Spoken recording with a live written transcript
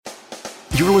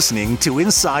You're listening to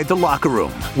Inside the Locker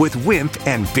Room with Wimp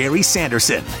and Barry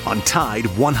Sanderson on Tide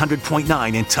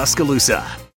 100.9 in Tuscaloosa.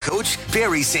 Coach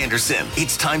Barry Sanderson,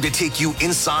 it's time to take you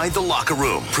inside the locker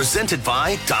room. Presented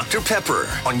by Dr. Pepper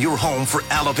on your home for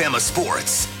Alabama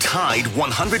sports. Tide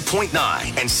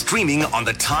 100.9 and streaming on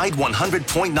the Tide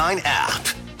 100.9 app.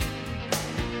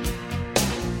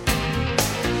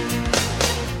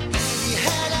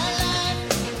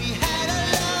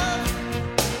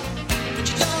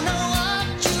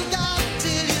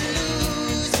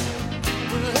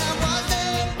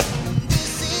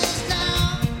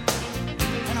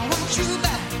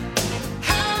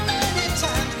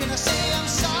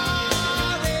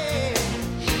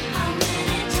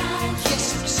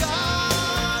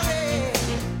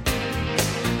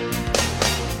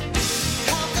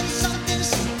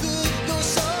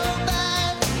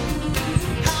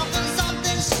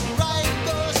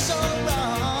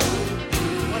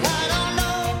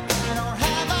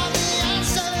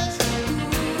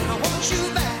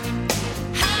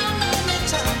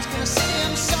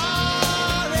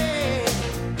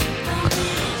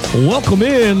 Welcome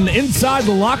inside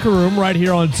the locker room right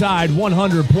here on Tide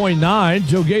 100.9.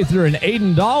 Joe Gaither and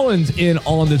Aiden Dollins in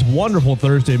on this wonderful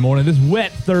Thursday morning, this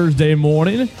wet Thursday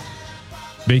morning.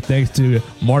 Big thanks to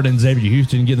Martin Xavier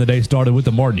Houston getting the day started with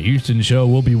the Martin Houston Show.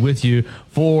 We'll be with you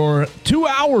for 2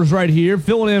 hours right here,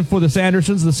 filling in for the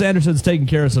Sandersons. The Sandersons taking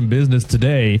care of some business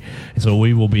today, so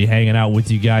we will be hanging out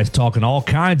with you guys, talking all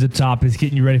kinds of topics,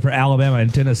 getting you ready for Alabama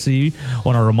and Tennessee. I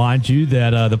want to remind you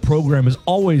that the program is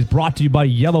always brought to you by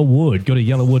Yellowwood. Go to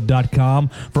yellowwood.com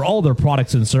for all their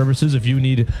products and services. If you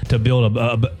need to build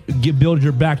build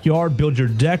your backyard, build your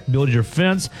deck, build your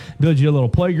fence, build your little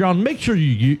playground, make sure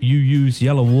you use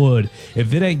Yellowwood.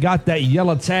 If it ain't got that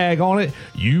yellow tag on it,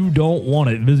 you don't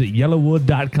want it. Visit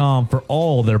yellowwood.com for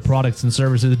all their products and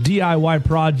services, DIY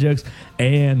projects,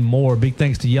 and more. Big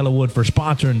thanks to Yellowwood for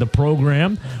sponsoring the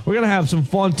program. We're going to have some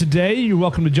fun today. You're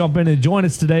welcome to jump in and join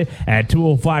us today at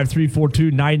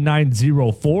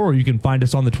 205-342-9904, or you can find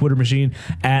us on the Twitter machine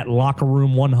at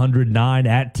LockerRoom109,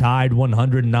 at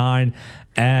Tide109,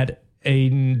 at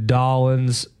Aiden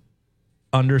Dollins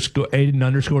 _Aiden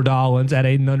Dollins, at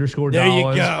Aiden Dollins. There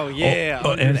you go. Yeah.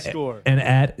 And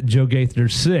at Joe Gaither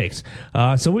 6.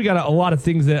 So we got a lot of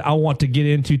things that I want to get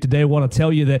into today. I want to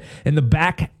tell you that in the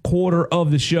back quarter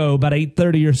of the show, about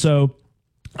 8:30 or so,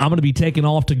 I'm going to be taking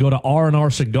off to go to R&R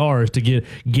Cigars to get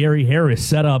Gary Harris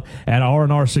set up at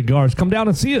R&R Cigars. Come down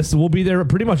and see us. We'll be there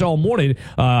pretty much all morning.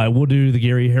 We'll do the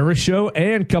Gary Harris Show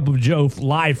and Cup of Joe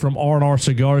live from R&R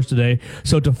Cigars today.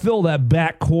 So to fill that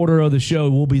back quarter of the show,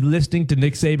 we'll be listening to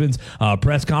Nick Saban's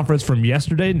press conference from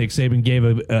yesterday. Nick Saban gave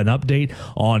an update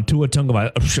on Tua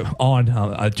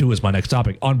Tagovailoa, Tua is my next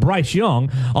topic, on Bryce Young,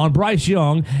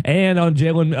 and on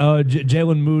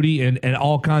Jalen Moody and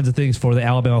all kinds of things for the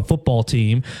Alabama football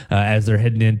team. As they're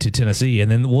heading into Tennessee.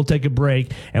 And then we'll take a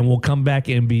break, and we'll come back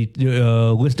and be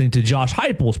listening to Josh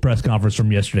Heupel's press conference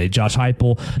from yesterday. Josh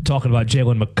Heupel talking about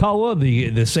Jalen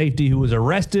McCullough, the safety who was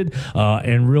arrested,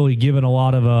 and really giving a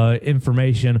lot of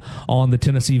information on the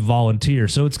Tennessee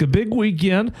Volunteers. So it's a big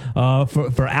weekend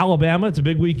for Alabama. It's a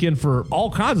big weekend for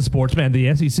all kinds of sports, man.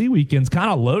 The SEC weekend's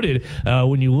kind of loaded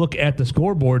when you look at the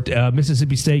scoreboard.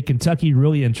 Mississippi State, Kentucky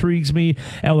really intrigues me.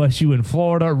 LSU and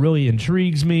Florida really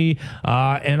intrigues me.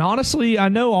 And honestly, I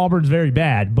know Auburn's very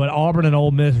bad, but Auburn and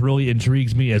Ole Miss really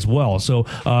intrigues me as well. So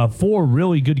 4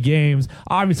 really good games.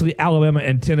 Obviously, Alabama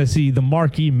and Tennessee, the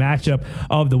marquee matchup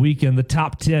of the weekend, the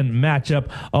top 10 matchup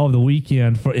of the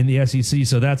weekend in the SEC.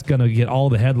 So that's going to get all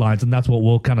the headlines, and that's what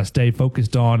we'll kind of stay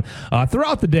focused on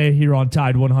throughout the day here on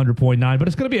Tide 100.9. But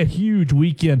it's going to be a huge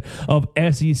weekend of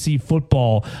SEC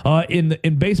football.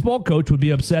 In baseball, Coach would be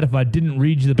upset if I didn't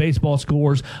read you the baseball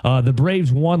scores. The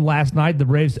Braves won last night. The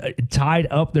Braves tied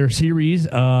up their series,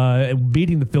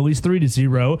 beating the Phillies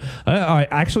 3-0.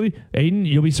 Actually, Aiden,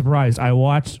 you'll be surprised. I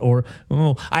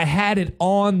had it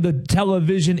on the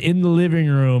television in the living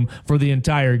room for the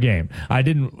entire game. I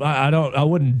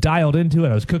wasn't dialed into it.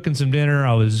 I was cooking some dinner.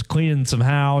 I was cleaning some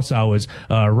house. I was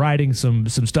writing some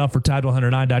stuff for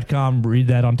Tide109.com. Read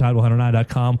that on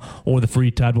Tide109.com or the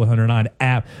free Tide109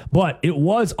 app. But it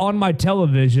was on my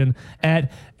television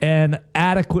at an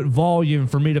adequate volume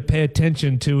for me to pay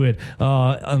attention to it,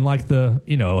 unlike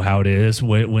how it is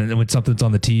when something's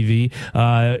on the TV.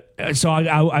 So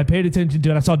I paid attention to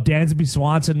it. I saw Dansby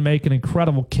Swanson make an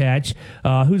incredible catch.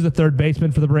 Who's the third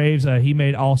baseman for the Braves? He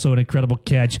made also an incredible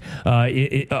catch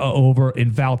over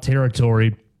in foul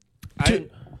territory.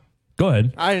 Go Go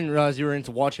ahead. I didn't realize you were into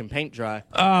watching paint dry.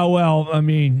 Well, I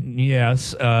mean,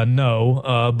 yes,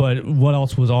 no, but what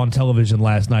else was on television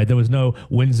last night? There was no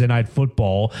Wednesday Night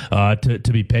Football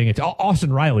to be paying attention.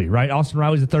 Austin Riley, right? Austin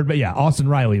Riley's the third base. Yeah, Austin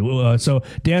Riley. So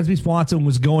Dansby Swanson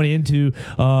was going into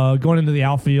the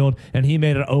outfield, and he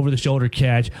made an over-the-shoulder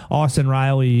catch. Austin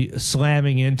Riley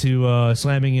slamming into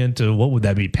what would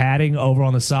that be? Padding over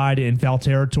on the side in foul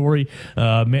territory.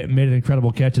 Made an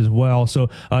incredible catch as well.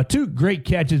 So two great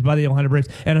catches by the Atlanta Braves,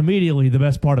 and immediately the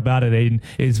best part about it, Aiden,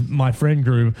 is my friend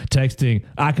group texting,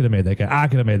 I could have made that catch. I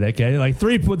could have made that catch. Like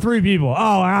three people.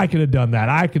 Oh, I could have done that.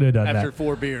 I could have done that. After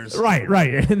 4 beers. Right.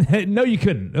 No, you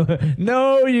couldn't.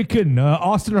 No, you couldn't.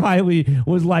 Austin Riley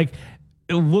was like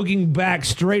looking back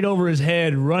straight over his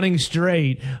head, running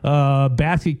straight,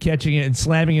 basket catching it and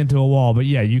slamming into a wall. But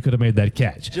yeah, you could have made that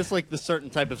catch. Just like the certain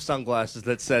type of sunglasses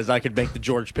that says I could make the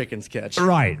George Pickens catch.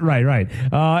 Right.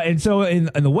 And so in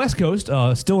the West Coast,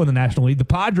 still in the National League, the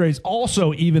Padres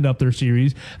also evened up their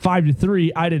series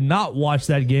 5-3. I did not watch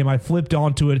that game. I flipped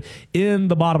onto it in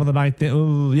the bottom of the ninth.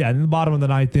 In the bottom of the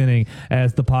ninth inning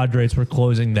as the Padres were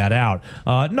closing that out.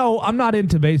 No, I'm not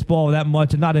into baseball that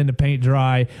much. I'm not into paint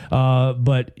dry.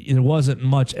 But there wasn't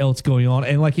much else going on.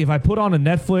 And like if I put on a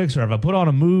Netflix or if I put on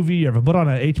a movie or if I put on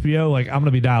an HBO, like I'm going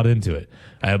to be dialed into it.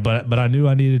 But I knew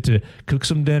I needed to cook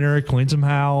some dinner, clean some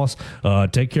house,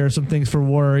 take care of some things for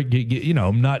work,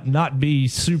 not be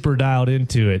super dialed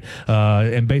into it.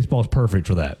 And baseball is perfect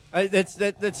for that.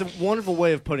 That's a wonderful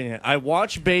way of putting it. I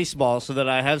watch baseball so that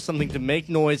I have something to make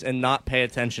noise and not pay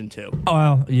attention to. Oh,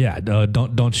 well, yeah.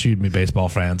 Don't shoot me, baseball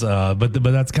fans. But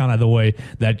that's kind of the way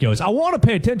that goes. I want to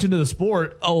pay attention to the sport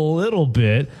a little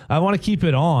bit. I want to keep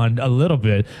it on a little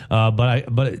bit.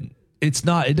 But it's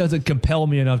not. It doesn't compel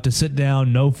me enough to sit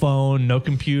down. No phone, no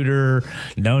computer,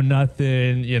 no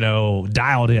nothing.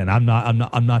 Dialed in. I'm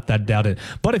not that dialed in.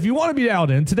 But if you want to be dialed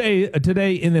in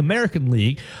today in the American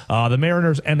League, the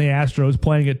Mariners and the Astros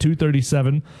playing at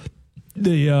 2:37.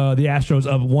 The Astros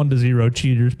up 1-0.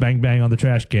 Cheaters, bang bang on the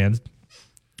trash cans.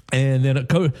 And then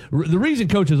the reason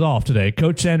Coach is off today,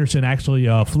 Coach Sanderson actually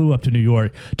flew up to New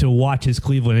York to watch his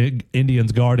Cleveland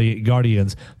Indians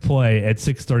Guardians play at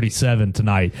 6:37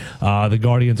 tonight. The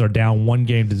Guardians are down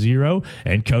 1-0,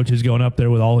 and Coach is going up there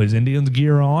with all his Indians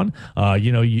gear on.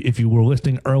 If you were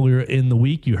listening earlier in the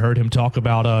week, you heard him talk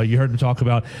about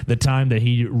the time that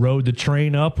he rode the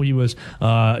train up when he was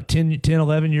 10,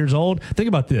 11 years old. Think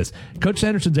about this. Coach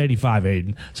Sanderson's 85,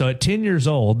 Aiden. So at 10 years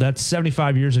old, that's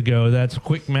 75 years ago. That's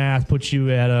quick math. Puts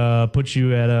you at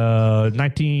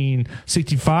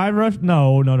 1965. Rush?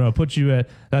 No. Puts you at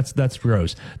that's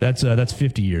gross. That's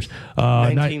 50 years.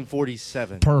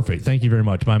 1947. Perfect. Thank you very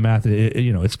much. My math,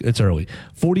 it's early.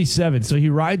 47. So he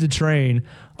rides a train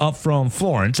up from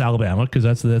Florence, Alabama, because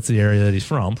that's the area that he's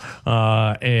from,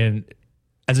 and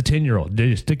as a 10-year-old, they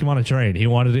just stick him on a train. He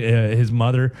wanted his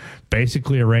mother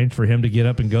basically arranged for him to get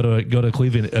up and go to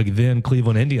Cleveland, then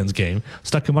Cleveland Indians game.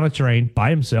 Stuck him on a train by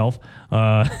himself.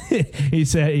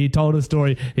 He told a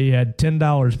story. He had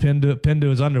 $10 pinned to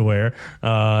his underwear,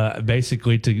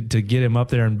 basically to get him up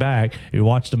there and back. He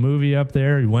watched a movie up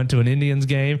there. He went to an Indians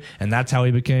game, and that's how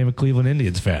he became a Cleveland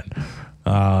Indians fan.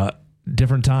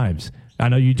 Different times. I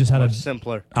know you just had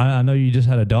simpler. I know you just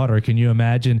had a daughter. Can you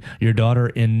imagine your daughter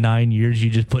in 9 years?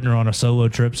 You just putting her on a solo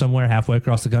trip somewhere halfway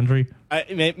across the country?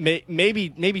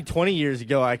 Maybe 20 years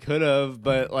ago I could have,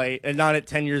 but not at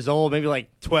 10 years old. Maybe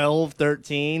 12,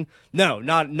 13. No,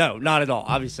 not at all.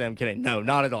 Obviously, I'm kidding. No,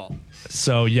 not at all.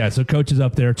 So Coach is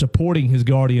up there supporting his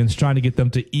Guardians, trying to get them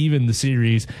to even the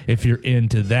series if you're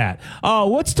into that.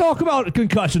 Let's talk about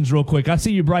concussions real quick. I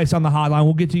see you, Bryce, on the hotline.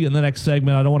 We'll get to you in the next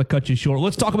segment. I don't want to cut you short.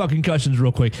 Let's talk about concussions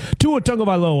real quick. Tua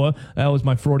Tagovailoa, that was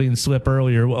my Freudian slip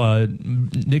earlier.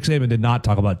 Nick Saban did not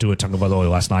talk about Tua Tagovailoa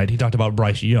last night. He talked about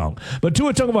Bryce Young. But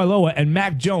Tua Tagovailoa and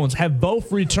Mac Jones have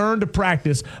both returned to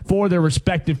practice for their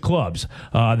respective clubs,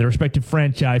 their respective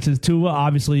franchises. Tua,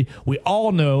 obviously, we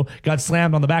all know, got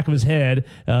slammed on the back of his head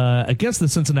against the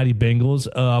Cincinnati Bengals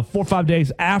 4 or 5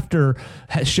 days after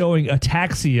showing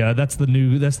ataxia. That's the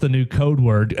new code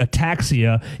word,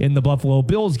 ataxia, in the Buffalo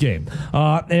Bills game.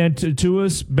 And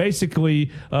Tua's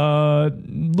basically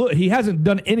he hasn't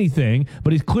done anything,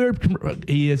 but he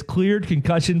has cleared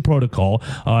concussion protocol.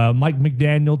 Mike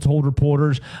McDaniel told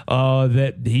reporters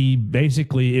that he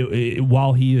basically,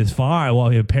 while he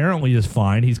apparently is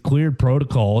fine, he's cleared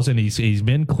protocols and he's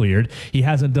been cleared. He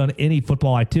hasn't done any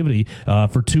football activity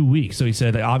for 2 weeks. So he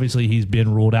said obviously he's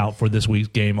been ruled out for this week's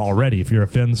game already. If you're a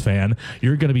Fins fan,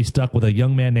 you're going to be stuck with a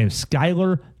young man named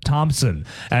Skylar Thompson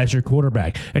as your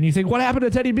quarterback. And you think, what happened to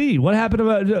Teddy B? What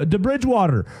happened to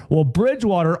Bridgewater? Well,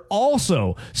 Bridgewater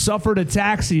also suffered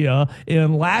ataxia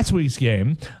in last week's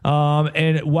game.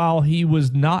 And while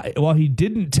he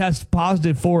didn't test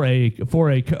positive for a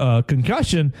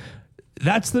concussion,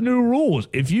 that's the new rules.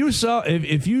 If you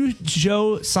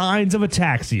show signs of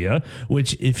ataxia,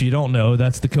 which, if you don't know,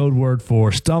 that's the code word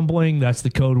for stumbling. That's the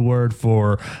code word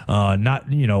for not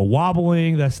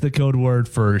wobbling. That's the code word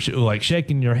for like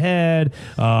shaking your head.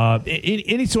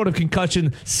 Any sort of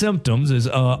concussion symptoms is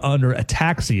under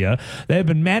ataxia. They have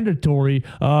been mandatory. The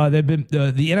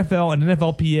NFL and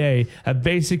NFLPA have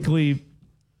basically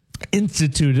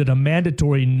instituted a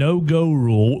mandatory no-go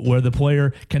rule where the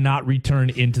player cannot return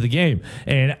into the game.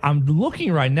 And I'm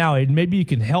looking right now, and maybe you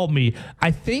can help me. I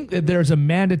think that there's a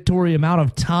mandatory amount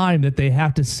of time that they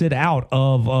have to sit out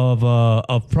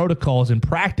of protocols in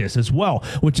practice as well,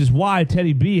 which is why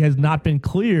Teddy B has not been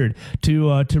cleared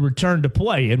to return to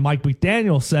play. And Mike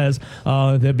McDaniel says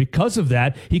that because of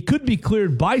that, he could be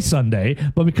cleared by Sunday,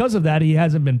 but because of that, he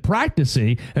hasn't been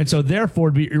practicing, and so therefore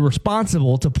it'd be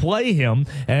irresponsible to play him.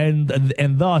 And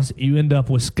thus you end up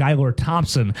with Skylar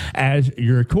Thompson as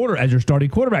your starting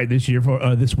quarterback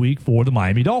this week for the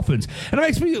Miami Dolphins. And it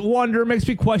makes me wonder, makes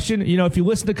me question. If you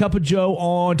listen to Cup of Joe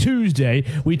on Tuesday,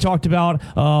 we talked about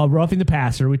roughing the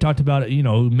passer. We talked about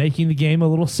making the game a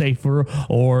little safer,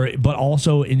 but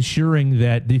also ensuring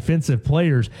that defensive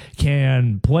players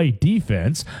can play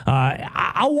defense.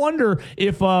 I wonder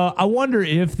if the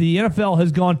NFL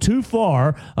has gone too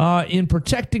far in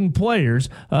protecting players,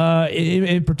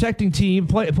 in protecting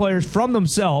players from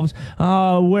themselves,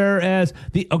 whereas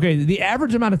the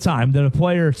average amount of time that a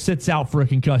player sits out for a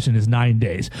concussion is 9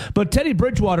 days. But Teddy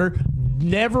Bridgewater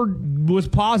never was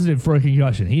positive for a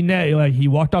concussion. He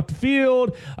walked off the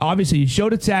field. Obviously, he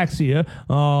showed ataxia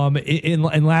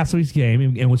in last week's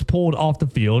game and was pulled off the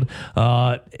field,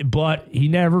 but he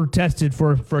never tested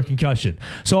for a concussion.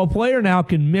 So a player now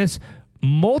can miss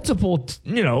multiple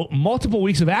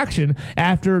weeks of action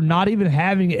after not even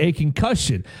having a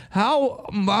concussion.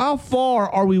 How far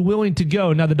are we willing to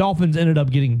go? Now, the Dolphins ended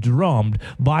up getting drummed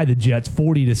by the Jets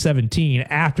 40-17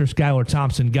 after Skylar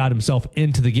Thompson got himself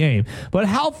into the game. But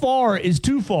how far is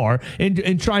too far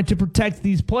in trying to protect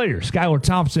these players? Skylar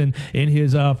Thompson, in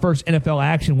his first NFL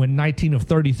action, went 19 of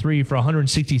 33 for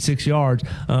 166 yards.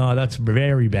 That's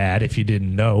very bad if you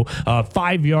didn't know.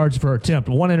 5 yards per attempt,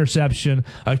 1 interception,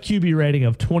 a QB rating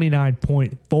of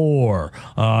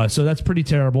 29.4. So that's pretty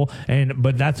terrible.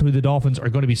 But that's who the Dolphins are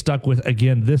going to be stuck with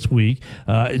again this week.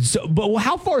 But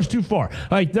how far is too far?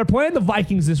 Like, they're playing the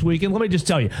Vikings this week, and let me just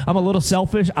tell you, I'm a little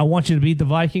selfish. I want you to beat the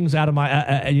Vikings out of my.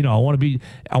 I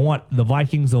want the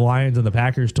Vikings, the Lions, and the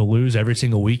Packers to lose every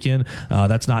single weekend.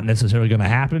 That's not necessarily going to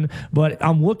happen. But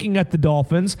I'm looking at the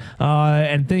Dolphins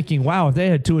and thinking, wow, if they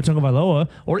had Tua Tagovailoa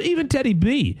or even Teddy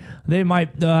B, they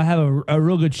might have a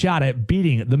real good shot at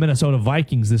beating the Minnesota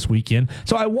Vikings this weekend.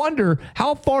 So I wonder,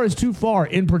 how far is too far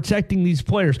in protecting these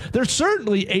players? There's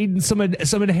certainly, Aiden, some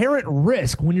inherent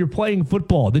risk when you're playing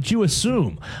football that you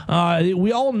assume.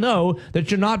 We all know that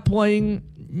you're not playing,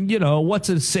 what's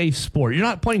a safe sport? You're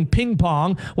not playing ping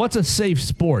pong. What's a safe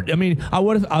sport? I mean,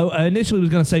 I initially was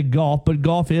going to say golf, but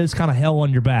golf is kind of hell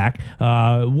on your back.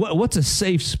 What's a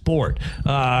safe sport?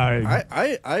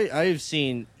 I've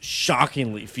seen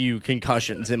shockingly few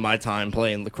concussions in my time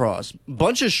playing lacrosse.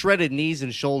 Bunch of shredded knees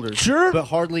and shoulders, sure, but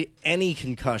hardly any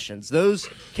concussions. Those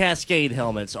Cascade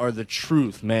helmets are the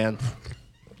truth, man.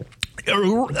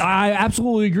 I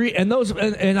absolutely agree, and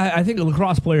I think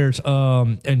lacrosse players,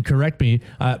 and correct me,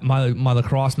 my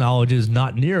lacrosse knowledge is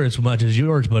not near as much as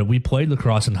yours, but we played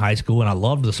lacrosse in high school, and I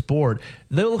loved the sport.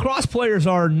 The lacrosse players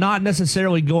are not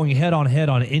necessarily going head on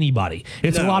anybody.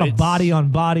 It's a lot of body on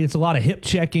body. It's a lot of hip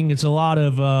checking. It's a lot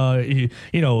of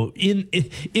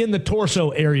in the torso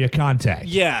area contact.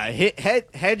 Yeah,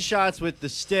 head shots with the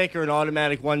stick are an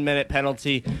automatic 1 minute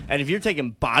penalty, and if you're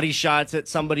taking body shots at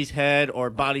somebody's head or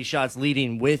body shots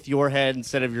leading with your head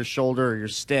instead of your shoulder or your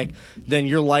stick, then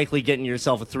you're likely getting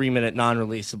yourself a 3 minute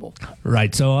non-releasable.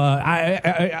 Right. So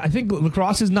I think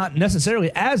lacrosse is not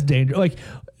necessarily as dangerous. Like,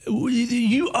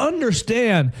 you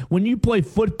understand when you play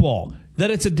football that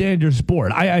it's a dangerous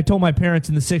sport. I told my parents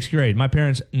in the 6th grade. My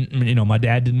parents, my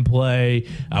dad didn't play.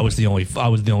 I was the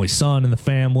only son in the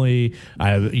family.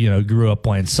 I, grew up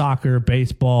playing soccer,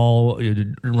 baseball,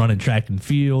 running track and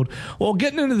field. Well,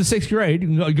 getting into the 6th grade,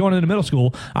 going into middle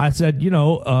school, I said,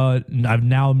 I've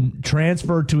now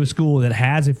transferred to a school that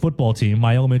has a football team.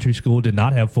 My elementary school did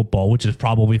not have football, which is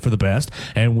probably for the best,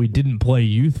 and we didn't play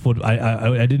youth football.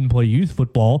 I didn't play youth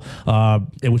football,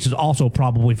 which is also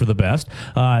probably for the best.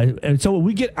 And so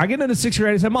I get into 6th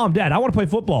grade. I said, Mom, Dad, I want to play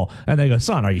football. And they go,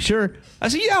 son, are you sure? I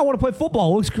said, yeah, I want to play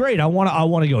football. It looks great. I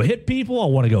want to go hit people. I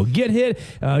want to go get hit.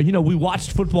 We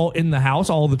watched football in the house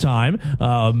all the time.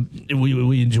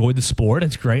 We enjoyed the sport.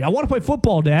 It's great. I want to play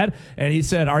football, Dad. And he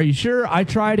said, are you sure? I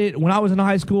tried it when I was in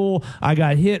high school. I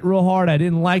got hit real hard. I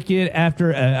didn't like it.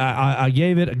 After I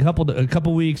gave it a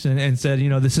couple weeks and said,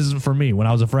 this isn't for me when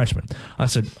I was a freshman. I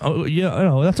said, oh,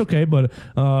 yeah, that's okay, but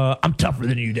I'm tougher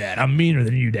than you, Dad. I'm meaner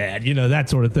than you, Dad. That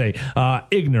sort of thing.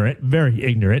 Ignorant, very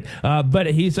ignorant. But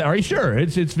he said, are you sure?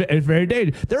 It's very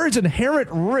dangerous. There is inherent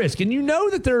risk, and you know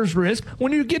that there's risk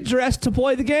when you get dressed to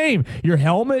play the game. Your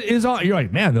helmet is on. You're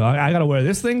like, man, I got to wear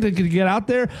this thing to get out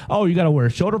there. Oh, you got to wear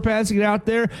shoulder pads to get out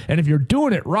there. And if you're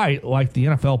doing it right, like the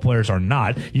NFL players are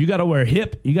not, you got to wear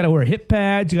hip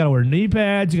pads. You got to wear knee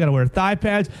pads. You got to wear thigh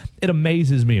pads. It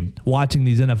amazes me watching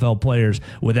these NFL players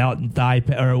without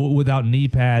without knee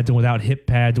pads and without hip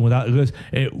pads and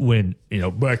when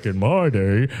back in my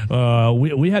day,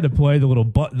 we had to play with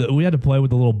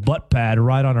the little butt pad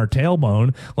right on our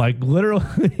tailbone, like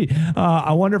literally.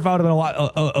 I wonder if I would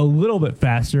have been a little bit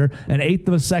faster, an eighth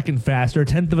of a second faster,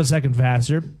 1/10 of a second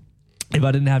faster, if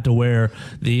I didn't have to wear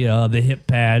the hip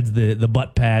pads, the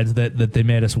butt pads that they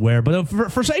made us wear, but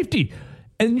for safety.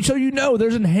 And so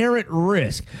there's inherent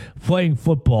risk playing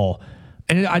football.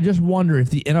 And I just wonder if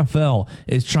the NFL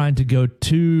is trying to go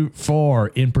too far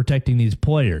in protecting these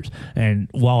players. And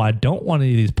while I don't want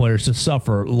any of these players to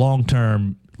suffer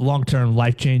long-term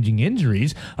life-changing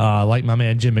injuries, like my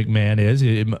man Jim McMahon is.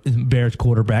 Bears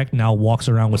quarterback now walks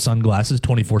around with sunglasses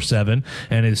 24/7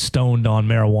 and is stoned on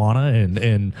marijuana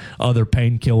and other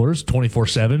painkillers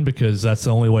 24/7 because that's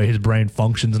the only way his brain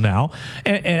functions now.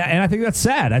 And I think that's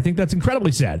sad. I think that's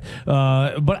incredibly sad.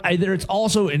 But there's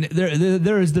also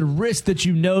there is the risk that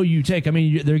you take. I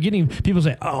mean, they're getting people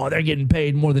say, oh, they're getting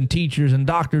paid more than teachers and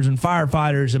doctors and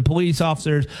firefighters and police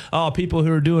officers. People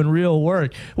who are doing real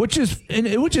work, which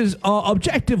is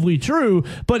objectively true,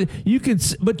 but you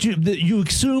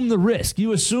assume the risk.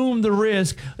 You assume the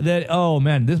risk that, oh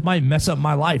man, this might mess up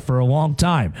my life for a long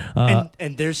time.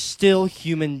 And they're still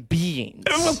human beings.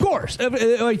 Of course,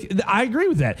 I agree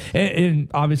with that. And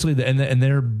obviously,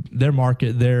 their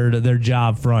market, their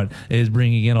job front is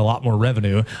bringing in a lot more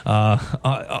revenue.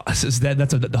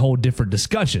 That's a whole different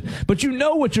discussion. But you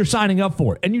know what you're signing up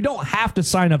for, and you don't have to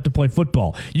sign up to play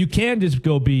football. You can just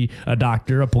go be a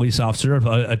doctor, a police officer,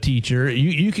 a teacher.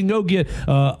 You can go get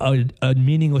a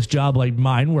meaningless job like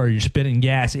mine where you're spitting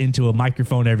gas into a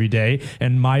microphone every day,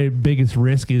 and my biggest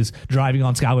risk is driving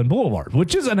on Skyland Boulevard,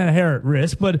 which is an inherent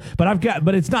risk, but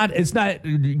it's not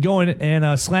going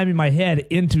and slamming my head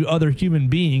into other human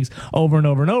beings over and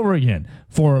over and over again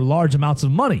for large amounts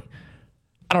of money.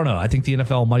 I don't know. I think the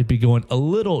NFL might be going a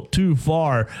little too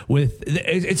far with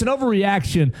it's an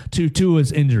overreaction to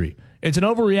Tua's injury. It's an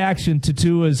overreaction to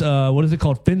Tua's, what is it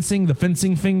called? The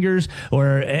fencing fingers.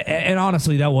 And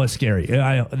honestly, that was scary.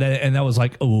 And that was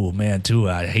like, oh man,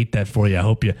 Tua, I hate that for you. I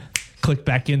hope you click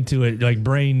back into it. Like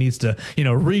brain needs to,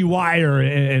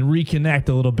 rewire and reconnect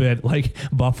a little bit, like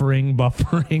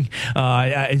buffering.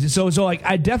 So like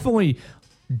I definitely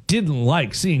didn't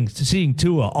like seeing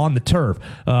Tua on the turf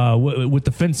with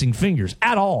the fencing fingers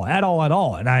at all.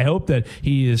 And I hope that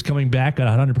he is coming back at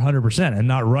 100% and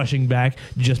not rushing back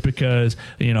just because,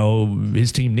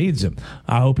 his team needs him.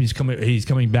 I hope he's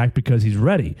coming back because he's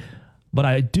ready. But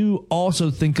I do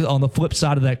also think on the flip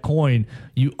side of that coin,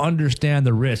 you understand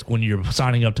the risk when you're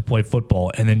signing up to play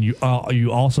football, and then you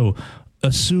also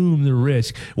assume the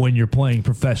risk when you're playing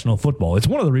professional football. It's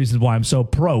one of the reasons why I'm so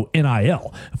pro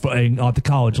NIL at the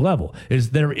college level,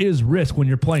 is there is risk when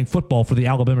you're playing football for the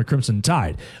Alabama Crimson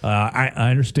Tide. I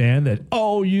understand that,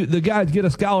 the guys get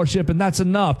a scholarship and that's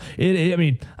enough.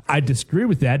 I disagree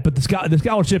with that, but the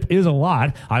scholarship is a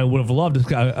lot. I would have loved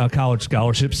college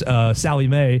scholarships. Sally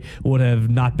Mae would have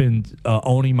not been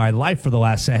owning my life for the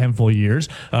last handful of years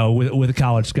with a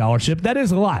college scholarship. That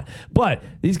is a lot. But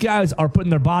these guys are putting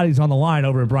their bodies on the line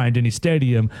over at Bryant-Denny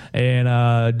Stadium, and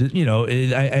I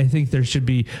think there should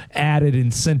be added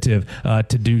incentive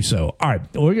to do so. All right,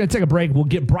 we're going to take a break. We'll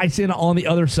get Bryce in on the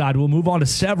other side. We'll move on to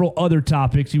several other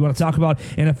topics. You want to talk about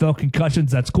NFL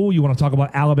concussions? That's cool. You want to talk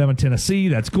about Alabama, Tennessee?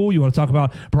 That's cool. You want to talk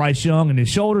about Bryce Young and his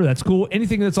shoulder? That's cool.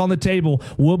 Anything that's on the table,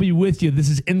 we'll be with you. This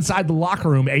is Inside the Locker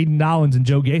Room. Aiden Nollins and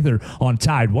Joe Gaither on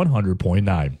Tide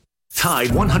 100.9. Tide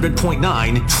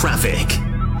 100.9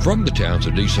 traffic. From the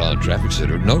Townsend Nissan Traffic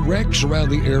Center, no wrecks around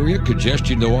the area.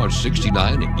 Congestion, though, on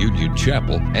 69 at Union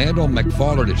Chapel and on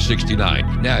McFarland at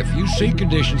 69. Now, if you see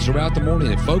conditions throughout the morning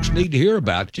that folks need to hear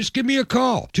about, just give me a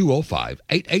call,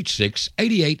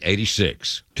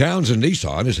 205-886-8886. Townsend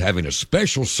Nissan is having a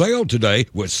special sale today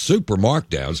with super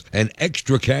markdowns and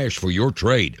extra cash for your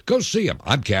trade. Go see them.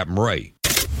 I'm Captain Ray.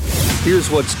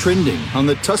 Here's what's trending on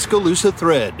the Tuscaloosa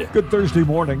thread. Good Thursday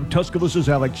morning. Tuscaloosa's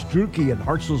Alex Drucke and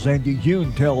Hartsville's Andy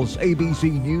Yoon tells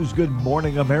ABC News Good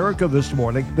Morning America this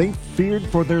morning they feared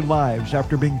for their lives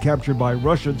after being captured by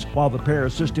Russians while the pair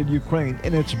assisted Ukraine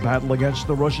in its battle against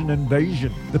the Russian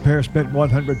invasion. The pair spent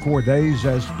 104 days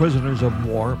as prisoners of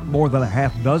war. More than a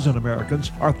half dozen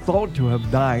Americans are thought to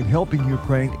have died helping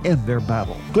Ukraine in their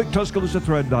battle. Click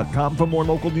TuscaloosaThread.com for more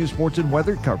local news, sports, and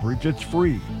weather coverage. It's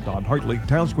free. Don Hartley,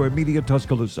 Town Square Media,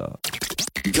 Tuscaloosa.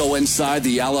 Go inside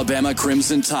the Alabama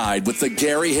Crimson Tide with the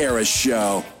Gary Harris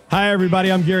Show. Hi,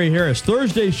 everybody. I'm Gary Harris.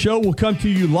 Thursday's show will come to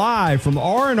you live from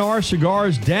R&R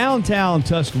Cigars downtown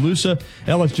Tuscaloosa.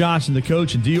 Ellis Johnson, the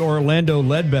coach, and D. Orlando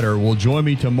Ledbetter will join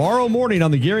me tomorrow morning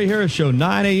on the Gary Harris Show,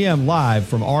 9 a.m. live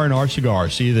from R&R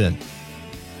Cigars. See you then.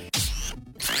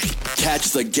 Catch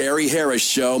the Gary Harris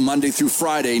Show Monday through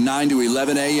Friday, 9 to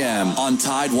 11 a.m. on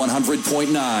Tide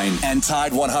 100.9 and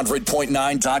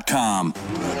Tide100.9.com.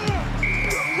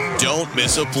 Don't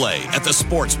miss a play at the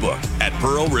Sportsbook at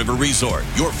Pearl River Resort.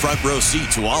 Your front row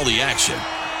seat to all the action.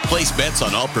 Place bets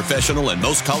on all professional and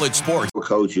most college sports.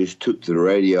 Coaches took to the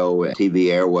radio and TV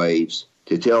airwaves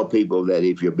to tell people that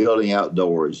if you're building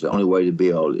outdoors, the only way to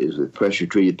build is with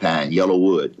pressure-treated pine, yellow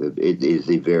wood. It is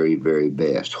the very, very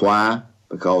best. Why?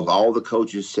 Because all the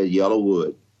coaches said yellow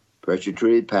wood,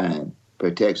 pressure-treated pine,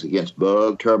 protects against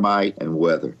bug, termite, and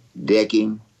weather.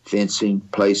 Decking, fencing,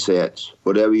 play sets,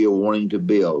 whatever you're wanting to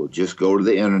build, just go to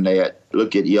the internet,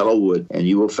 look at yellow wood, and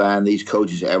you will find these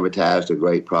coaches advertised a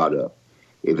great product.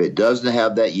 If it doesn't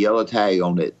have that yellow tag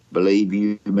on it, believe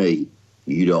you me,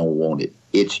 you don't want it.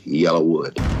 It's yellow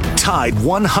wood. Tide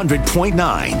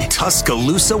 100.9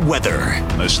 Tuscaloosa weather.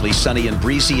 Mostly sunny and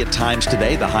breezy at times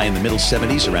today. The high in the middle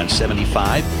 70s, around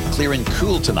 75. Clear and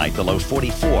cool tonight, the low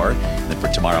 44. Then for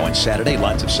tomorrow and Saturday,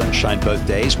 lots of sunshine both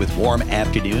days with warm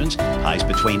afternoons. Highs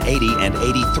between 80 and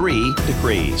 83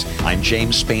 degrees. I'm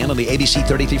James Spann on the ABC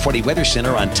 3340 Weather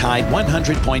Center on Tide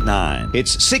 100.9.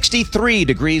 It's 63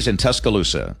 degrees in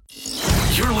Tuscaloosa.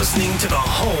 You're listening to the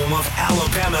home of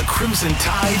Alabama Crimson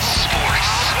Tide Sports.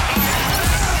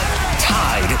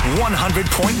 Tide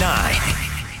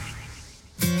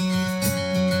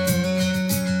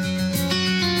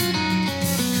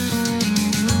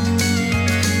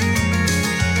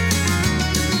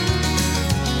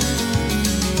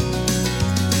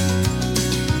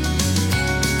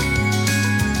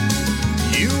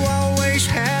You always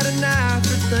had an eye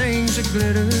for things that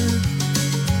glitter,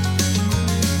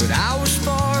 but I was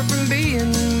far from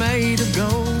being made of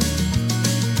gold.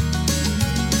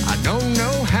 I don't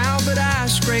know how, but I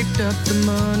scraped up the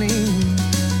money.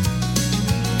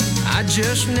 I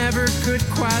just never could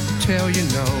quite tell you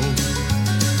no.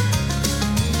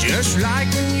 Just like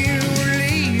when you were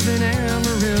leaving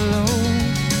Amarillo,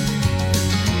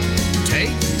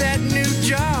 take that new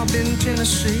job in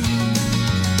Tennessee.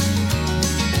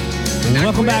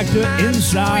 Welcome back to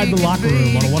Inside the Locker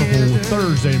Room on a wonderful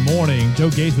Thursday morning. Joe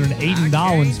Gaither and Aiden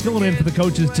Dollins filling in for the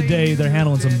coaches today. They're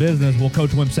handling some business. Well,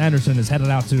 Coach Wimp Sanderson is headed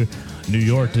out to New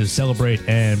York to celebrate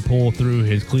and pull through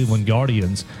his Cleveland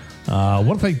Guardians. I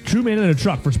want to thank True Man in a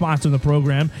Truck for sponsoring the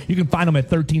program. You can find them at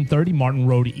 1330 Martin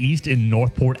Road East in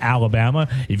Northport, Alabama.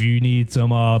 If you need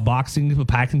some boxing,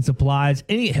 packing supplies,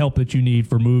 any help that you need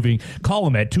for moving, call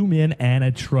them at 2 Men and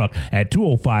a Truck at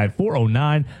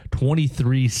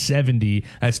 205-409-2370.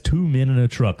 That's 2 Men and a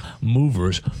Truck.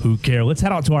 Movers who care. Let's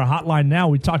head out to our hotline now.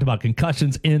 We talked about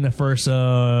concussions in the first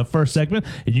segment,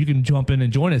 and you can jump in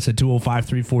and join us at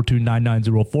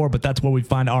 205-342-9904. But that's where we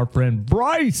find our friend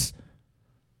Bryce.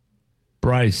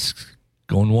 Bryce,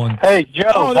 going one. Hey,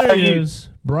 Joe. Oh, there he is.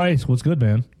 Bryce, what's good,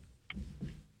 man?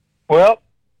 Well,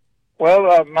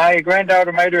 my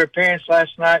granddaughter made her appearance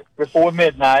last night before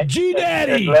midnight.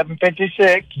 G-Daddy! At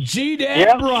 11:56. G-Daddy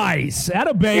yeah. Bryce.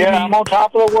 Atta baby. Yeah, I'm on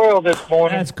top of the world this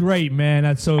morning. That's great, man.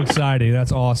 That's so exciting.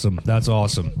 That's awesome. That's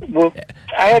awesome. Well,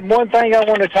 I had one thing I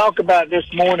want to talk about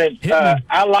this morning.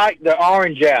 I like the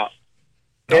orange out.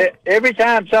 Every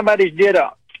time somebody's did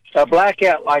a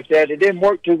blackout like that, it didn't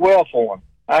work too well for them.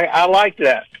 I like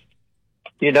that.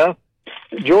 You know,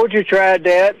 Georgia tried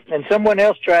that, and someone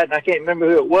else tried, and I can't remember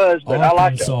who it was, but I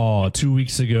like that. Arkansas 2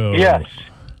 weeks ago. Yes.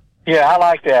 Yeah, I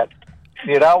like that.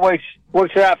 It always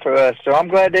works out for us, so I'm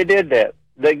glad they did that.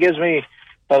 That gives me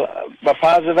a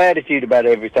positive attitude about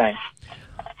everything.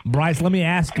 Bryce, let me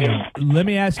ask you.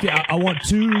 I want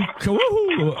two.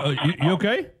 You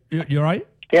okay? You all right?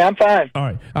 Yeah, I'm fine. All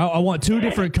right. I want two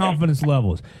different confidence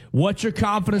levels. What's your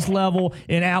confidence level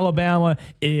in Alabama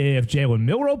if Jalen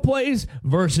Milroe plays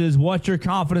versus what's your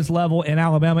confidence level in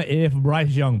Alabama if Bryce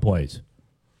Young plays?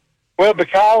 Well,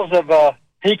 because of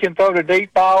he can throw the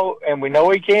deep ball, and we know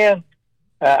he can,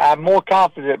 I'm more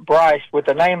confident Bryce. With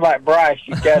a name like Bryce,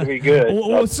 you've got to be good.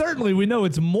 Well, certainly we know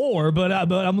it's more, but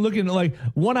I'm looking at like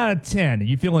 1 out of 10. Are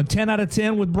you feeling 10 out of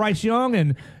 10 with Bryce Young?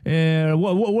 And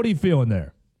what are you feeling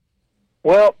there?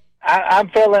 Well, I'm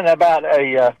feeling about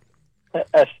a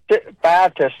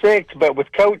 5 to 6, but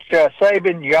with Coach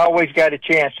Saban, you always got a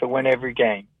chance to win every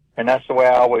game, and that's the way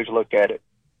I always look at it.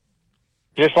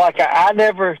 Just like I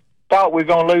never thought we were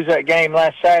going to lose that game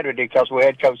last Saturday because we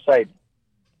had Coach Saban.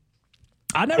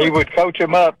 He would coach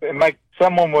him up and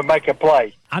someone would make a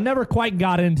play. I never quite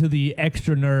got into the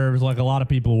extra nerves like a lot of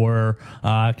people were.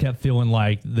 I kept feeling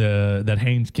like that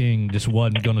Haynes King just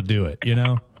wasn't going to do it, you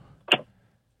know?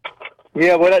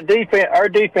 Yeah, well, our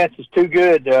defense is too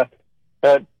good to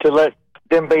let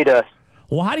them beat us.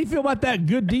 Well, how do you feel about that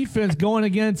good defense going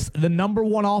against the number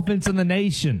one offense in the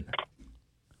nation?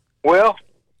 Well,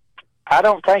 I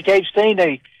don't think they've seen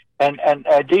a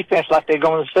defense like they're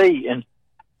going to see. And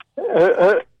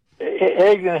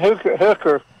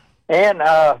Hooker, and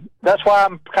that's why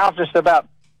I'm confident about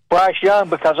Bryce Young,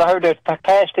 because I heard their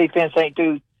pass defense ain't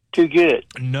too good.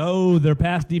 No, their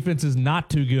pass defense is not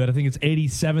too good. I think it's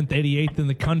 87th, 88th in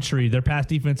the country. Their pass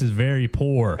defense is very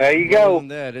poor. There you go.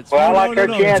 I like their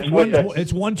chance with it.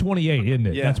 It's 128, isn't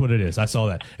it? Yeah. That's what it is. I saw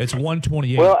that. It's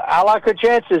 128. Well, I like her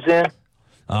chances then.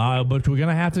 But we're going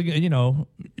to have to,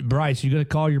 Bryce, you going to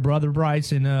call your brother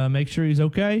Bryce and make sure he's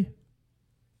okay?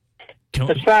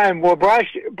 That's fine. Well, Bryce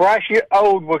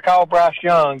Old will call Bryce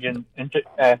Young, and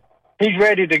he's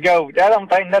ready to go. I don't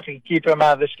think nothing can keep him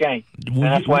out of this game. And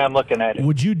that's why I'm looking at it.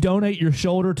 Would you donate your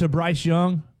shoulder to Bryce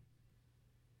Young?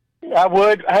 I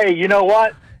would. Hey, you know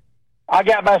what? I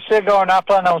got my cigar, and I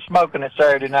plan on smoking it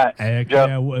Saturday night. Heck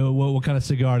yeah. What kind of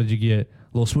cigar did you get?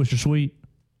 A little Swisher Sweet?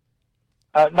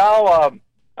 No,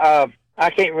 I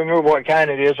can't remember what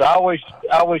kind it is. I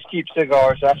always keep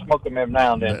cigars. I smoke them every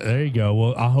now and then. There you go.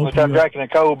 Well, I hope if I'm drinking a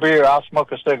cold beer, I'll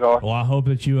smoke a cigar. Well, I hope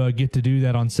that you get to do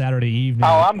that on Saturday evening.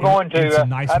 Oh, I'm going to.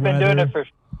 Nice I've been doing weather. it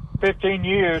for 15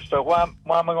 years, so why am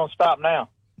I going to stop now?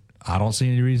 I don't see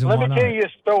any reason why not. Let me tell you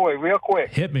a story real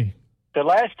quick. Hit me. The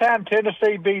last time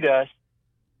Tennessee beat us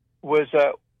was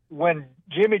when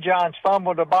Jimmy Johns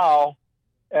fumbled the ball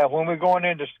when we were going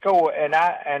in to score, and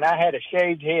I had a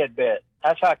shaved head bet.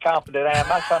 That's how confident I am.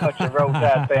 That's how much a Roll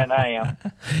Tide fan I am.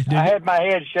 I had my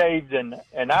head shaved, and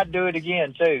I'd do it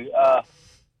again, too.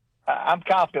 I'm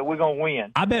confident we're going to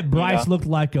win. I bet Bryce looked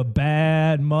like a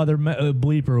bad mother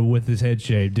bleeper with his head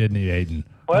shaved, didn't he, Aiden?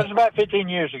 Well, it was about 15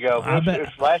 years ago. It was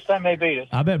the last time they beat us.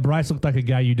 I bet Bryce looked like a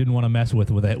guy you didn't want to mess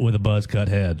with a buzz cut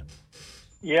head.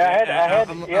 Yeah,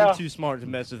 I'm too smart to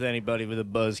mess with anybody with a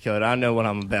buzz cut. I know what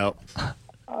I'm about.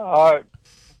 All right.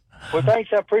 Well, thanks.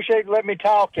 I appreciate you letting me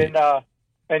talk,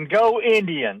 and go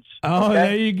Indians. Oh, okay?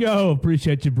 There you go.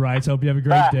 Appreciate you, Bryce. Hope you have a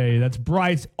great day. That's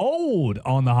Bryce Old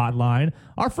on the hotline.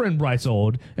 Our friend Bryce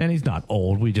Old, and he's not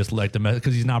old. We just like to mess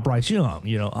because he's not Bryce Young.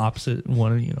 Opposite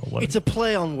one. It's a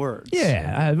play on words.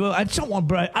 Yeah, I don't want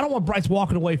Bryce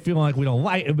walking away feeling like we don't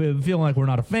like, feeling like we're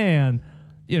not a fan.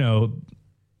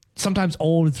 Sometimes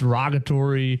old is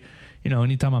derogatory.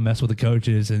 Anytime I mess with the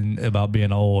coaches and about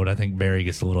being old, I think Barry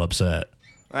gets a little upset.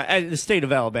 The state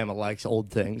of Alabama likes old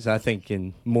things, I think,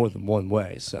 in more than one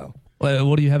way. So,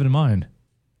 what do you have in mind?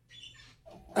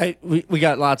 We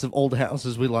got lots of old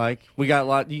houses we like. We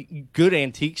got good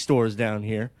antique stores down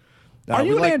here. Are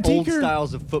you an antiquer? Old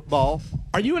styles of football.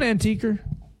 Are you an antiquer?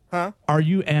 Huh? Are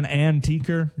you an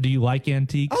antiquer? Do you like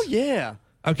antiques? Oh yeah.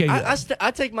 Okay.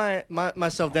 I take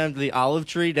myself down to the Olive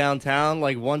Tree downtown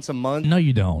like once a month. No,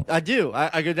 you don't. I do.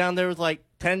 I go down there with like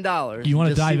 $10. You want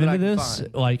to dive into this?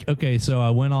 Okay, so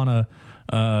I went on a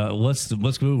let's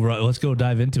go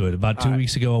dive into it. About 2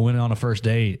 weeks ago, I went on a first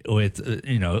date with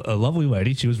a lovely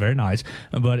lady. She was very nice,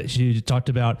 but she talked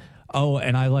about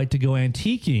and I like to go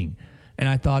antiquing, and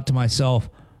I thought to myself,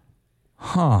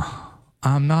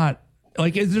 I'm not.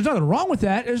 There's nothing wrong with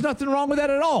that. There's nothing wrong with that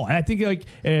at all. And I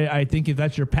think if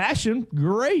that's your passion,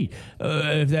 great.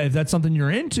 If that's something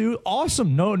you're into,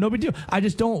 awesome. No big deal. I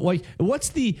just don't like. What's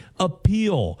the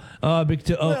appeal? What's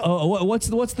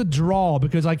the draw?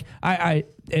 Because I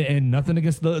nothing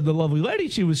against the lovely lady.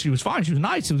 She was fine. She was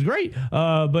nice. It was great.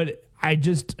 But I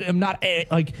just am not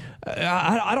I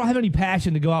don't have any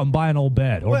passion to go out and buy an old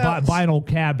bed or buy an old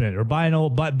cabinet or buy an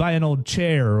old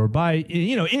chair or buy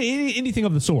anything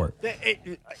of the sort.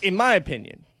 In my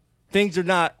opinion, things are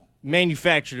not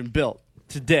manufactured and built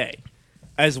today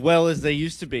as well as they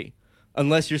used to be,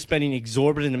 unless you're spending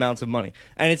exorbitant amounts of money.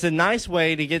 And it's a nice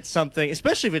way to get something,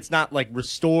 especially if it's not like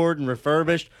restored and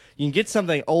refurbished. You can get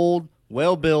something old,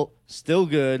 well built, still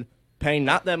good, paying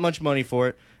not that much money for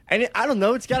it. And I don't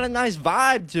know, it's got a nice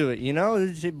vibe to it, you know?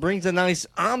 It brings a nice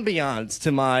ambiance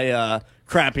to my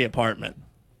crappy apartment.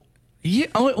 Yeah,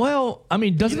 well, I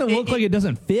mean, doesn't it look like it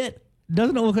doesn't fit?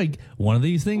 Doesn't it look like one of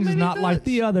these things is not like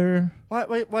the other?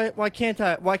 Why can't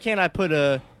I put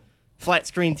a flat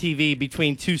screen TV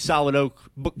between two solid oak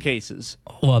bookcases?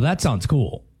 Well, that sounds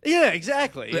cool. Yeah,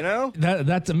 exactly. You know,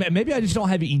 that's maybe I just don't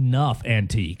have enough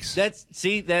antiques. That's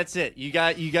it. You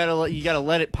gotta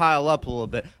let it pile up a little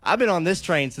bit. I've been on this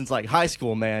train since like high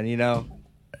school, man. You know,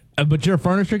 but you're a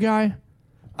furniture guy.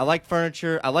 I like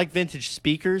furniture. I like vintage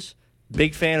speakers.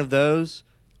 Big fan of those.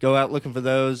 Go out looking for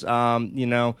those. You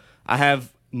know, I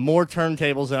have more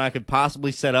turntables than I could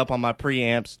possibly set up on my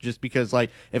preamps, just because, like,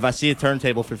 if I see a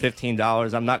turntable for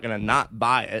 $15, I'm not gonna not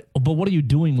buy it. But what are you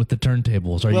doing with the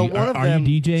turntables? Are you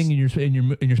DJing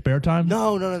in your spare time?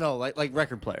 No. Like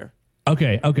record player.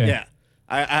 Okay. Yeah,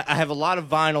 I have a lot of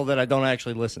vinyl that I don't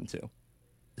actually listen to.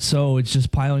 So it's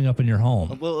just piling up in your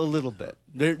home. Well, a little bit.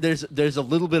 There's a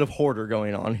little bit of hoarder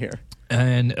going on here.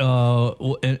 And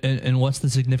what's the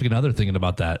significant other thinking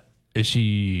about that? Is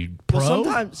she pro?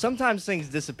 Well, sometimes things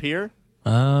disappear.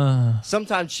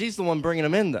 Sometimes she's the one bringing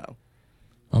them in, though.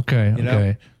 Okay. You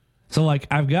know? So like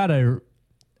I've got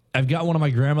one of my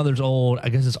grandmother's old, I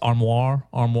guess it's armoire.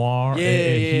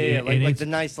 Yeah. Like the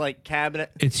nice like cabinet.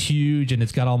 It's huge and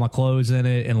it's got all my clothes in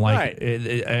it, and like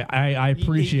I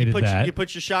appreciated that. You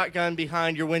put your shotgun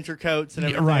behind your winter coats and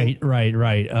everything.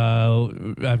 Right.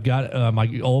 I've got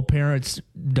my old parents'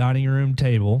 dining room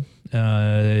table. But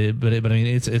I mean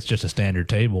it's just a standard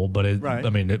table, but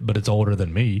but it's older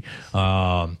than me.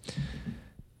 The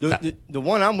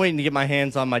one I'm waiting to get my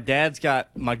hands on, my dad's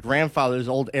got my grandfather's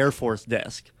old Air Force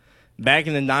desk. Back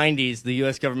in the 90s, the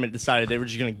U.S. government decided they were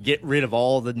just going to get rid of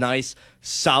all the nice,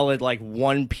 solid, like,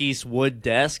 one-piece wood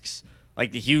desks,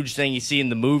 like the huge thing you see in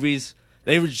the movies.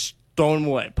 They were just throwing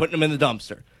them away, putting them in the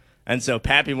dumpster. And so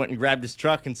Pappy went and grabbed his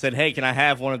truck and said, hey, can I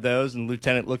have one of those? And the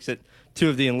lieutenant looks at two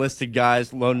of the enlisted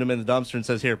guys, loading them in the dumpster, and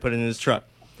says, here, put it in his truck.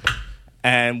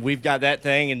 And we've got that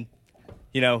thing, and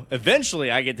you know, eventually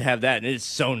I get to have that, and it's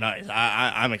so nice.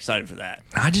 I'm excited for that.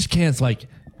 I just can't. It's like,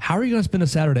 how are you going to spend a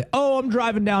Saturday? Oh, I'm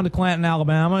driving down to Clanton,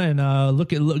 Alabama, and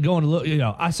going to look. You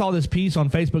know, I saw this piece on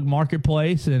Facebook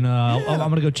Marketplace, and I'm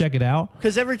going to go check it out.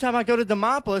 Because every time I go to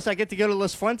Demopolis, I get to go to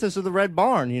Los Fuentes or the Red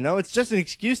Barn. You know, it's just an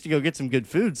excuse to go get some good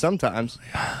food sometimes.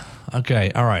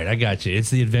 Okay, all right, I got you.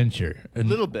 It's the adventure. A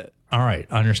little bit. All right,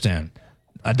 I understand.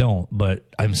 I don't, but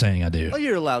I'm saying I do. Well,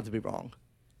 you're allowed to be wrong.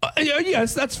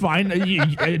 Yes, that's fine. Do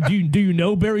you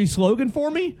know Barry's slogan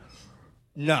for me?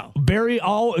 No. Barry,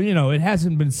 it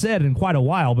hasn't been said in quite a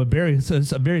while, but Barry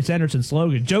Sanderson's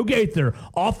slogan, Joe Gaither,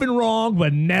 often wrong,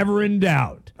 but never in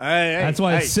doubt. That's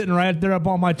why it's sitting right there up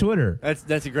on my Twitter.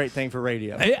 That's a great thing for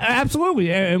radio.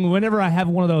 Absolutely. And whenever I have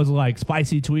one of those like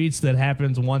spicy tweets that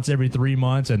happens once every 3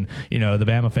 months, and the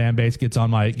Bama fan base gets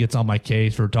on my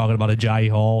case for talking about Ajayi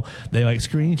Hall, they like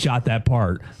screenshot that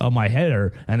part of my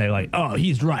header, and they're like, oh,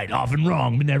 he's right, often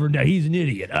wrong, but never in doubt. He's an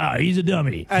idiot. He's a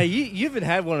dummy. You haven't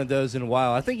had one of those in a while.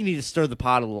 I think you need to stir the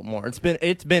pot a little more. It's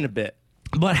been a bit.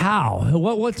 But how?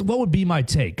 What would be my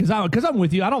take? Because I'm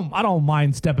with you. I don't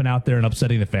mind stepping out there and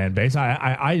upsetting the fan base.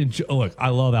 I enjoy, look. I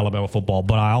love Alabama football,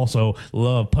 but I also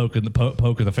love poking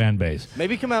the fan base.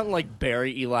 Maybe come out and like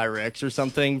bury Eli Ricks or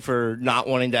something for not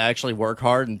wanting to actually work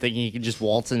hard and thinking he could just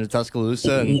waltz into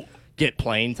Tuscaloosa and get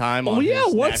playing time on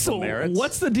his natural merits.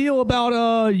 What's the deal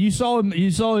about you saw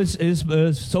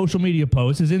his social media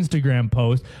post, his Instagram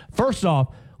post? First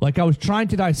off, like I was trying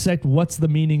to dissect what's the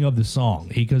meaning of the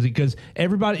song, because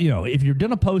everybody, if you're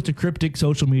gonna post a cryptic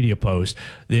social media post,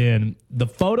 then the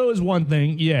photo is one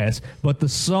thing, yes, but the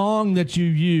song that you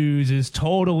use is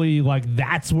totally like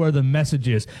that's where the message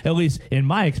is. At least in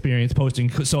my experience, posting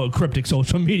cryptic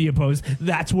social media posts,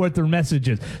 that's what their message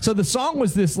is. So the song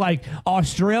was this like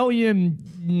Australian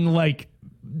like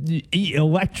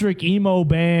electric emo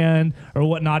band or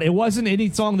whatnot. It wasn't any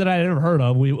song that I had ever heard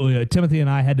of. We Timothy and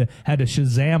I had to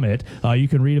Shazam it. You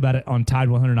can read about it on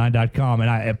Tide109.com, and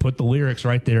I put the lyrics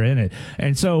right there in it.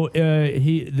 And so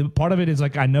the part of it is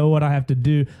like, I know what I have to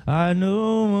do. I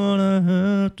know what I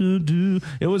have to do.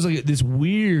 It was like this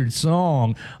weird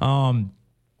song.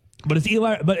 But it's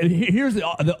Eli. But here's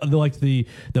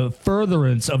the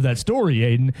furtherance of that story,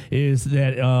 Aiden, is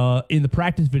that in the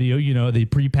practice video, the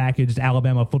prepackaged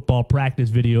Alabama football practice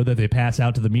video that they pass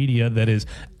out to the media, that is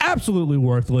absolutely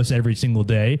worthless every single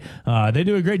day. They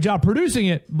do a great job producing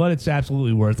it, but it's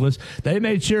absolutely worthless. They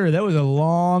made sure there was a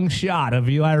long shot of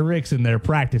Eli Ricks in there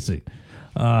practicing.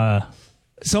 So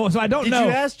I don't know. Did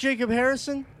you ask Jacob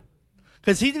Harrison?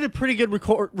 Because he did a pretty good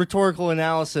rhetorical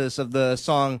analysis of the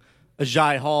song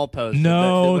Ajay Hall post.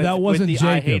 No, that wasn't Jacob.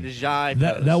 I hate Ajay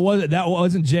post. That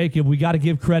wasn't Jacob. We got to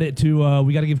give credit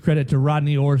to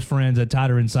Rodney Orr's friends at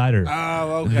Tider Insider.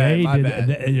 Oh,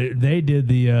 okay. They did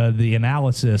the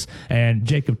analysis, and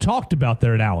Jacob talked about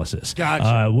their analysis.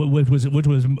 Gotcha. Which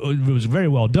was very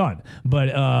well done.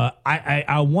 But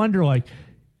I wonder, like,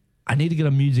 I need to get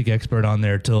a music expert on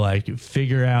there to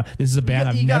figure out. This is a band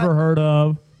I've never heard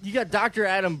of. You got Dr.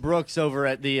 Adam Brooks over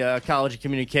at the College of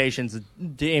Communications, a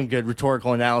damn good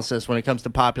rhetorical analysis when it comes to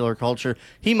popular culture.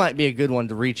 He might be a good one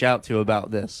to reach out to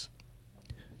about this.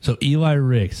 So Eli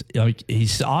Ricks,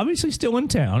 he's obviously still in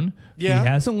town. Yeah. He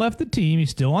hasn't left the team.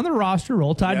 He's still on the roster,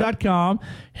 RollTide.com.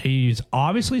 He's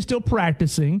obviously still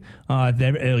practicing. All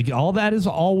that is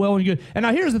all well and good. And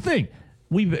now here's the thing.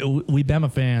 We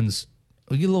Bama fans,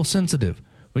 we get a little sensitive.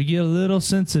 We get a little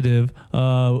sensitive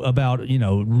about,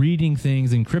 reading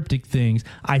things and cryptic things.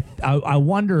 I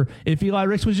wonder if Eli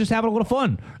Ricks was just having a little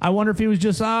fun. I wonder if he was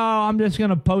just, I'm just going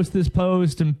to post this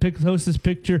post and post this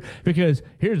picture. Because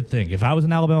here's the thing. If I was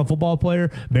an Alabama football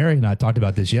player, Barry and I talked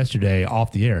about this yesterday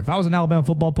off the air. If I was an Alabama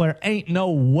football player, ain't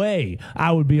no way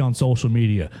I would be on social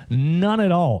media. None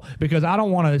at all. Because I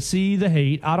don't want to see the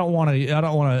hate. I don't want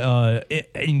to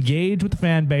engage with the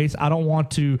fan base. I don't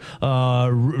want to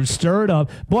stir it up.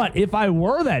 But if I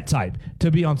were that type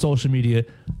to be on social media,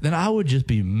 then I would just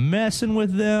be messing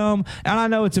with them. And I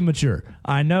know it's immature.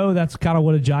 I know that's kind of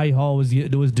what Ajay Hall was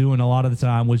doing a lot of the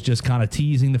time, was just kind of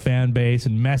teasing the fan base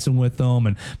and messing with them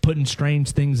and putting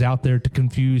strange things out there to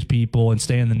confuse people and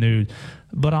stay in the news.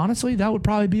 But honestly, that would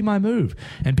probably be my move.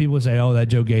 And people would say, oh, that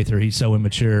Joe Gaither, he's so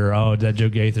immature. Oh, that Joe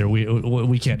Gaither,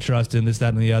 we can't trust him, this,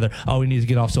 that, and the other. Oh, he needs to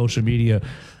get off social media.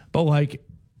 But,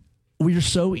 we are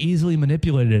so easily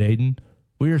manipulated, Aiden.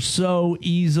 We are so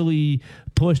easily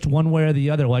pushed one way or the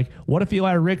other. What if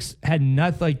Eli Ricks had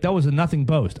nothing? That was a nothing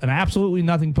post, an absolutely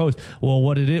nothing post. Well,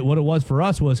 what it was for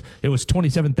us was it was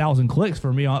 27,000 clicks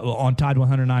for me on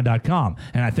Tide109.com,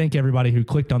 and I thank everybody who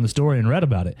clicked on the story and read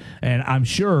about it. And I'm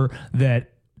sure that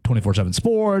 24/7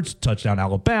 Sports, Touchdown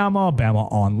Alabama, Bama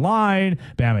Online,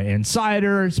 Bama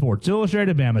Insider, Sports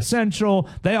Illustrated, Bama Central,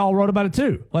 they all wrote about it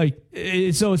too.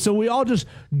 So we all just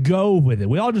go with it.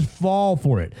 We all just fall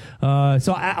for it.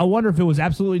 So I wonder if it was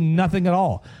absolutely nothing at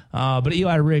all. But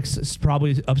Eli Ricks is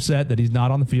probably upset that he's not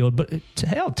on the field. But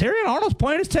hell, Terrion Arnold's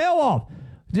playing his tail off.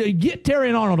 Get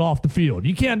Terrion Arnold off the field.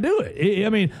 You can't do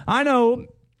it. I know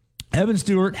Evan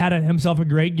Stewart had himself a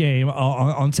great game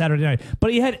on Saturday night, but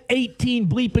he had 18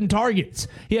 bleeping targets.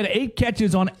 He had 8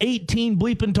 catches on 18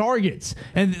 bleeping targets,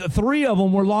 and 3 of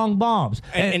them were long bombs.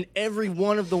 And every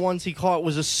one of the ones he caught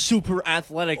was a super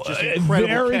athletic, just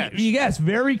incredible catch. Yes,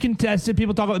 very contested.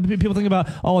 People think about,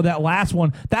 that last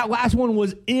one. That last one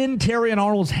was in Terrion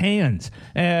Arnold's hands.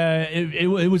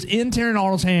 It was in Terrion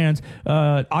Arnold's hands.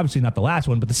 Obviously not the last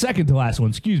one, but the second to last one.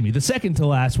 Excuse me, the second to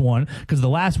last one, because the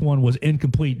last one was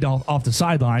incomplete. Off the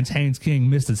sidelines, Haynes King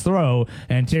missed his throw,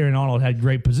 and Terrion Arnold had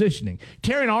great positioning.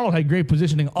 Terrion Arnold had great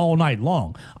positioning all night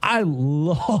long. I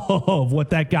love what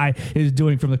that guy is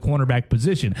doing from the cornerback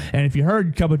position. And if you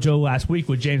heard Cup of Joe last week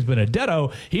with James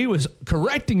Benedetto, he was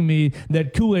correcting me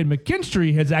that Kool-Aid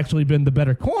McKinstry has actually been the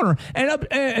better corner.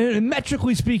 And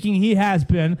metrically speaking, he has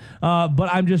been.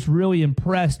 But I'm just really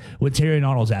impressed with Terrion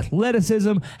Arnold's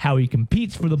athleticism, how he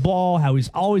competes for the ball, how he's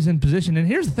always in position. And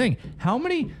here's the thing. How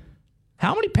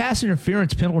many pass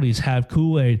interference penalties have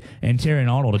Kool-Aid and Terrion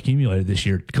Arnold accumulated this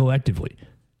year collectively?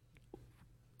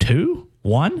 2?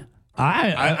 1?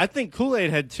 I think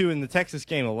Kool-Aid had 2 in the Texas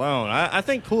game alone. I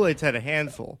think Kool-Aid's had a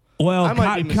handful. Well, I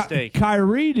might be mistaken.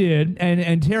 Kyrie did,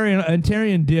 and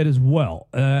Terrion did as well.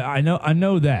 I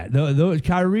know that.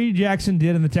 Kyrie Jackson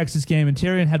did in the Texas game, and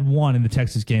Terrion had 1 in the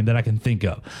Texas game that I can think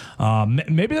of.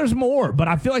 Maybe there's more, but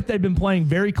I feel like they've been playing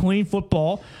very clean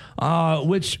football,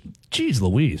 which, geez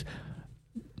Louise.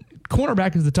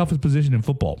 Cornerback is the toughest position in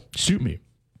football. Shoot me.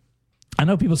 I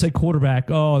know people say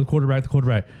quarterback. Oh, the quarterback.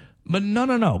 But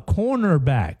no.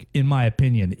 Cornerback, in my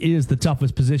opinion, is the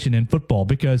toughest position in football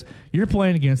because you're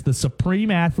playing against the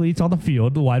supreme athletes on the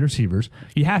field, the wide receivers.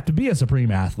 You have to be a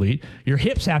supreme athlete. Your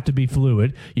hips have to be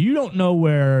fluid. You don't know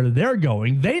where they're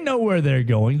going. They know where they're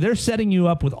going. They're setting you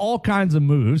up with all kinds of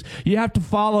moves. You have to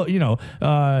follow,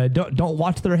 don't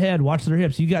watch their head, watch their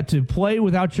hips. You got to play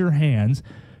without your hands.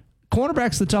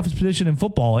 Cornerback's the toughest position in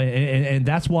football, and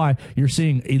that's why you're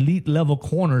seeing elite-level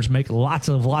corners make lots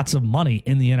of money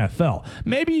in the NFL.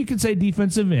 Maybe you could say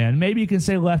defensive end. Maybe you can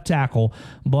say left tackle.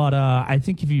 But I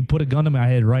think if you put a gun to my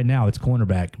head right now, it's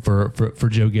cornerback for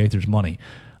Joe Gaither's money.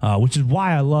 Which is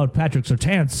why I loved Patrick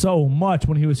Surtain so much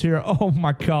when he was here. Oh,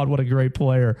 my God, what a great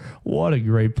player. What a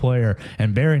great player.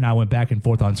 And Barry and I went back and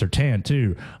forth on Surtain,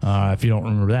 too. If you don't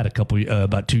remember that,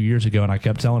 about 2 years ago, and I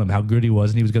kept telling him how good he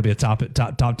was, and he was going to be a top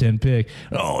 10 pick.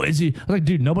 Oh, is he? I was like,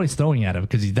 dude, nobody's throwing at him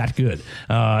because he's that good.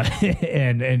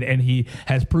 And he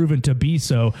has proven to be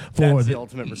so for the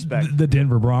ultimate respect. The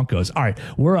Denver Broncos. All right,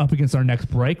 we're up against our next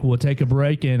break. We'll take a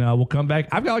break, and we'll come back.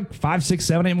 I've got like 5, 6,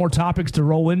 7, 8 more topics to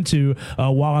roll into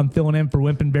while I'm filling in for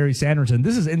Wimp and Barry Sanderson.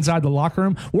 This is Inside the Locker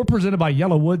Room. We're presented by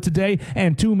Yellowwood today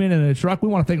and 2 Men in a Truck. We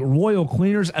want to thank Royal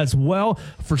Cleaners as well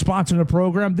for sponsoring the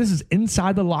program. This is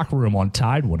Inside the Locker Room on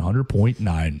Tide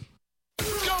 100.9.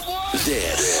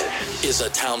 This is a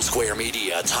Town Square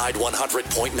Media Tide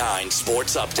 100.9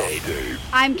 Sports Update.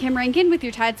 I'm Kim Rankin with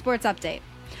your Tide Sports Update.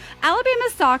 Alabama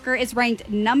soccer is ranked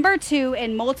number 2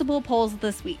 in multiple polls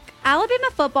this week. Alabama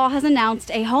football has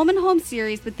announced a home-and-home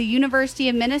series with the University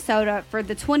of Minnesota for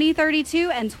the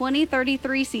 2032 and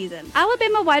 2033 season.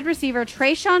 Alabama wide receiver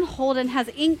Trayshawn Holden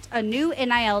has inked a new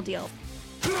NIL deal.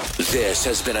 This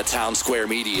has been a Town Square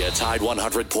Media Tide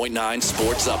 100.9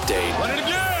 Sports Update. Run it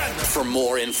again! For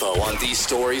more info on these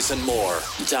stories and more,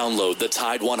 download the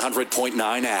Tide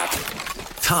 100.9 app.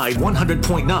 Tide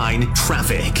 100.9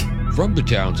 Traffic. From the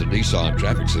Townsend Nissan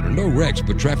Traffic Center, no wrecks,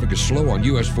 but traffic is slow on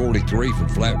US 43 from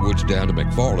Flatwoods down to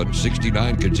McFarland,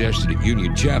 69 congested at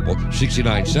Union Chapel,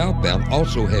 69 southbound,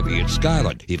 also heavy at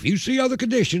Skyland. If you see other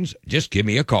conditions, just give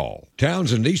me a call.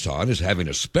 Townsend Nissan is having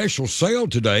a special sale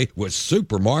today with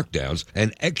super markdowns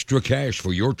and extra cash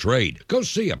for your trade. Go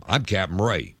see them. I'm Captain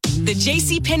Ray. The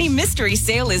JCPenney Mystery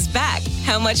Sale is back.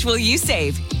 How much will you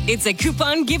save? It's a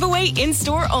coupon giveaway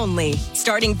in-store only.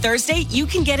 Starting Thursday, you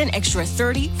can get an extra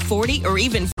 30, 40, or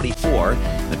even 44.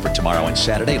 And for tomorrow and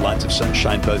Saturday, lots of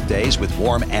sunshine both days with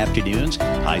warm afternoons.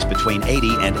 Highs between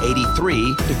 80 and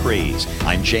 83 degrees.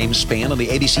 I'm James Spann on the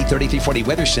ABC 3340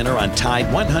 Weather Center on Tide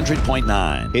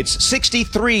 100.9. It's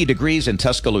 63 degrees in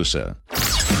Tuscaloosa.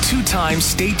 Two-time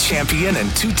state champion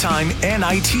and two-time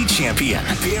NIT champion,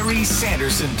 Barry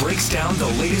Sanderson breaks down the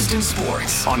latest in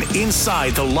sports on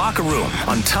Inside the Locker Room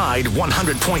on Tide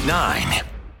 100.9.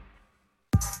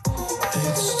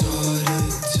 It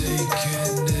started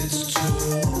taking its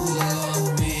toll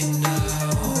on me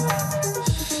now.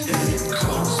 It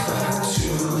comes back to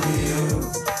you.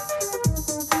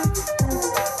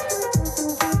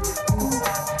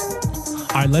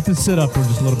 All right, let this sit up for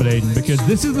just a little bit, Aiden, because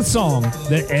this is the song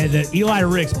that Eli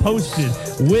Ricks posted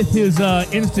with his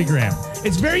Instagram.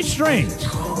 It's very strange.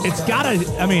 It's got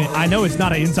I know it's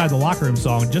not an Inside the Locker Room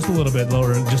song, just a little bit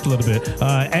lower, just a little bit.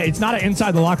 It's not an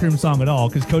Inside the Locker Room song at all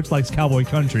because Coach likes cowboy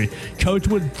country. Coach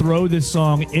would throw this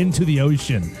song into the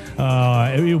ocean.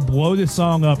 He would blow this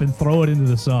song up and throw it into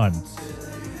the sun.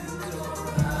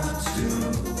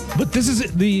 But this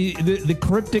is the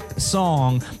cryptic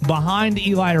song behind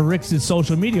Eli Ricks'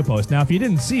 social media post. Now, if you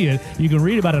didn't see it, you can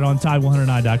read about it on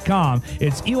Tide109.com.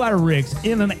 It's Eli Ricks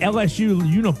in an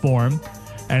LSU uniform,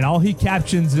 and all he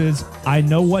captions is, "I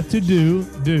know what to do,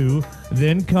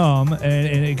 then come,"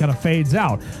 and it kind of fades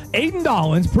out. Aiden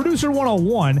Dollins, Producer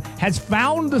 101, has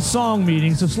found the song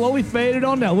meaning, so slowly fade it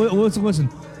on down.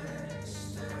 Listen.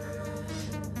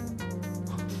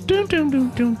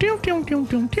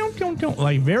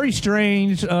 Like very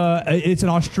strange. It's an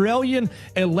Australian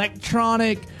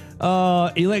electronic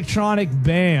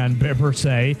band per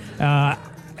se.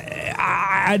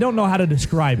 I don't know how to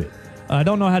describe it. I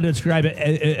don't know how to describe it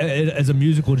as a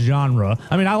musical genre.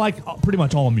 I mean, I like pretty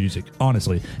much all music,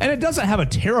 honestly. And it doesn't have a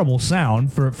terrible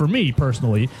sound for me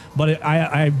personally, but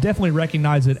I definitely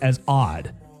recognize it as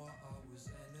odd.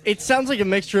 It sounds like a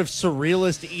mixture of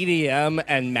surrealist EDM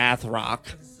and math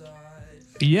rock.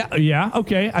 Yeah,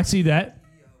 okay, I see that.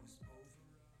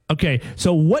 Okay,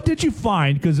 so what did you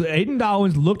find? Because Aiden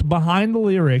Dollins looked behind the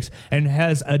lyrics and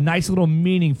has a nice little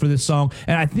meaning for this song,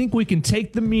 and I think we can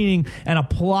take the meaning and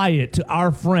apply it to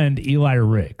our friend Eli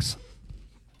Ricks.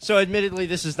 So admittedly,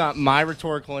 this is not my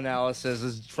rhetorical analysis.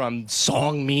 This is from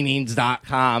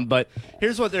songmeanings.com. But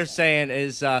here's what they're saying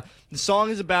is the song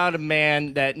is about a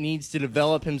man that needs to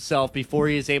develop himself before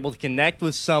he is able to connect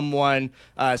with someone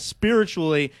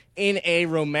spiritually in a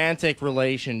romantic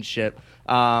relationship.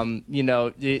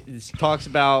 It talks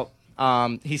about,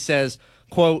 he says,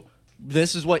 quote,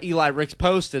 this is what Eli Ricks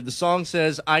posted. The song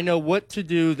says, I know what to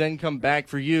do, then come back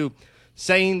for you,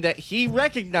 saying that he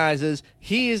recognizes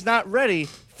he is not ready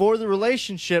for the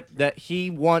relationship that he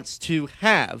wants to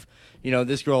have.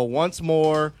 This girl wants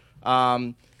more,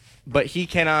 but he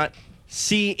cannot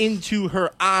see into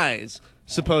her eyes,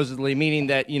 supposedly, meaning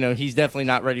that, he's definitely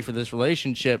not ready for this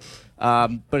relationship.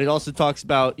 But it also talks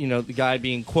about, the guy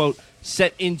being, quote,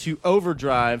 set into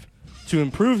overdrive to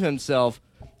improve himself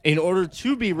in order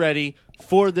to be ready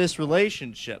for this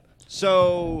relationship.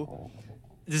 So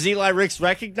does Eli Ricks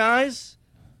recognize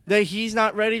that he's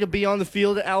not ready to be on the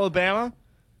field at Alabama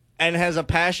and has a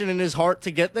passion in his heart to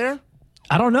get there?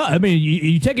 I don't know. I mean,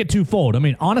 you take it twofold. I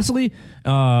mean, honestly,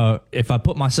 if I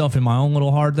put myself in my own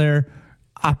little heart there,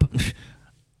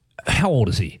 how old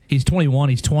is he? He's 21.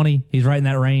 He's 20. He's right in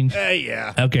that range.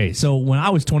 Yeah. Okay, so when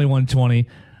I was 21, 20,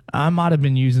 I might have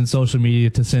been using social media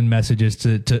to send messages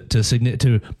to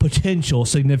potential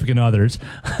significant others.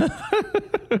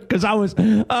 Because I was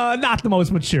not the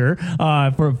most mature,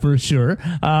 for sure,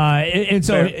 and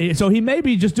so he may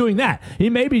be just doing that. He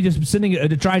may be just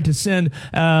trying to send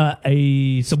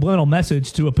a subliminal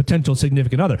message to a potential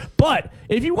significant other. But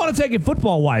if you want to take it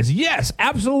football wise, yes,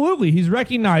 absolutely, he's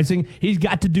recognizing he's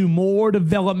got to do more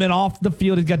development off the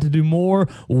field. He's got to do more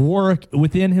work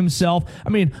within himself. I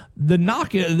mean, the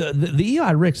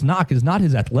Eli Ricks knock is not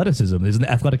his athleticism, his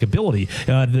athletic ability.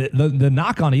 The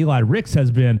knock on Eli Ricks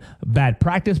has been bad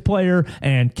practice player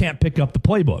and can't pick up the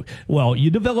playbook. Well, you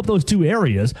develop those two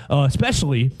areas,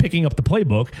 especially picking up the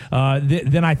playbook,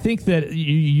 then I think that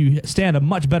you stand a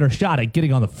much better shot at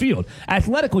getting on the field.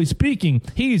 Athletically speaking,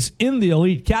 he's in the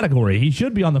elite category. He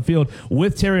should be on the field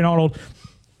with Terry Arnold,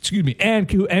 and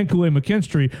Kool-Aid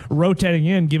McKinstry rotating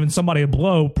in, giving somebody a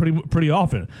blow pretty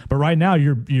often. But right now,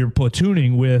 you're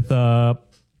platooning with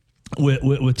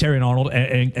Terry Arnold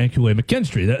and Kool-Aid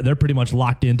McKinstry. They're pretty much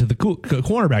locked into the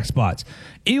cornerback spots.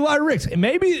 Eli Ricks,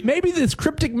 maybe this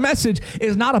cryptic message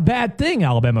is not a bad thing,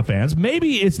 Alabama fans.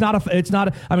 Maybe it's not.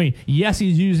 I mean, yes,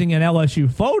 he's using an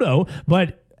LSU photo,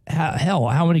 but hell,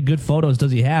 how many good photos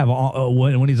does he have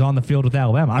when he's on the field with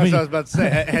Alabama? I was about to say,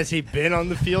 has he been on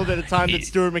the field at a time that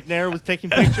Stuart McNair was taking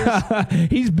pictures?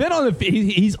 He's been on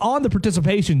he's on the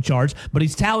participation charts, but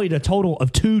he's tallied a total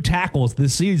of 2 tackles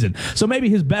this season. So maybe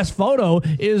his best photo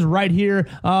is right here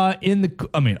in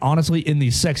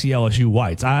these sexy LSU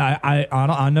whites.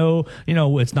 I know,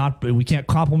 it's not, we can't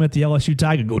compliment the LSU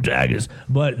Tiger, go Tigers,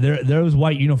 but those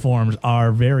white uniforms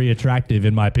are very attractive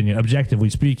in my opinion, objectively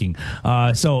speaking.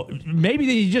 So maybe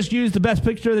he just used the best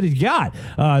picture that he's got.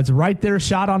 It's right there,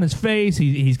 shot on his face.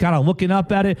 He's kind of looking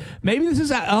up at it. Maybe this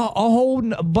is a whole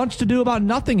bunch to do about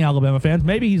nothing, Alabama fans.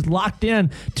 Maybe he's locked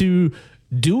in to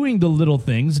doing the little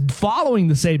things, following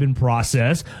the Saban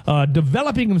process,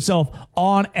 developing himself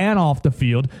on and off the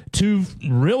field to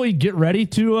really get ready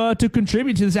to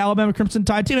contribute to this Alabama Crimson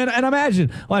Tide team. And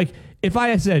imagine, if I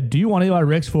had said, do you want Eli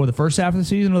Ricks for the first half of the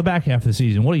season or the back half of the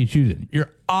season? What are you choosing?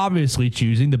 You're obviously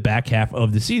choosing the back half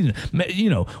of the season.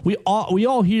 We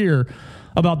all hear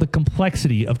about the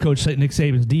complexity of Coach Nick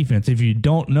Saban's defense. If you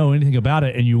don't know anything about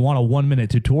it and you want a 1-minute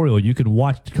tutorial, you can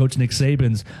watch Coach Nick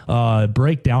Saban's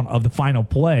breakdown of the final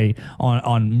play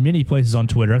on many places on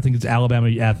Twitter. I think it's Alabama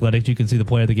Athletics. You can see the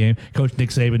play of the game. Coach Nick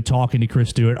Saban talking to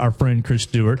Chris Stewart, our friend Chris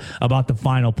Stewart, about the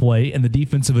final play and the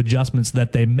defensive adjustments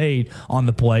that they made on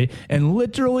the play. And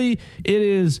literally, it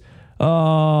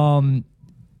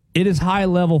is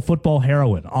high-level football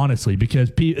heroin, honestly, because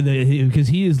he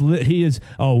is.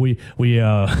 We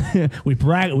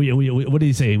brag. We what do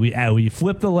you say? We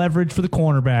flip the leverage for the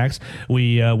cornerbacks.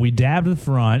 We dab to the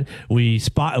front.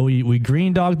 We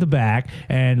green dog the back,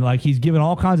 and he's giving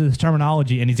all kinds of this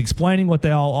terminology, and he's explaining what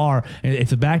they all are. And if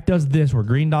the back does this, we're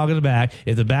green dogging the back.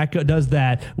 If the back does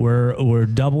that, we're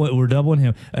doubling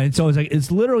him. And so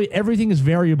it's literally everything is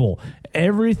variable.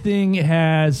 Everything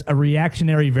has a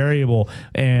reactionary variable.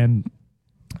 And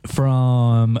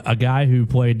from a guy who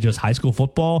played just high school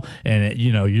football, and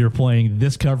you're playing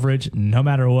this coverage no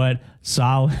matter what,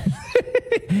 solid.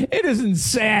 It is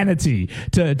insanity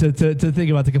to think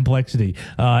about the complexity.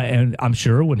 And I'm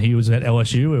sure when he was at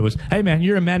LSU, it was, hey man,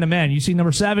 you're a man to man. You see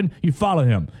number 7, you follow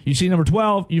him. You see number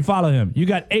 12, you follow him. You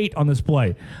got 8 on this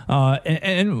play.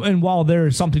 And while there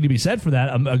is something to be said for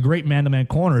that, a great man to man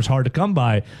corner is hard to come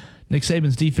by. Nick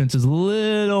Saban's defense is a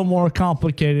little more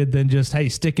complicated than just, hey,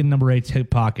 stick in number 8's hip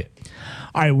pocket.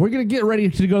 All right, we're going to get ready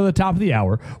to go to the top of the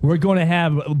hour. We're going to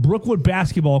have Brookwood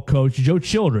basketball coach Joe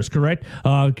Childress, correct,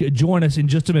 join us in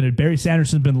just a minute. Barry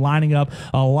Sanderson's been lining up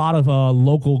a lot of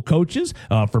local coaches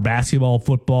for basketball,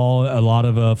 football, a lot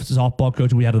of softball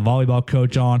coaches. We had a volleyball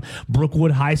coach on.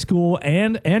 Brookwood High School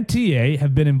and TA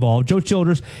have been involved. Joe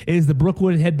Childress is the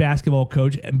Brookwood head basketball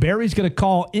coach. Barry's going to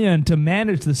call in to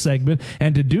manage the segment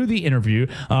and to do the interview.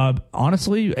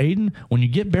 Honestly, Aiden, when you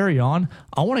get Barry on,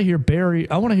 I want to hear Barry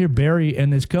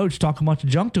and his coach talk a bunch of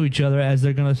junk to each other as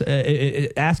they're going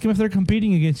to ask him if they're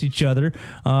competing against each other.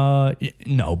 No, Barry's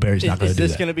not going to do that. Is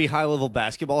this going to be high-level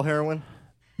basketball heroin?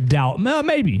 Doubt.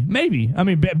 Maybe. I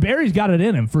mean, Barry's got it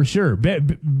in him for sure.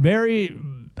 Barry,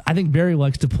 I think Barry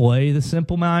likes to play the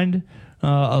simple mind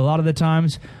a lot of the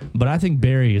times, but I think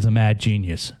Barry is a mad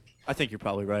genius. I think you're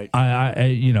probably right.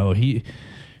 He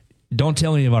don't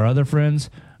tell any of our other friends,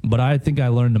 but I think I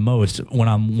learned the most when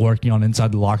I'm working on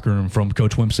Inside the Locker Room from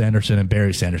Coach Wimp Sanderson and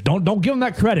Barry Sanders. Don't give them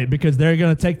that credit because they're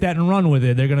going to take that and run with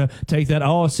it. They're going to take that,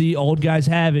 see, old guys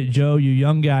have it, Joe, you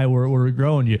young guy, we're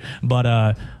growing you. But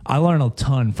I learned a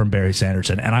ton from Barry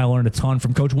Sanderson, and I learned a ton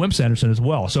from Coach Wimp Sanderson as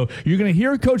well. So you're going to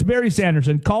hear Coach Barry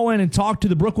Sanderson call in and talk to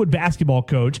the Brookwood basketball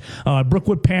coach.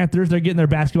 Brookwood Panthers, they're getting their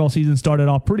basketball season started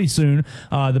off pretty soon.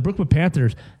 The Brookwood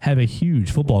Panthers have a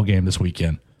huge football game this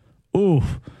weekend.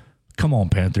 Oof. Come on,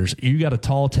 Panthers. You got a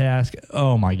tall task.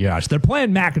 Oh, my gosh. They're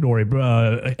playing McAdory,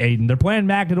 Aiden. They're playing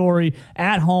McAdory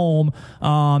at home,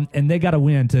 and they got to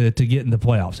win to get in the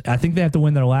playoffs. I think they have to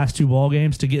win their last 2 ball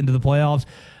games to get into the playoffs.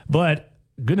 But,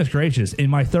 goodness gracious, in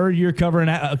my 3rd year covering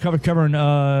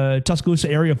Tuscaloosa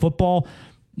area football,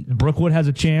 Brookwood has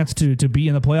a chance to be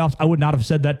in the playoffs. I would not have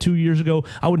said that 2 years ago.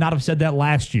 I would not have said that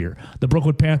last year. The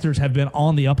Brookwood Panthers have been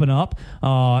on the up and up.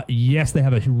 Yes, they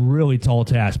have a really tall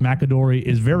task. McAdory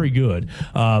is very good.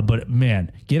 But,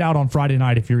 man, get out on Friday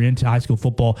night if you're into high school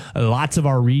football. Lots of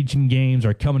our region games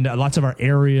are coming down. Lots of our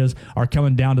areas are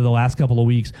coming down to the last couple of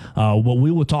weeks. But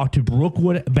we will talk to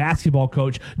Brookwood basketball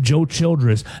coach Joe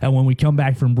Childress when we come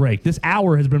back from break. This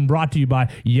hour has been brought to you by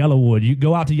Yellowwood. You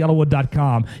go out to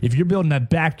yellowwood.com. If you're building that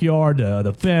backyard,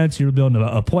 the fence, you're building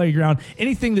a playground,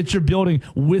 anything that you're building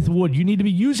with wood, you need to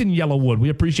be using Yellowwood. We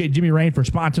appreciate Jimmy Rain for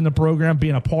sponsoring the program,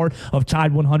 being a part of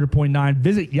Tide 100.9.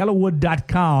 Visit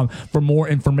yellowwood.com for more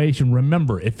information.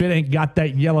 Remember, if it ain't got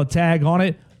that yellow tag on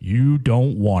it, you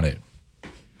don't want it.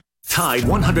 Tide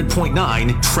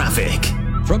 100.9 traffic.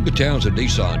 From the Townsend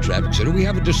Nissan Traffic Center, we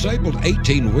have a disabled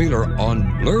 18-wheeler on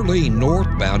Lurleen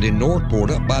northbound in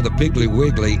Northport up by the Piggly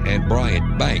Wiggly and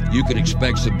Bryant Bank. You can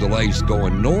expect some delays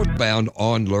going northbound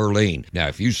on Lurleen. Now,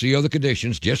 if you see other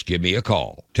conditions, just give me a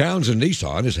call. Townsend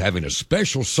Nissan is having a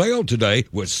special sale today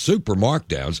with super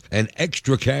markdowns and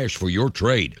extra cash for your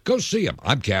trade. Go see them.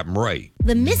 I'm Captain Ray.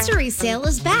 The mystery sale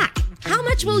is back. How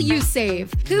much will you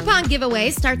save? Coupon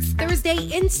giveaway starts Thursday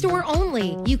in-store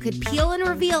only. You could peel and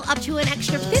reveal up to an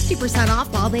extra 50%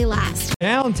 off while they last.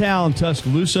 Downtown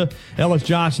Tuscaloosa, Ellis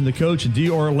Johnson, the coach, and D.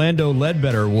 Orlando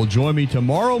Ledbetter will join me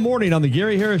tomorrow morning on the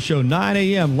Gary Harris Show, 9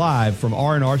 a.m. live from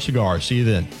R&R Cigars. See you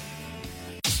then.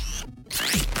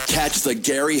 Catch the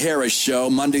Gary Harris Show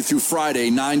Monday through Friday,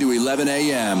 9 to 11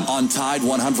 a.m. on Tide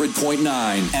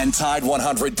 100.9 and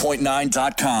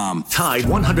Tide100.9.com. Tide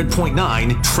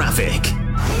 100.9 traffic.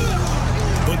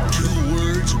 The 2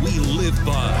 words we live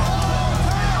by.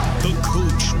 The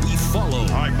coach we follow. All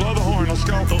right, blow the horn. Let's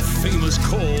go. The famous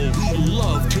call we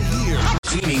love to hear.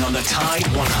 Streaming on the Tide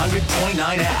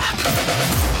 100.9 app.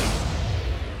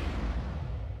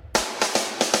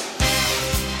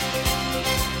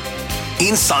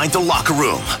 Inside the Locker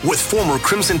Room with former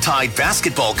Crimson Tide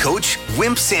basketball coach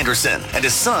Wimp Sanderson and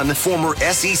his son, former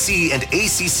SEC and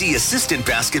ACC assistant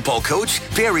basketball coach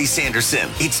Barry Sanderson.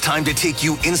 It's time to take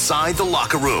you inside the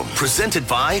Locker Room, presented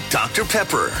by Dr.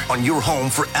 Pepper on your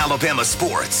home for Alabama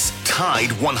sports.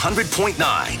 Tide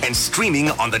 100.9 and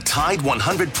streaming on the Tide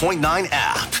 100.9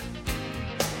 app.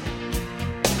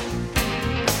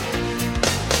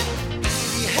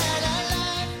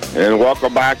 And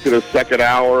welcome back to the second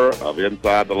hour of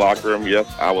Inside the Locker Room. Yes,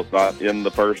 I was not in the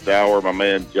first hour. My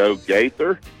man Joe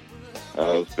Gaither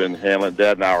has been handling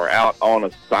that, and I were out on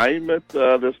assignment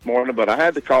this morning, but I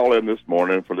had to call in this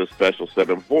morning for this special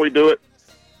segment. Before we do it,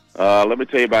 let me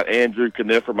tell you about Andrew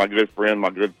Kniffer, my good friend, my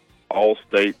good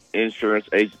Allstate insurance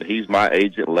agent. He's my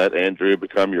agent. Let Andrew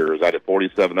become yours. Out at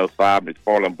 4705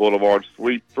 McFarland Boulevard,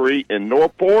 Suite 3 in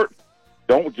Northport.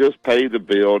 Don't just pay the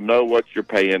bill. Know what you're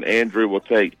paying. Andrew will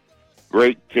take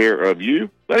great care of you.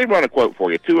 Let me run a quote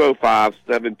for you.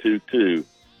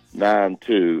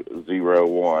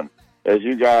 205-722-9201. As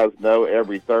you guys know,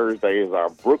 every Thursday is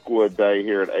our Brookwood Day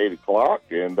here at 8 o'clock,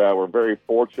 and we're very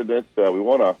fortunate. We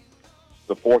want to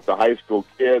support the high school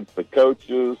kids, the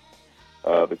coaches,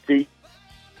 the teachers.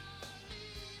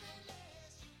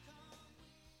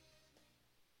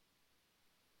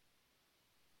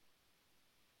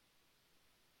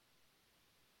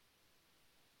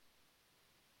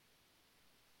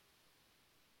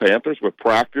 Panthers with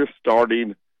practice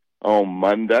starting on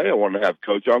Monday. I want to have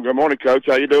Coach on. Good morning, Coach.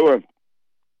 How you doing?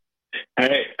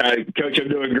 Hey, Coach, I'm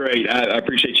doing great. I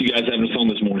appreciate you guys having us on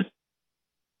this morning.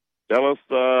 Tell us,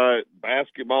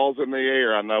 basketball's in the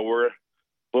air. I know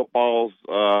football's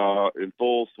in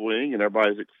full swing, and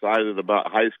everybody's excited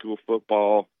about high school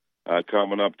football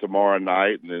coming up tomorrow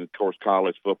night, and then, of course,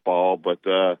 college football. But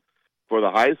for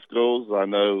the high schools, I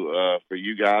know for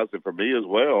you guys and for me as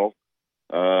well,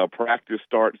 practice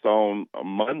starts on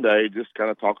Monday. Just kind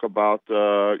of talk about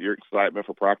your excitement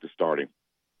for practice starting.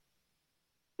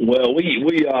 Well,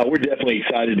 we're definitely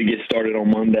excited to get started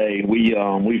on Monday.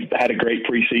 We've had a great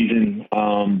preseason,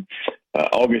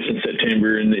 August and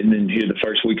September, and then here the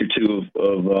first week or two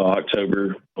of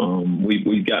October.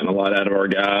 We've gotten a lot out of our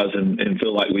guys and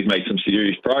feel like we've made some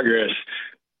serious progress.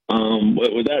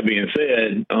 But with that being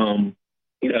said,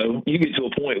 you get to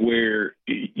a point where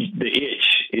the itch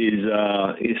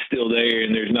is still there,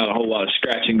 and there's not a whole lot of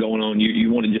scratching going on.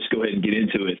 You want to just go ahead and get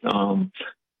into it.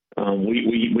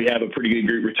 We have a pretty good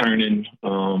group returning,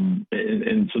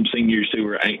 and some seniors who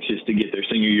are anxious to get their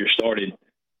senior year started.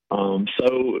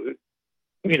 We're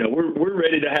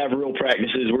ready to have real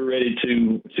practices. We're ready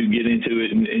to get into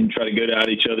it and try to go at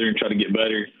each other and try to get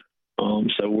better.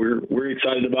 So we're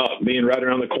excited about being right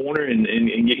around the corner and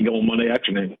getting going Monday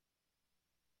afternoon.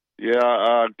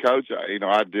 Yeah, Coach,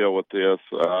 I deal with this,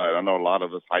 and I know a lot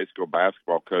of us high school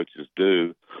basketball coaches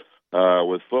do.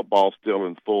 With football still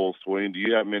in full swing, do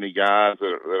you have many guys that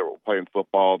are playing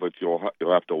football that you'll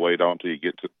have to wait on till you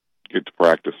get to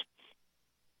practice?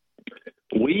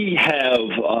 We have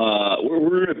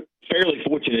we're fairly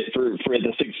fortunate for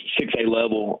the 6A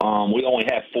level. We only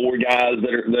have 4 guys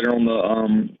that are on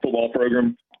the football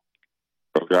program.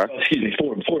 Okay. Excuse me,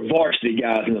 four varsity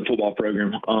guys in the football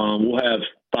program. We'll have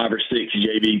 5 or 6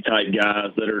 JV type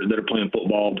guys that are playing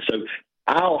football. So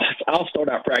I'll start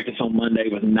out practice on Monday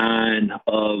with 9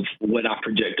 of what I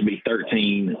project to be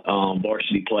 13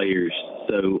 varsity players.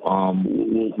 So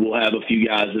we'll have a few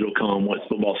guys that'll come once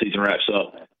football season wraps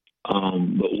up.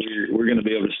 But we're going to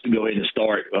be able to go ahead and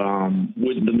start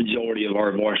with the majority of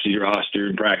our varsity roster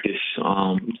in practice.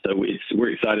 So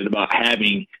we're excited about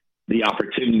having the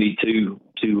opportunity to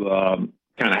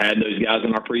kind of have those guys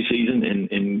in our preseason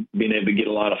and being able to get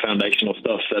a lot of foundational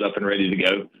stuff set up and ready to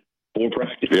go for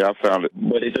practice. Yeah, I found it.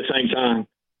 But at the same time,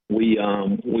 we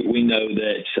know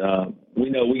that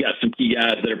we got some key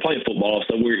guys that are playing football,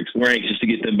 so we're anxious to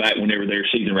get them back whenever their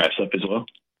season wraps up as well.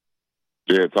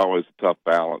 Yeah, it's always a tough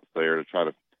balance there to try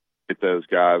to get those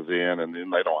guys in, and then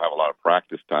they don't have a lot of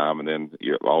practice time, and then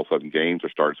all of a sudden games are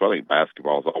starting. So I think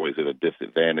basketball is always at a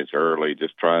disadvantage early,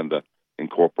 just trying to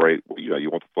incorporate, you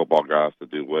want the football guys to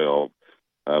do well.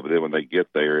 But then when they get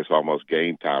there, it's almost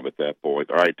game time at that point.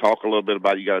 All right, talk a little bit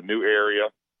about, you got a new area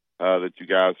that you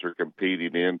guys are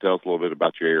competing in. Tell us a little bit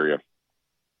about your area.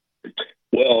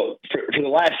 Well, for the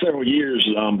last several years,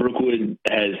 Brookwood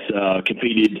has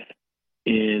competed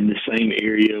in the same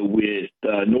area with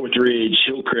Northridge,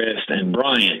 Hillcrest, and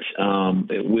Bryant.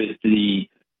 With the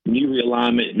new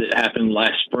realignment that happened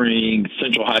last spring,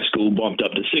 Central High School bumped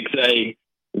up to 6A,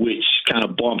 which kind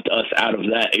of bumped us out of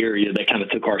that area. They kind of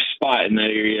took our spot in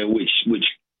that area, which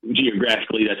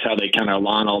geographically, that's how they kind of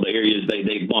align all the areas.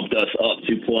 They bumped us up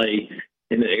to play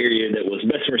in the area that was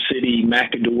Bessemer City,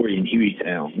 McAdory, and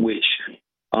Hueytown, which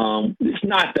it's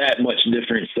not that much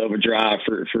difference of a drive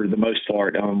for the most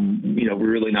part. We're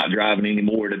really not driving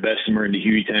anymore to Bessemer and to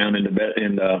Hueytown and to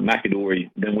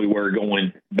McAdory than we were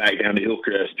going back down to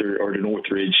Hillcrest or to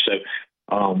Northridge. So,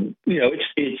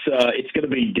 it's going to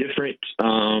be different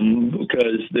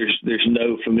because there's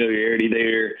no familiarity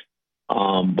there.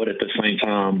 But at the same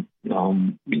time,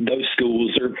 those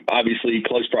schools are obviously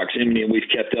close proximity, and we've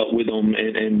kept up with them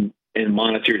and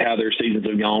monitored how their seasons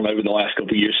have gone over the last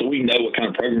couple of years. So we know what kind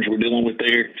of programs we're dealing with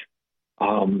there.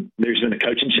 There's been a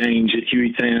coaching change at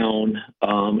Hueytown,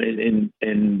 and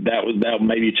that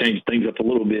maybe change things up a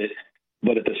little bit.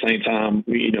 But at the same time,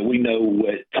 we know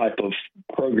what type of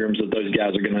programs that those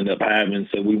guys are going to end up having.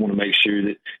 So we want to make sure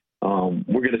that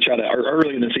we're going to try to,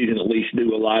 early in the season at least,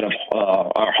 do a lot of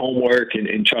our homework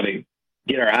and try to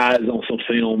get our eyes on some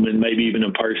film and maybe even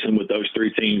in person with those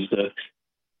 3 teams to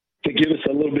to give us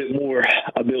a little bit more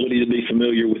ability to be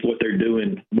familiar with what they're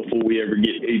doing before we ever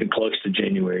get even close to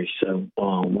January. So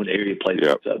when area play picks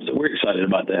up, so we're excited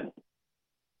about that.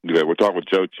 Yeah, we're talking with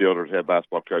Joe Childers, head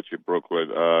basketball coach at Brookwood.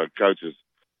 Coaches,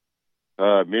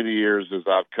 many years as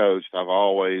I've coached, I've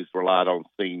always relied on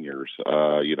seniors.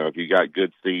 If you got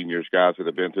good seniors, guys that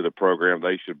have been through the program,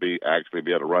 they should be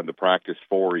able to run the practice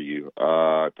for you.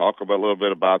 Talk a little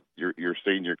bit about your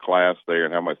senior class there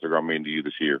and how much they're going to mean to you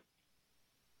this year.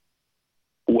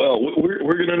 Well,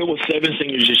 we're going to know with 7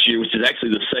 seniors this year, which is actually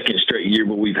the second straight year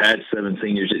where we've had 7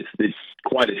 seniors. It's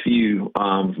quite a few.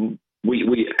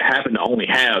 We happen to only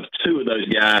have 2 of those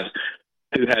guys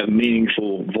who have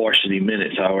meaningful varsity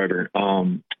minutes. However,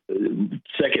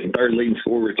 second and third leading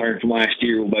scorer returned from last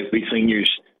year will both be seniors,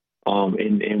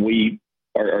 and we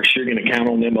are sure going to count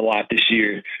on them a lot this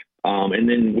year. And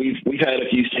then we've had a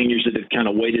few seniors that have kind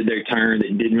of waited their turn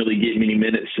that didn't really get many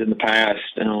minutes in the past.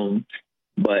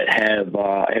 But have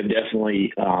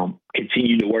definitely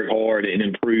continued to work hard and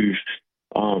improve.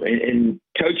 And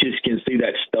coaches can see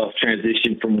that stuff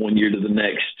transition from one year to the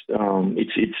next.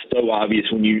 It's so obvious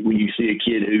when you see a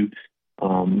kid who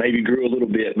maybe grew a little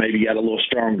bit, maybe got a little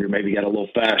stronger, maybe got a little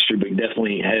faster, but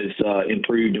definitely has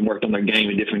improved and worked on their game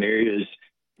in different areas.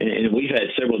 And we've had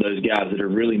several of those guys that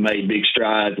have really made big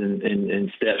strides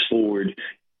and steps forward.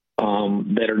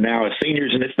 That are now as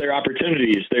seniors, and it's their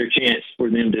opportunity. It's their chance for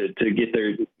them to get their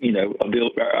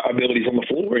abilities on the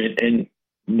floor. And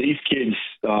these kids,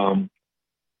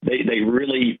 they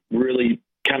really, really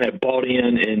kind of bought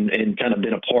in and kind of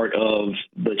been a part of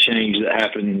the change that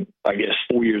happened, I guess,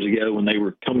 4 years ago when they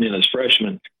were coming in as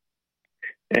freshmen.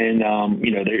 And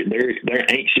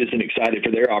they're anxious and excited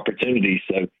for their opportunities.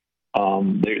 So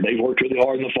they've worked really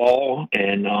hard in the fall,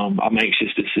 and I'm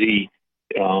anxious to see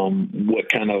what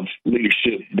kind of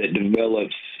leadership that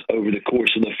develops over the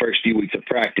course of the first few weeks of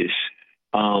practice.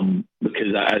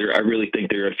 Because I really think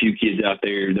there are a few kids out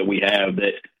there that we have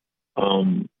that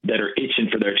are itching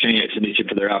for their chance and itching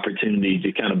for their opportunity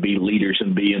to kind of be leaders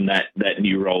and be in that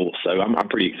new role. So I'm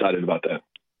pretty excited about that.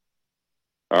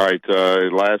 All right.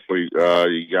 Lastly,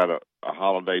 you got a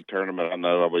holiday tournament. I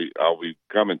know I'll be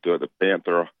coming to it, the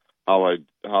Panther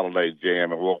Holiday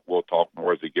Jam, and we'll talk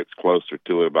more as it gets closer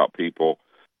to it about people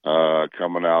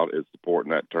coming out and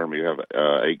supporting that tournament. You have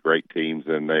 8 great teams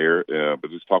in there,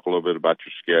 but just talk a little bit about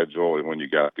your schedule and when you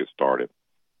guys get started.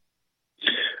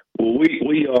 Well,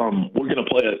 we're going to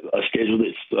play a schedule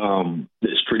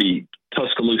that's pretty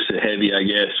Tuscaloosa heavy, I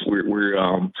guess.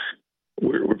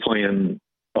 We're playing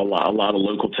a lot of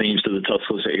local teams to the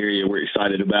Tuscaloosa area. We're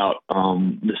excited about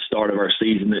the start of our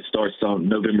season that starts on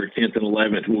November 10th and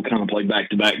 11th. We'll kind of play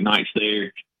back-to-back nights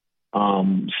there.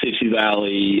 Sipsey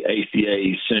Valley,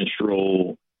 ACA,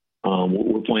 Central.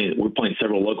 We're playing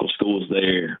several local schools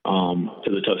there to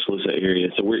the Tuscaloosa area.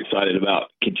 So we're excited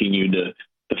about continuing to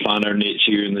find our niche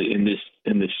here in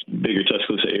this bigger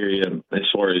Tuscaloosa area as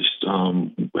far as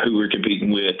who we're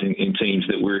competing with and teams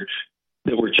that we're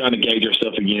trying to gauge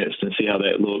ourselves against and see how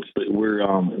that looks. But we're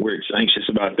anxious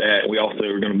about that. We also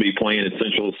are going to be playing at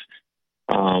Central's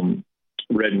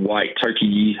Red and White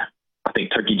Turkey. I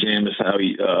think Turkey Jam is how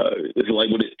he is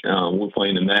labeled it. We're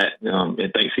playing in that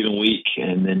at Thanksgiving week,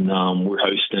 and then we're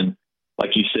hosting,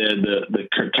 like you said, the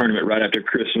tournament right after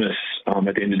Christmas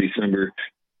at the end of December,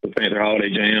 the Panther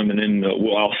Holiday Jam, and then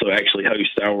we'll also actually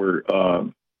host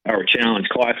our Challenge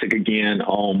Classic again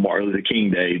on Martin Luther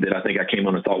King Day that I think I came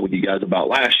on and talked with you guys about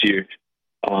last year.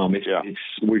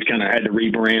 We've kind of had to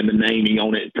rebrand the naming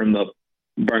on it from the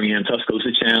Birmingham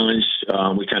Tuscaloosa Challenge.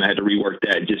 We kind of had to rework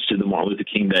that just to the Martin Luther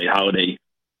King Day holiday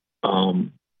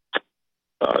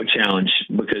challenge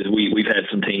because we've had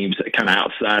some teams that kind of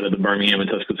outside of the Birmingham and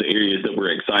Tuscaloosa areas that were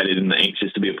excited and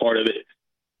anxious to be a part of it.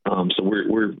 So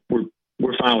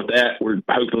we're fine with that. We're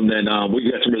hoping that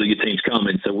we've got some really good teams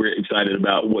coming, so we're excited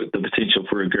about what the potential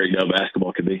for a great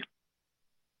basketball could be.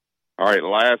 All right,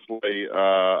 lastly,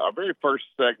 our very first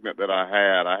segment that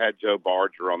I had Joe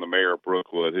Barger on, the mayor of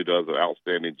Brookwood, who does an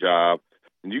outstanding job,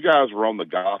 and you guys were on the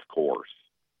golf course.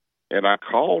 And I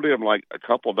called him like a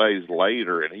couple of days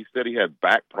later, and he said he had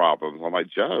back problems. I'm like,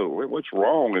 Joe, what's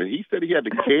wrong? And he said he had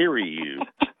to carry you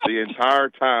the entire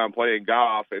time playing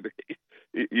golf, and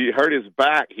you hurt his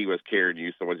back. He was carrying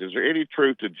you so much. Is there any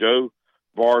truth to Joe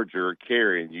Barger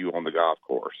carrying you on the golf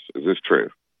course? Is this true?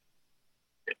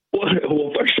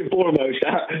 Well, first and foremost,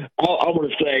 I want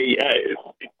to say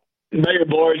Mayor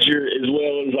Barger, as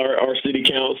well as our city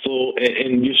council,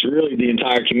 and just really the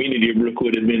entire community of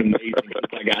Brookwood has been amazing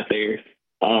since I got there.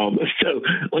 So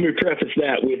let me preface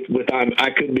that with I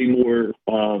couldn't be more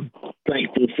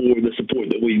thankful for the support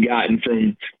that we've gotten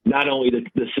from not only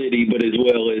the city, but as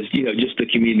well as, just the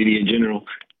community in general.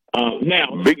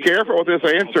 Now, be careful with this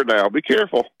answer. Now, be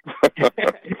careful.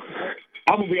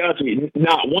 I'm gonna be honest with you.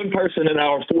 Not one person in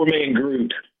our 4-man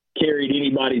group carried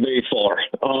anybody very far.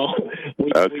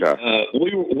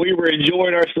 We were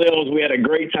enjoying ourselves. We had a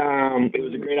great time. It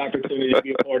was a great opportunity to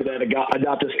be a part of that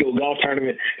adopted school golf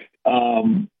tournament.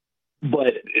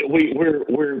 But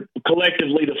we're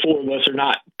collectively, the 4 of us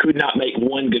could not make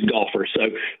one good golfer. So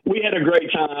we had a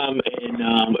great time, and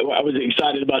I was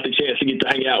excited about the chance to get to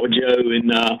hang out with Joe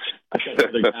and a couple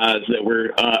other guys that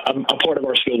were a part of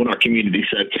our school and our community.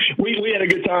 So we had a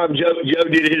good time. Joe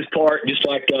did his part, just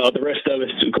like the rest of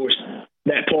us. Of course,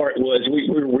 that part was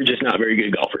we're just not very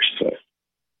good golfers. So.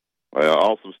 Well,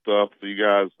 awesome stuff. So you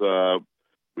guys.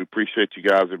 We appreciate you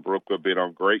guys in Brookwood being a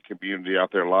great community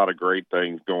out there. A lot of great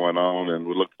things going on, and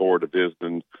we look forward to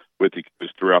visiting with you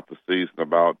just throughout the season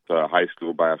about high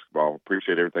school basketball.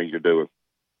 Appreciate everything you're doing.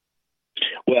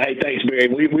 Well, hey, thanks, Barry.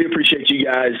 We appreciate you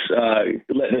guys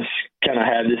letting us kind of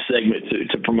have this segment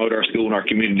to promote our school and our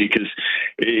community, because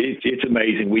it's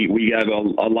amazing. We have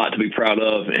a lot to be proud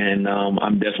of, and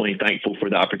I'm definitely thankful for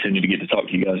the opportunity to get to talk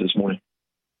to you guys this morning.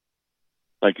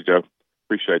 Thank you, Joe.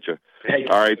 Appreciate you. Hey.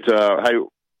 All right. Hey,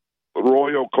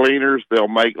 Royal Cleaners, they'll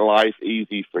make life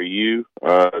easy for you,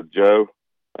 Joe.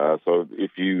 So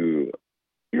if you're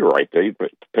right there,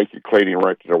 but take your cleaning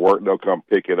right to work, they'll come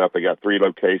pick it up. They got 3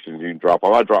 locations you can drop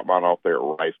off. I drop mine off there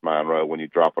at Rice Mine Road. When you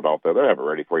drop it off there, they'll have it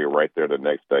ready for you right there the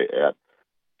next day at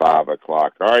 5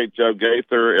 o'clock. All right, Joe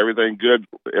Gaither, everything good?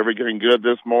 Everything good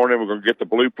this morning? We're going to get the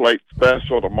Blue Plate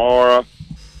special tomorrow.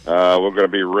 We're going to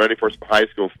be ready for some high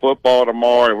school football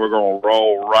tomorrow, and we're going to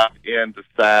roll right into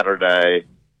Saturday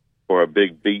for a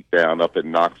big beatdown up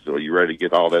in Knoxville. You ready to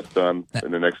get all that done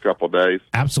in the next couple of days?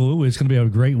 Absolutely. It's going to be a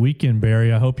great weekend,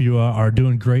 Barry. I hope you are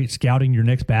doing great scouting your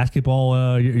next basketball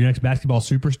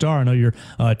superstar. I know you're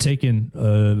taking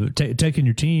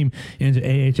your team into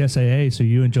AHSAA, so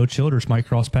you and Joe Childress might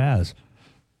cross paths.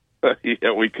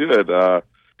 Yeah, we could.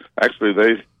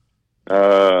 Actually,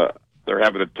 they're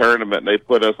having a tournament, and they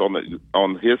put us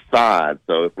on his side.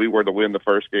 So if we were to win the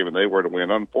first game and they were to win,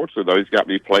 unfortunately, though, he's got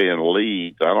me playing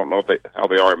leads. I don't know how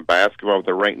they are in basketball, but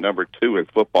they're ranked number 2 in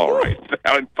football right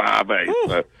now in 5A.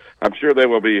 So I'm sure they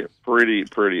will be pretty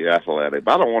athletic.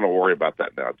 But I don't want to worry about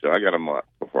that now, Joe. I got a month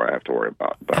before I have to worry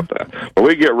about that. But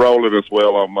we get rolling as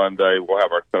well on Monday. We'll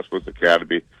have our Tuscaloosa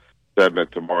Academy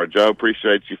segment tomorrow. Joe,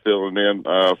 appreciate you filling in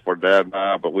for Dad and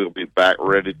I, but we'll be back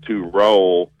ready to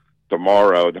roll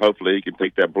tomorrow, and hopefully he can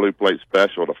take that Blue Plate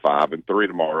special to 5 and 3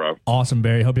 tomorrow. Awesome,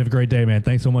 Barry. Hope you have a great day, man.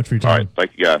 Thanks so much for your time. All right,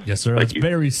 thank you, guys. Yes, sir. That's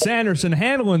Barry Sanderson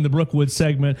handling the Brookwood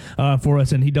segment for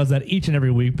us, and he does that each and every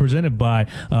week, presented by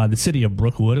the city of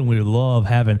Brookwood, and we love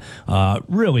having,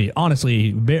 really,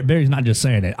 honestly, Barry's not just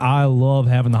saying it. I love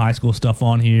having the high school stuff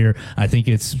on here. I think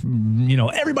it's,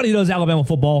 everybody knows Alabama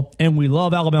football, and we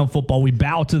love Alabama football. We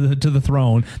bow to the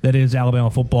throne that is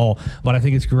Alabama football, but I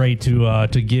think it's great to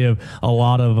give a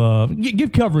lot of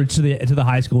give coverage to the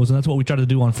high schools, and that's what we try to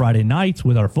do on Friday nights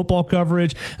with our football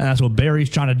coverage, and that's what Barry's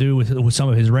trying to do with some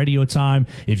of his radio time.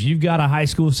 If you've got a high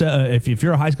school, if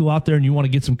you're a high school out there and you want to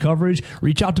get some coverage,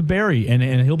 reach out to Barry, and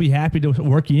he'll be happy to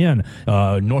work you in.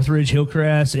 Northridge,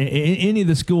 Hillcrest, any of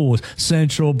the schools,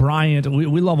 Central, Bryant,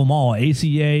 we love them all.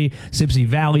 ACA, Sipsey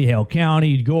Valley, Hale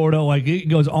County, Gordo, like it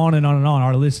goes on and on and on.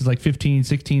 Our list is like 15,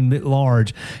 16 bit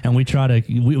large, and we try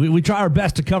our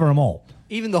best to cover them all.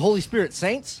 Even the Holy Spirit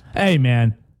Saints? Hey,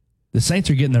 man, the Saints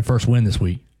are getting their first win this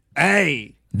week.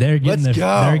 Hey, they're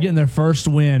getting their first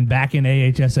win back in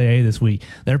AHSAA this week.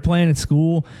 They're playing at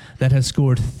school that has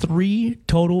scored 3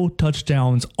 total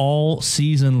touchdowns all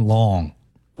season long.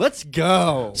 Let's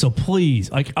go. So please,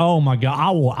 oh my God,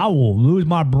 I will lose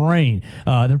my brain.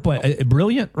 They're playing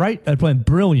Brilliant, right? They're playing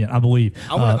Brilliant, I believe.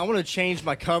 I want to change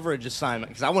my coverage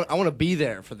assignment because I want to be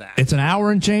there for that. It's an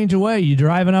hour and change away. You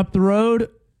driving up the road.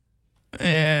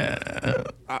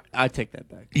 I take that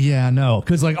back. Yeah, no,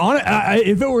 because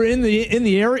if it were in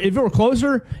the area, if it were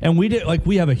closer, and we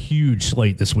have a huge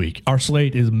slate this week. Our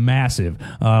slate is massive.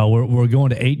 We're going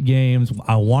to 8 games.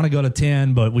 I want to go to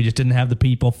 10, but we just didn't have the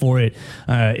people for it.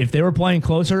 If they were playing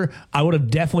closer, I would have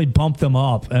definitely bumped them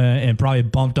up and probably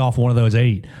bumped off one of those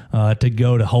 8 to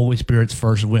go to Holy Spirit's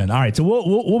first win. All right, so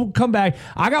we'll come back.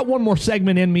 I got one more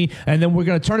segment in me, and then we're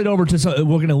going to turn it over to.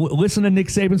 We're going to listen to Nick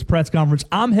Saban's press conference.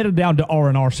 I'm headed down to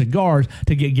R&R Cigars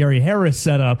to get Gary Harris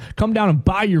set up. Come down and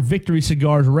buy your Victory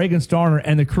cigars. Reagan Starner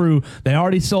and the crew, they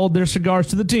already sold their cigars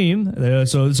to the team,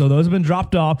 so those have been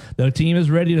dropped off. The team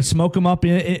is ready to smoke them up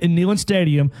in Neyland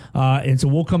Stadium, and so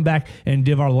we'll come back and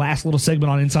give our last little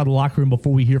segment on Inside the Locker Room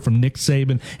before we hear from Nick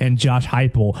Saban and Josh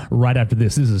Heupel right after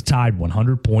this. This is Tide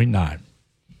 100.9.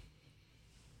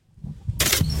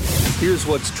 Here's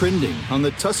what's trending on the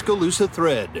Tuscaloosa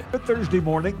thread. Thursday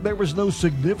morning, there was no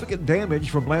significant damage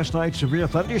from last night's severe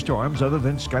thunderstorms other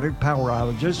than scattered power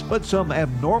outages, but some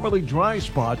abnormally dry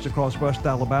spots across West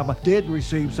Alabama did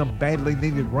receive some badly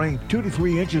needed rain, 2 to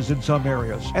 3 inches in some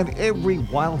areas, and every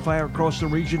wildfire across the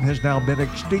region has now been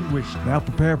extinguished. Now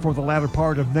prepare for the latter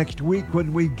part of next week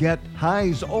when we get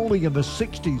highs only in the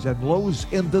 60s and lows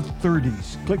in the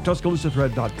 30s. Click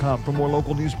TuscaloosaThread.com for more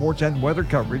local news, sports, and weather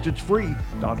coverage. It's free.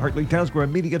 Don Hartley, Town Square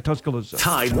Media, Tuscaloosa.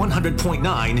 Tide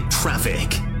 100.9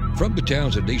 traffic. From the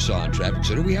Townsend Nissan Traffic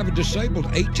Center, we have a disabled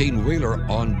 18-wheeler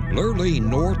on Lurleen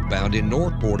northbound in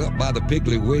Northport up by the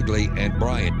Piggly Wiggly and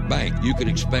Bryant Bank. You can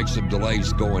expect some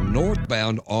delays going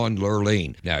northbound on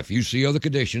Lurleen. Now, if you see other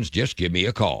conditions, just give me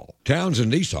a call.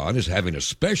 Townsend Nissan is having a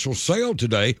special sale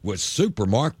today with super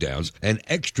markdowns and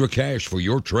extra cash for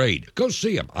your trade. Go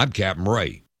see them. I'm Captain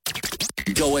Ray.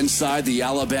 Go inside the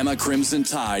Alabama Crimson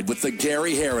Tide with the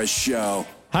Gary Harris Show.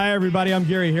 Hi, everybody. I'm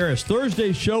Gary Harris.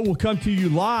 Thursday's show will come to you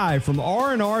live from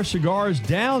R&R Cigars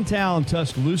downtown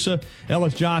Tuscaloosa.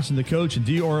 Ellis Johnson, the coach, and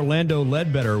D. Orlando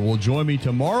Ledbetter will join me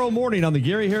tomorrow morning on the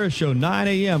Gary Harris Show, 9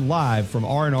 a.m. live from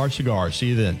R&R Cigars. See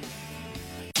you then.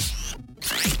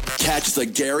 Catch the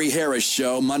Gary Harris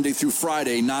Show Monday through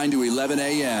Friday, 9 to 11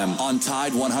 a.m. on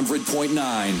Tide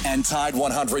 100.9 and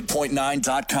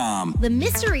Tide100.9.com. The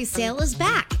mystery sale is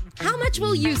back. How much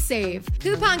will you save?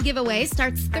 Coupon giveaway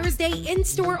starts Thursday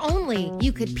in-store only.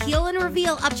 You could peel and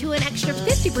reveal up to an extra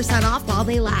 50% off while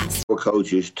they last.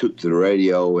 Coaches took to the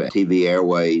radio and TV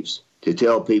airwaves to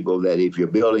tell people that if you're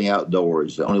building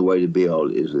outdoors, the only way to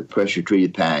build is with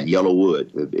pressure-treated pine, yellow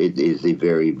wood. It is the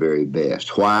very, very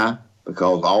best. Why?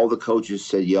 Because all the coaches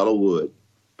said yellow wood,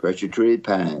 pressure-treated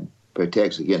pine,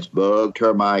 protects against bug,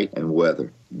 termite, and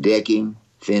weather. Decking,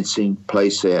 fencing,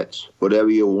 play sets, whatever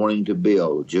you're wanting to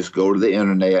build, just go to the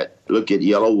internet, look at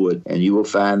yellow wood, and you will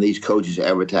find these coaches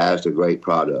advertised a great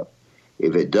product.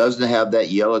 If it doesn't have that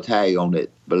yellow tag on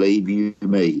it, believe you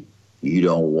me, you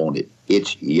don't want it.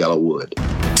 It's yellow wood.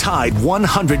 Tide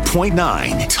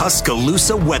 100.9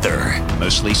 Tuscaloosa weather.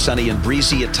 Mostly sunny and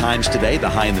breezy at times today. The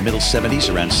high in the middle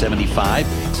 70s, around 75.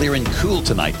 Clear and cool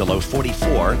tonight, the low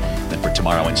 44. Then for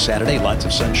tomorrow and Saturday, lots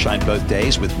of sunshine both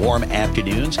days with warm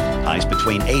afternoons. Highs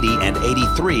between 80 and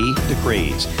 83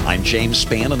 degrees. I'm James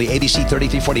Spann on the ABC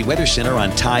 3340 Weather Center on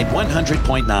Tide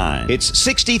 100.9. It's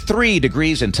 63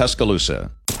 degrees in Tuscaloosa.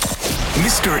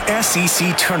 Mr.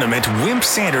 SEC Tournament Wimp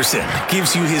Sanderson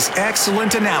gives you his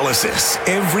excellent analysis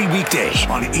every weekday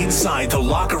on Inside the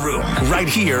Locker Room, right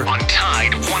here on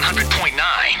Tide 100.9.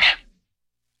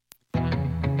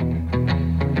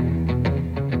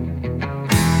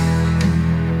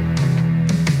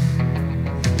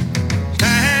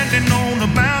 Standing on the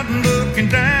mountain looking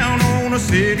down on a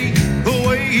city, the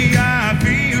way I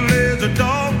feel is a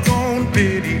doggone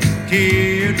pity.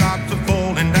 Teardrops are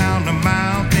falling down the mountain.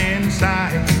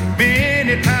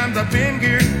 Many times I've been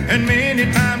here and many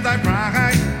times I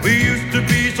cried. We used to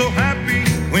be so happy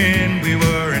when we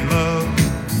were in love,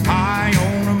 high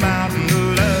on a mountain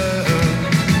of love.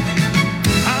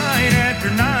 Night after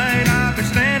night I've been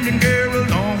standing here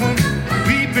alone,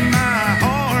 weeping my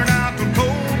heart out to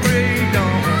cold gray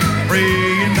dawn,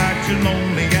 praying that you're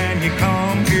lonely and you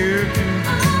come here too,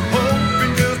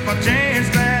 hoping just by chance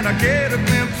that I get a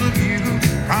glimpse of you.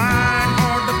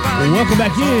 Welcome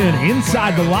back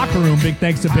inside the locker room. Big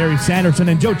thanks to Barry Sanderson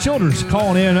and Joe Childers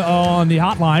calling in on the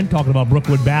hotline, talking about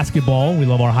Brookwood basketball. We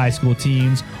love our high school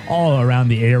teams all around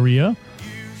the area.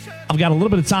 I've got a little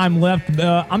bit of time left.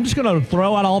 I'm just going to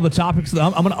throw out all the topics.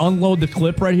 I'm going to unload the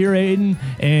clip right here, Aiden,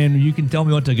 and you can tell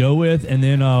me what to go with. And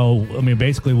then,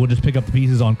 basically, we'll just pick up the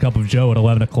pieces on Cup of Joe at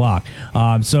 11 o'clock.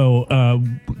 So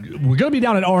we're going to be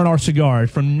down at R&R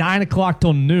Cigars from 9 o'clock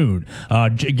till noon.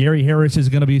 Gary Harris is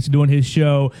going to be doing his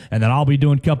show, and then I'll be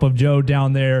doing Cup of Joe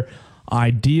down there.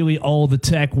 Ideally, all the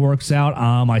tech works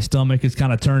out. My stomach is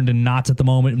kind of turned in knots at the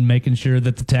moment and making sure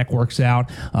that the tech works out.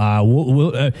 I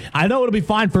know it'll be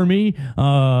fine for me,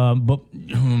 but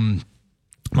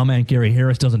my man Gary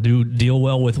Harris doesn't deal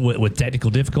well with technical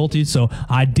difficulties. So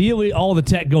ideally, all the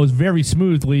tech goes very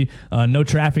smoothly. No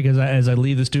traffic as I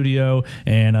leave the studio,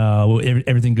 and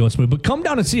everything goes smooth. But come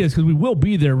down and see us because we will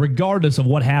be there regardless of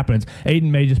what happens. Aiden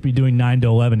may just be doing 9 to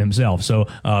 11 himself, so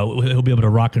he'll be able to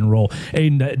rock and roll.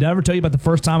 Aiden, did I ever tell you about the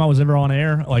first time I was ever on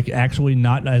air, like actually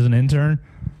not as an intern?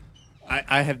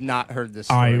 I have not heard this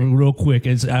story. All right, real quick.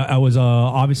 I was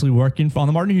obviously working on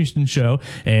the Martin Houston show,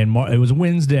 and it was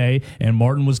Wednesday, and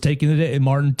Martin was taking the day.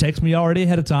 Martin texted me already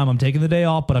ahead of time. I'm taking the day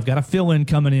off, but I've got a fill-in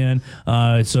coming in.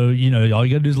 So, all you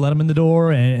got to do is let him in the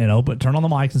door and turn on the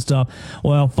mics and stuff.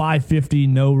 Well, 5:50,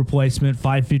 no replacement.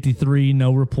 5:53,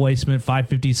 no replacement.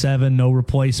 5:57, no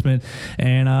replacement.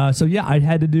 And so, yeah, I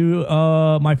had to do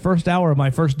my first hour of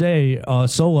my first day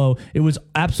solo. It was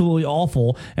absolutely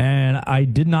awful, and I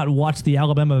did not watch the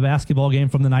Alabama basketball game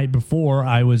from the night before.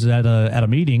 I was at a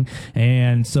meeting,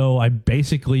 and so I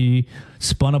basically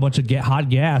spun a bunch of hot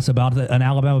gas about an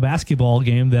Alabama basketball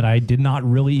game that I did not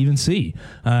really even see.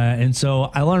 And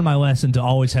so I learned my lesson to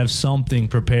always have something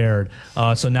prepared.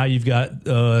 So now you've got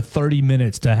 30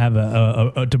 minutes to have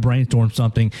to brainstorm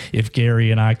something if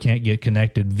Gary and I can't get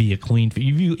connected via CleanFeed.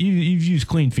 You've used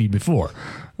CleanFeed before.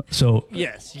 So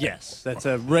yes, that's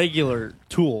a regular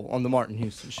tool on the Martin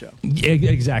Houston show.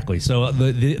 Exactly. So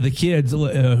the kids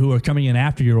who are coming in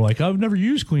after you are like, I've never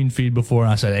used CleanFeed before.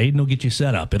 And I said, Aiden will get you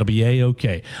set up. It'll be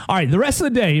A-okay. All right, the rest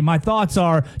of the day, my thoughts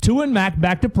are Tua and Mac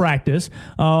back to practice.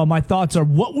 My thoughts are,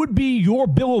 what would be your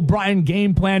Bill O'Brien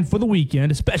game plan for the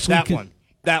weekend, especially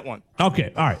that one.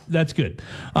 Okay, all right, that's good.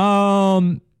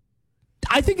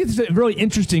 I think it's really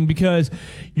interesting because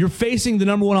you're facing the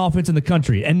number one offense in the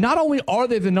country. And not only are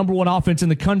they the number one offense in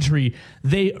the country,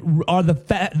 they are the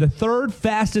third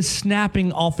fastest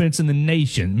snapping offense in the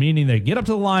nation, meaning they get up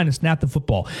to the line and snap the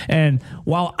football. And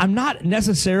while I'm not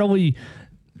necessarily...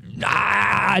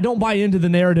 I don't buy into the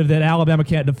narrative that Alabama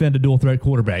can't defend a dual threat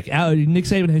quarterback. Nick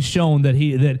Saban has shown that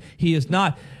he is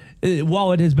not...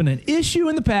 While it has been an issue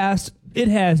in the past... It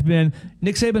has been.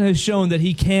 Nick Saban has shown that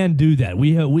he can do that.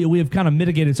 We have kind of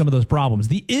mitigated some of those problems.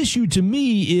 The issue to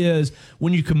me is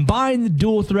when you combine the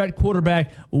dual threat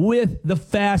quarterback with the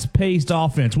fast-paced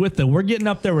offense. We're getting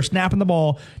up there, we're snapping the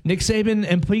ball. Nick Saban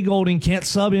and Pete Golding can't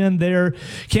sub in their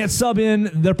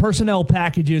personnel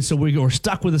packages, so we're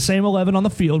stuck with the same 11 on the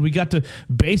field. We got to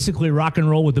basically rock and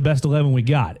roll with the best 11 we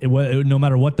got, no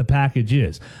matter what the package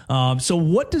is. So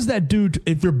what does that do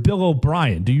if you're Bill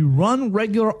O'Brien? Do you run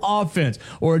regular offense?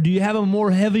 Or do you have a more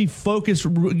heavy focus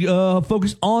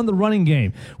on the running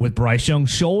game with Bryce Young's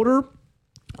shoulder?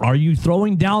 Are you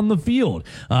throwing down the field?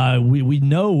 We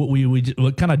know we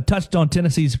kind of touched on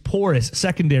Tennessee's porous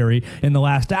secondary in the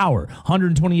last hour.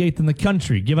 128th in the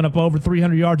country, giving up over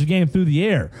 300 yards a game through the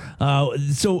air.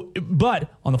 But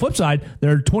on the flip side,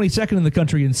 they're 22nd in the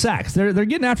country in sacks. They're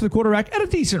getting after the quarterback at a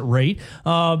decent rate.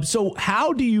 So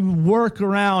how do you work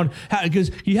around?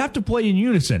 Because you have to play in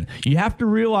unison. You have to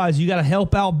realize you got to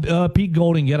help out Pete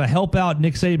Golding. You got to help out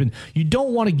Nick Saban. You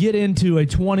don't want to get into a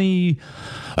 2013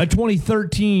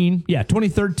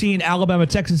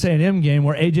 Alabama-Texas A&M game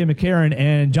where A.J. McCarron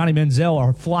and Johnny Manziel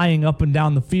are flying up and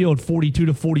down the field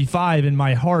 42-45, and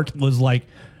my heart was like,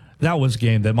 that was a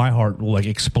game that my heart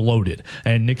exploded.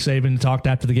 And Nick Saban talked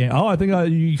after the game, I think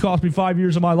you cost me 5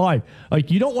 years of my life.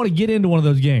 You don't want to get into one of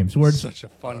those games where it's such a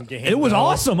fun game. It was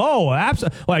awesome.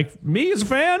 Absolutely. Me as a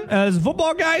fan, as a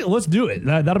football guy, let's do it.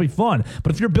 That'll be fun.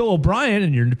 But if you're Bill O'Brien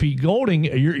and you're Pete Golding,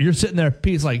 you're sitting there.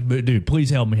 Pete's like, dude, please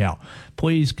help me out.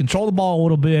 Please control the ball a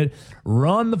little bit.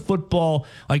 Run the football.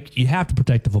 You have to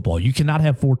protect the football. You cannot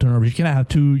have 4 turnovers. You cannot have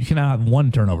 2. You cannot have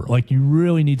 1 turnover. You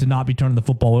really need to not be turning the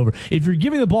football over. If you're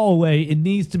giving the ball away, it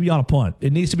needs to be on a punt.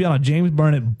 It needs to be on a James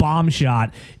Burnett bomb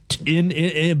shot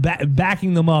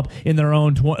backing them up in their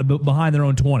own behind their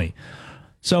own 20.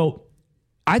 So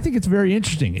I think it's very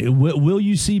interesting. Will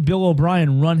you see Bill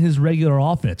O'Brien run his regular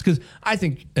offense? Because I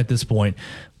think at this point,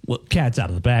 cat's out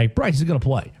of the bag. Bryce is going to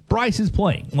play. Bryce is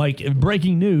playing.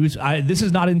 Breaking news, this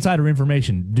is not insider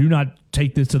information. Do not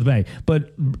take this to the bank.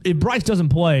 But if Bryce doesn't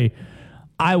play,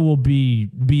 I will be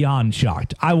beyond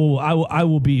shocked. I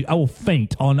will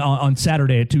faint on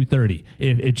Saturday at 2:30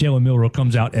 if Jalen Milroe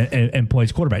comes out and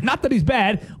plays quarterback. Not that he's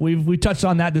bad. We touched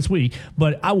on that this week,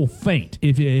 but I will faint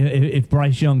if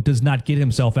Bryce Young does not get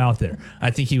himself out there. I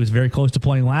think he was very close to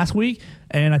playing last week,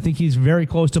 and I think he's very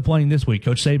close to playing this week.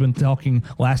 Coach Saban talking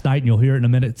last night, and you'll hear it in a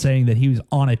minute, saying that he was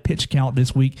on a pitch count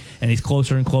this week, and he's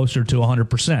closer and closer to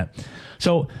 100%.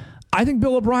 So I think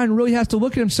Bill O'Brien really has to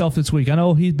look at himself this week. I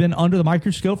know he's been under the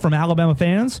microscope from Alabama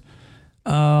fans,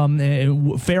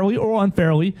 fairly or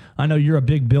unfairly. I know you're a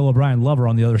big Bill O'Brien lover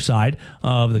on the other side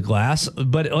of the glass,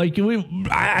 but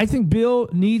I think Bill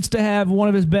needs to have one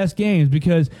of his best games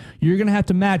because you're going to have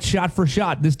to match shot for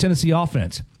shot this Tennessee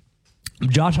offense.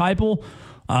 Josh Heupel,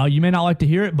 You may not like to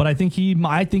hear it, but I think he's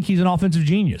an offensive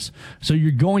genius. So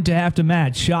you're going to have to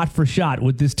match shot for shot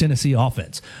with this Tennessee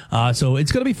offense. So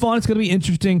it's going to be fun. It's going to be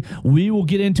interesting. We will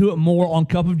get into it more on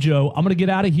Cup of Joe. I'm going to get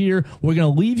out of here. We're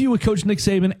going to leave you with Coach Nick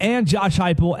Saban and Josh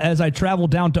Heupel as I travel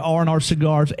down to R&R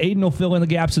Cigars. Aiden will fill in the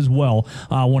gaps as well.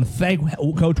 I want to thank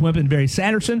Coach Wimp and Barry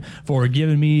Sanderson for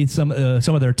giving me some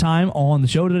of their time on the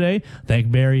show today.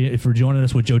 Thank Barry for joining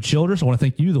us with Joe Childress. I want to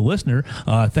thank you, the listener.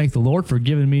 Thank the Lord for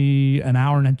giving me an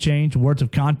hour and a change worth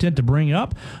of content to bring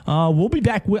up. I'll be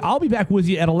back with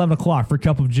you at 11 o'clock for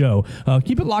Cup of Joe.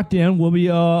 Keep it locked in. We'll be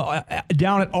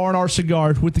down at R&R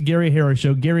Cigars with the Gary Harris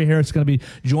Show. Gary Harris is going to be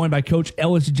joined by Coach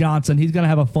Ellis Johnson. He's going to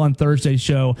have a fun Thursday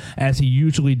show as he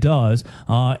usually does.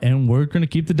 And we're going to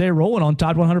keep the day rolling on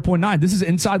Tide 100.9. This is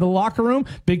Inside the Locker Room.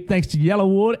 Big thanks to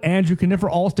Yellowwood, Andrew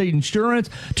Kniffer, Allstate Insurance,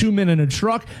 2 Men in a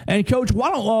Truck. And Coach, why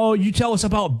don't you tell us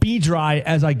about B-Dry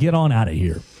as I get on out of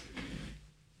here?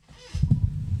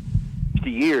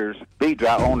 60 years,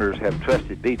 B-Dry owners have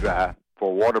trusted B-Dry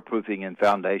for waterproofing and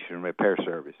foundation repair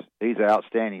service. These are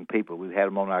outstanding people. We've had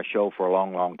them on our show for a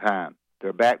long, long time.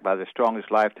 They're backed by the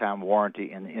strongest lifetime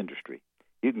warranty in the industry.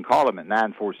 You can call them at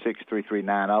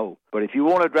 946-3390. But if you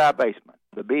want a dry basement,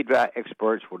 the B-Dry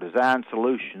experts will design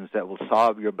solutions that will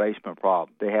solve your basement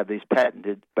problem. They have these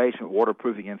patented basement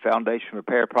waterproofing and foundation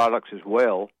repair products as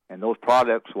well, and those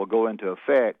products will go into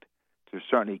effect to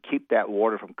certainly keep that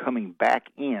water from coming back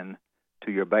in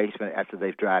to your basement after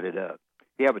they've dried it up.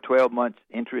 You have a 12-month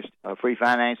interest-free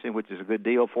financing, which is a good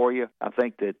deal for you. I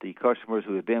think that the customers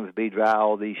who have been with B-Dry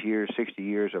all these years, 60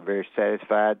 years, are very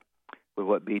satisfied with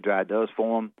what B-Dry does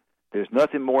for them. There's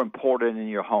nothing more important in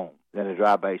your home than a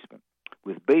dry basement.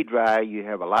 With B-Dry, you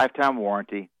have a lifetime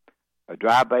warranty, a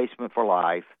dry basement for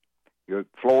life. Your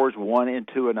floors 1 and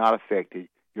 2 are not affected.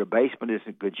 Your basement is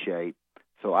in good shape.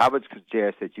 So I would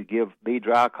suggest that you give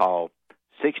B-Dry a call.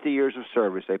 60 years of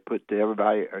service they put to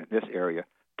everybody in this area.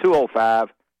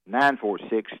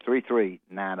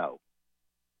 205-946-3390.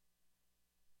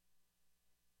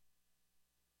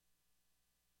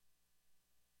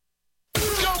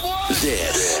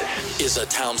 This is a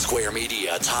Town Square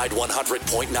Media Tide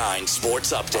 100.9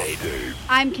 Sports Update.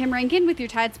 I'm Kim Rankin with your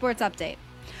Tide Sports Update.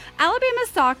 Alabama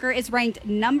soccer is ranked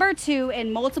number 2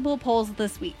 in multiple polls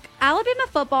this week. Alabama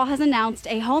football has announced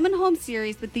a home-and-home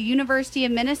series with the University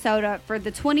of Minnesota for the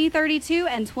 2032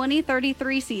 and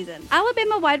 2033 season.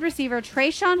 Alabama wide receiver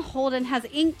Trayshawn Holden has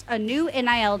inked a new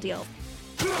NIL deal.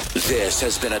 This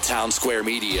has been a Town Square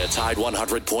Media Tide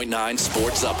 100.9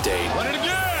 Sports Update. Run it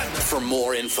again! For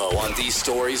more info on these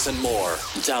stories and more,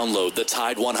 download the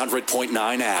Tide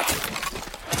 100.9 app.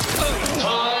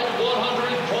 Tide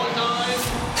 100.9.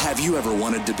 Have you ever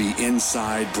wanted to be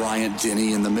inside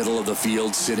Bryant-Denny in the middle of the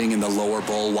field, sitting in the lower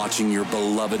bowl, watching your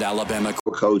beloved Alabama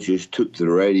coaches took to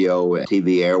the radio and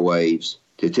TV airwaves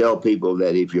to tell people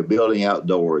that if you're building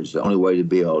outdoors, the only way to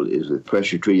build is with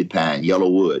pressure-treated pine, yellow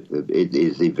wood. It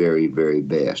is the very, very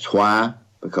best. Why?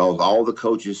 Because all the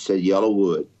coaches said yellow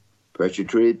wood,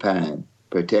 pressure-treated pine,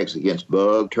 protects against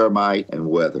bug, termite, and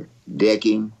weather.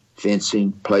 Decking,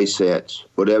 fencing, play sets,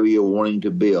 whatever you're wanting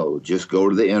to build, just go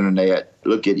to the internet,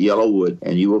 look at yellow wood,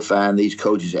 and you will find these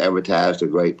coaches advertised a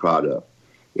great product.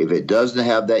 If it doesn't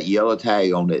have that yellow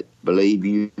tag on it, believe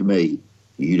you me,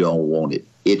 you don't want it.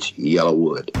 It's yellow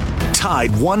wood.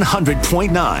 Tide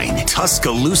 100.9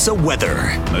 Tuscaloosa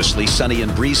weather. Mostly sunny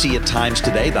and breezy at times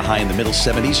today. The high in the middle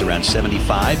 70s, around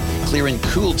 75. Clear and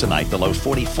cool tonight, the low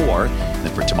 44. And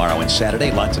then for tomorrow and Saturday,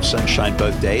 lots of sunshine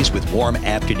both days with warm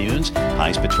afternoons.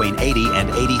 Highs between 80 and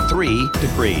 83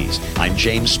 degrees. I'm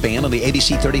James Spann on the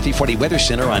ABC 3340 Weather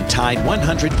Center on Tide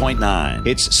 100.9.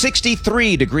 It's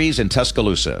 63 degrees in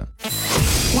Tuscaloosa.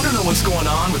 Want to know what's going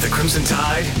on with the Crimson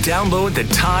Tide? Download the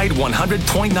Tide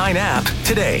 100.9 app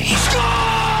today.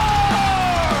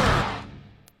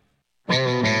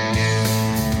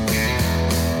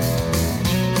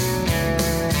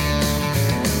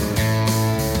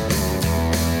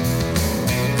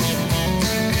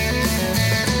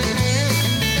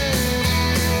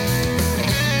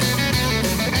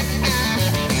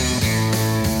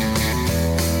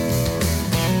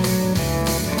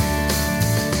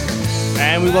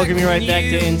 And we welcome you right back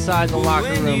to Inside the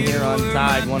Locker Room here on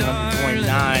Tide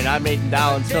 100.9. I'm Aiden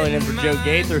Dowling, filling in for Joe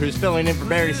Gaither, who's filling in for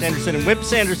Barry Sanderson and Whip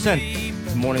Sanderson.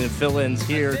 Good morning, the fill-ins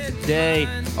here today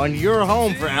on your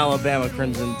home for Alabama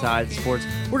Crimson Tide Sports.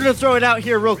 We're going to throw it out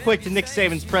here real quick to Nick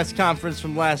Saban's press conference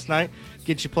from last night.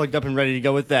 Get you plugged up and ready to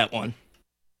go with that one.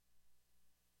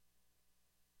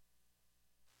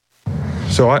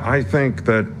 So I think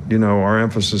that, our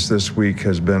emphasis this week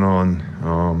has been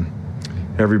on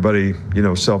everybody,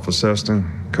 self-assessing,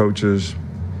 coaches,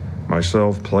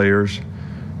 myself, players,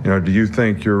 do you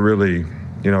think you're really,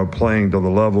 playing to the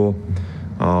level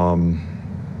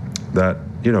that,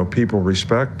 people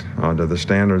respect, to the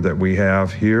standard that we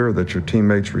have here, that your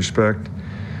teammates respect?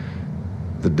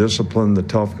 The discipline, the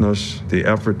toughness, the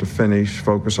effort to finish,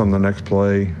 focus on the next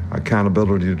play,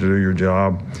 accountability to do your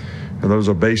job. And those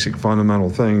are basic fundamental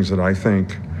things that I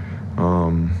think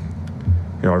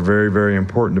are very, very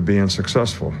important to being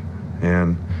successful.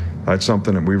 And that's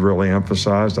something that we've really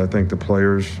emphasized. I think the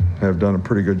players have done a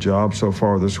pretty good job so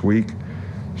far this week.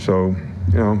 So,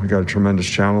 we got a tremendous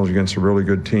challenge against a really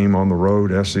good team on the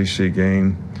road, SEC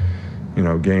game,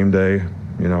 game day,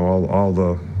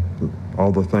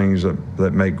 all the things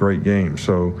that make great games.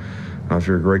 So if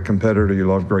you're a great competitor, you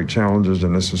love great challenges,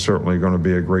 and this is certainly going to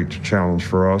be a great challenge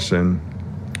for us in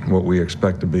what we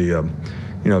expect to be a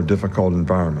difficult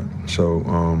environment. So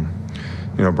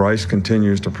Bryce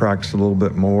continues to practice a little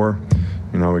bit more.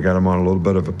 We got him on a little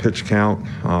bit of a pitch count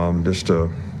just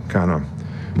to kind of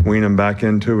wean him back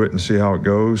into it and see how it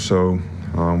goes. So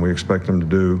we expect him to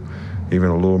do even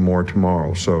a little more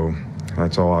tomorrow. So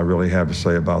that's all I really have to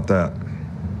say about that.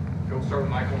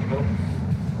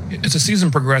 As the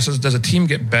season progresses, does a team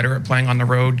get better at playing on the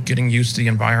road, getting used to the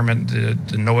environment,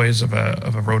 the noise of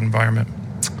a road environment?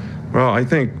 Well, I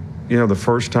think, the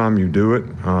first time you do it,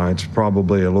 it's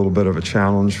probably a little bit of a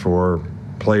challenge for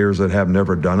players that have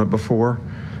never done it before,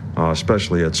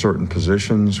 especially at certain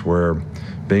positions where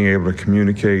being able to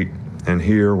communicate and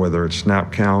hear, whether it's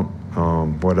snap count,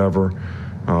 whatever,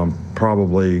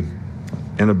 probably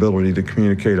inability to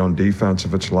communicate on defense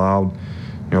if it's loud.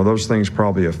 Those things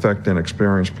probably affect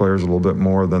inexperienced players a little bit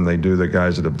more than they do the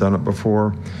guys that have done it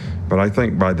before. But I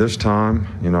think by this time,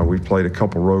 we've played a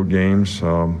couple road games.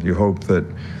 You hope that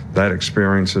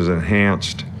experience has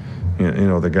enhanced,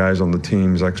 the guys on the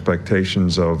team's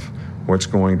expectations of what's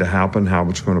going to happen, how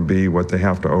it's going to be, what they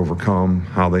have to overcome,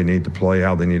 how they need to play,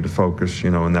 how they need to focus,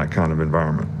 in that kind of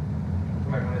environment.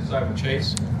 Right on this side with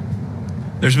Chase.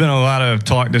 There's been a lot of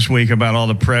talk this week about all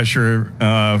the pressure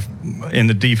in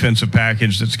the defensive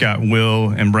package that's got Will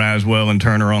and Braswell and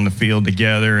Turner on the field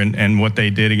together and what they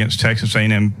did against Texas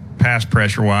A&M pass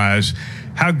pressure-wise.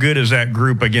 How good is that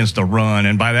group against the run?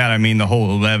 And by that, I mean the whole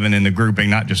 11 in the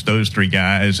grouping, not just those three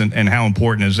guys. And how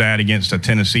important is that against a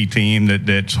Tennessee team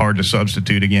that's hard to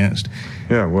substitute against?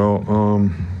 Yeah, well,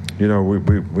 we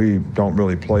don't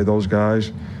really play those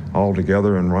guys all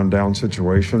together in rundown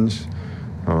situations.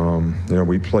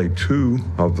 We play two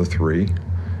of the three,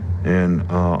 and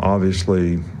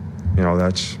obviously,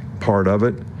 that's part of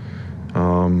it.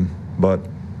 But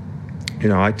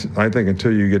I think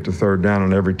until you get to third down,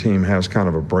 and every team has kind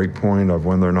of a break point of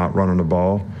when they're not running the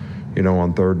ball,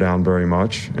 on third down very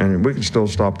much. And we can still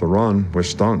stop the run with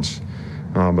stunts,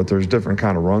 but there's different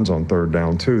kind of runs on third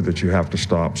down too that you have to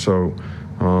stop. So,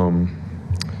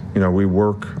 we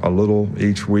work a little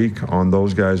each week on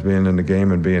those guys being in the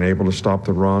game and being able to stop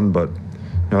the run, but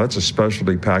that's a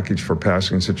specialty package for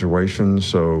passing situations.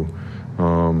 So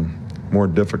more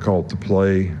difficult to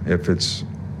play if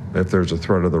there's a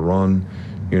threat of the run,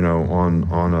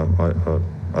 on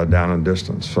a down and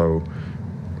distance. So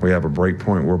we have a break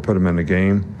point where we'll put them in the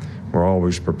game. We're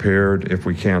always prepared if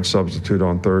we can't substitute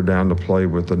on third down to play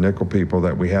with the nickel people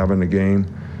that we have in the game.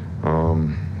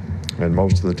 And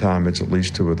most of the time, it's at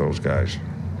least two of those guys.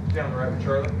 Down the right with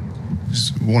Charlie.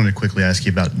 Just wanted to quickly ask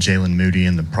you about Jalen Moody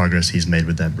and the progress he's made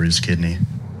with that bruised kidney.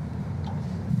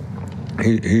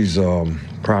 He's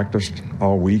practiced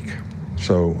all week,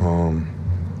 so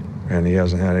and he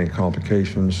hasn't had any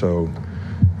complications, so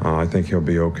I think he'll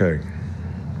be okay.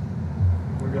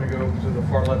 We're going to go to the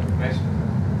far left with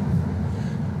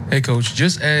Mason. Hey, Coach,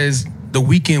 just as the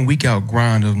week in, week out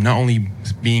grind of not only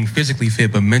being physically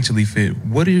fit but mentally fit,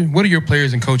 what do your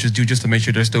players and coaches do just to make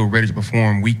sure they're still ready to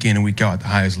perform week in and week out at the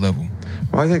highest level?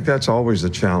 Well, I think that's always the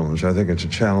challenge. I think it's a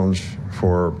challenge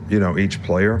for each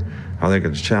player. I think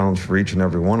it's a challenge for each and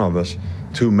every one of us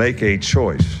to make a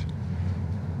choice.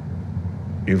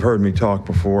 You've heard me talk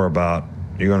before about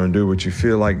you're going to do what you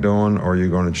feel like doing, or you're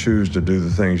going to choose to do the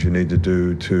things you need to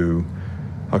do to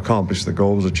accomplish the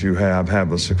goals that you have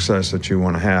the success that you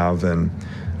want to have. And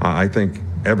I think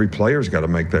every player's got to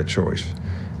make that choice.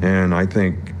 And I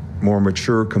think more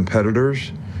mature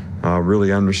competitors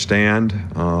really understand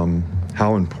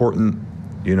how important,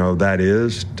 that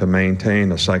is to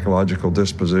maintain a psychological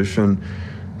disposition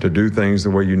to do things the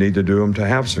way you need to do them to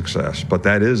have success. But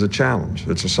that is a challenge.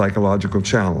 It's a psychological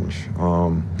challenge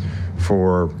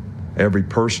for every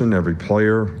person, every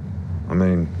player. I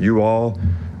mean, you all,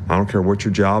 I don't care what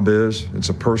your job is, it's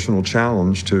a personal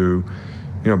challenge to,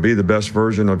 be the best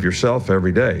version of yourself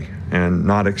every day and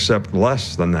not accept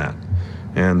less than that.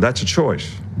 And that's a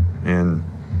choice. And,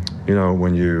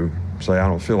 when you say, I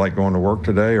don't feel like going to work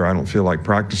today, or I don't feel like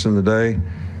practicing today,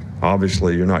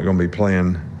 obviously you're not going to be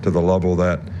playing to the level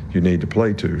that you need to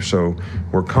play to. So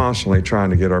we're constantly trying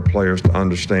to get our players to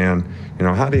understand,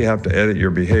 how do you have to edit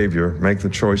your behavior, make the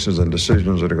choices and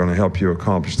decisions that are going to help you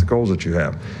accomplish the goals that you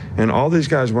have. And all these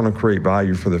guys want to create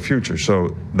value for the future,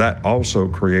 so that also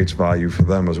creates value for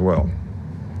them as well.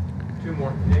 Two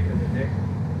more. Nick.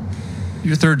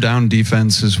 Your third down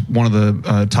defense is one of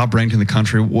the top ranked in the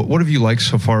country. What have you liked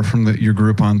so far from your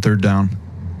group on third down?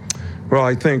 Well,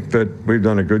 I think that we've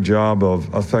done a good job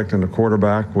of affecting the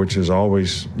quarterback, which is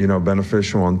always,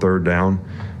 beneficial on third down.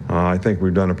 I think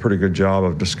we've done a pretty good job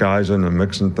of disguising and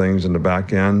mixing things in the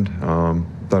back end.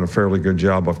 Done a fairly good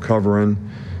job of covering.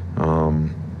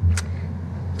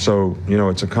 So,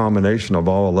 it's a combination of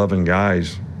all 11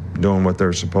 guys doing what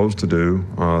they're supposed to do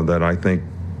that I think,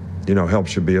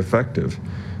 helps you be effective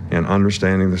and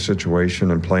understanding the situation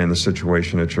and playing the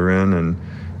situation that you're in, and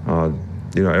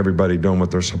everybody doing what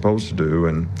they're supposed to do.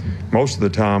 And most of the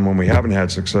time when we haven't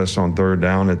had success on third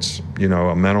down, it's,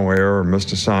 a mental error or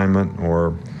missed assignment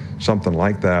or something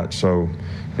like that. So,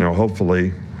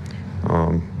 hopefully,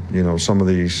 some of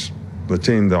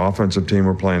the offensive team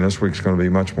we're playing this week is going to be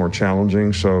much more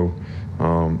challenging. So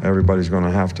everybody's going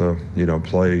to have to,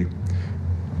 play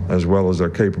as well as they're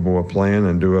capable of playing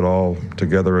and do it all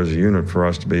together as a unit for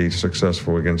us to be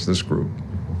successful against this group.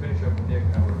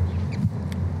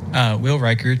 Will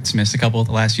Reichert's missed a couple of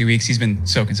the last few weeks. He's been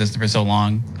so consistent for so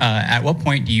long. At what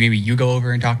point do you go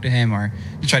over and talk to him, or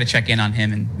you try to check in on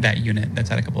him and that unit that's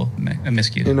had a couple of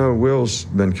miscues? Will's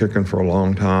been kicking for a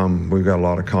long time. We've got a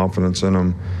lot of confidence in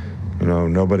him.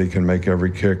 Nobody can make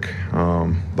every kick,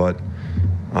 but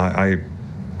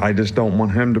I just don't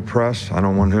want him to press. I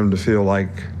don't want him to feel like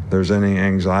there's any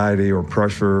anxiety or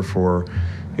pressure for,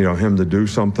 him to do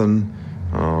something.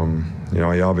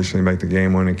 He obviously made the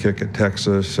game-winning kick at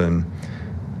Texas, and,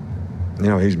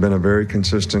 he's been a very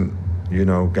consistent,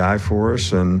 guy for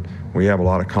us, and we have a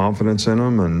lot of confidence in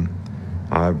him, and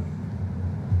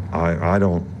I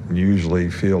don't usually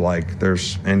feel like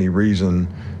there's any reason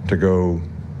to go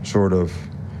sort of,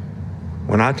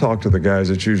 when I talk to the guys,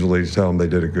 it's usually to tell them they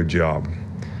did a good job.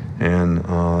 And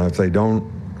if they don't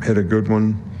hit a good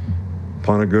one,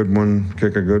 punt a good one,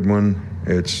 kick a good one,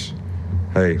 it's,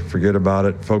 hey, forget about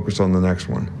it, focus on the next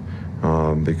one.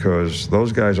 Because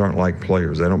those guys aren't like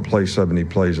players. They don't play 70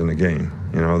 plays in a game.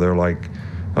 They're like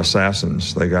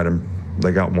assassins. They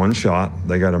got one shot.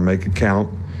 They got to make it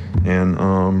count. And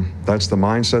that's the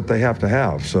mindset they have to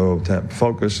have. So to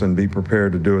focus and be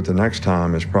prepared to do it the next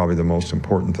time is probably the most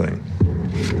important thing.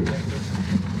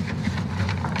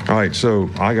 All right, so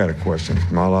I got a question.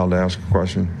 Am I allowed to ask a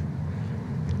question?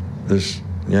 This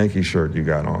Yankee shirt you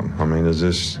got on, is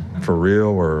this for real,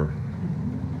 or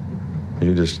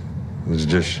you just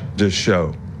show?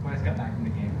 When I got back from the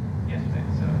game yesterday,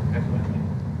 so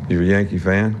absolutely. You're a Yankee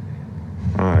fan?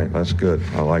 All right, that's good.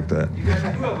 I like that.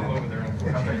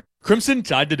 Crimson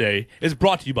Tide Today is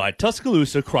brought to you by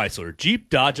Tuscaloosa Chrysler, Jeep,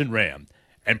 Dodge, and Ram,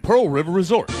 and Pearl River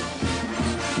Resort.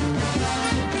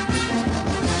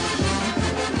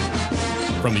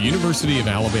 From the University of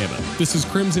Alabama, this is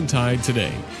Crimson Tide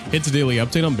Today. It's a daily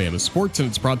update on Bama sports, and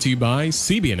it's brought to you by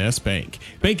CB&S Bank.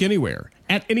 Bank anywhere,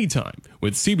 at any time,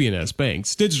 with CB&S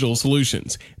Bank's digital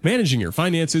solutions. Managing your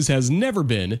finances has never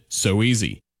been so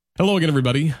easy. Hello again,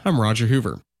 everybody. I'm Roger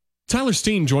Hoover. Tyler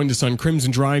Steen joined us on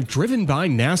Crimson Drive, driven by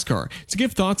NASCAR, to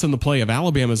give thoughts on the play of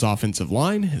Alabama's offensive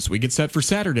line as we get set for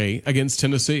Saturday against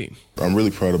Tennessee. I'm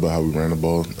really proud about how we ran the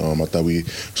ball. I thought we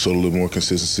showed a little more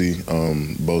consistency,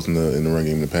 both in the run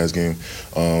game and the pass game.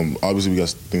 Obviously, we got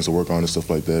things to work on and stuff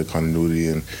like that, continuity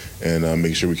and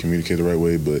making sure we communicate the right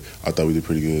way, but I thought we did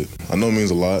pretty good. I know it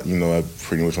means a lot.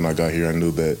 Pretty much when I got here, I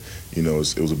knew that, it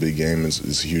was a big game.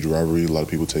 It's a huge rivalry. A lot of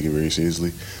people take it very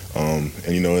seriously. And,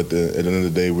 at the end of the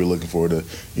day, we're looking forward to,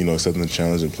 accepting the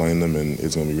challenge and playing them, and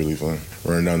it's going to be really fun.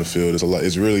 Running down the field,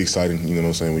 it's really exciting,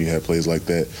 when you have plays like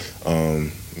that.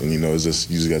 It's just,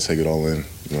 you just got to take it all in,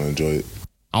 enjoy it.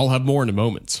 I'll have more in a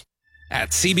moment.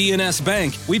 At CB&S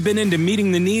Bank, we've been into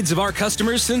meeting the needs of our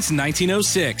customers since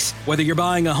 1906. Whether you're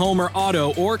buying a home or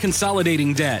auto or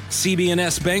consolidating debt,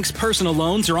 CB&S Bank's personal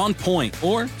loans are on point,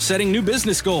 or setting new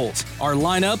business goals. Our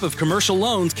lineup of commercial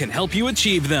loans can help you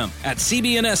achieve them. At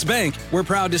CB&S Bank, we're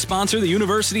proud to sponsor the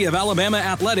University of Alabama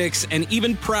Athletics, and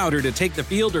even prouder to take the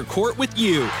field or court with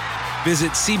you.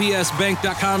 Visit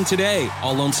cbsbank.com today.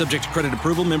 All loans subject to credit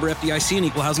approval. Member FDIC and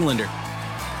equal housing lender.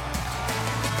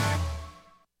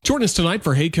 Join us tonight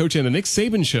for Hey Coach and the Nick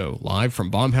Saban Show, live from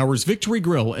Baumhauer's Victory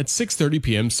Grill at 6:30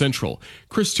 p.m. Central.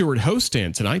 Chris Stewart hosts,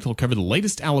 and tonight he'll cover the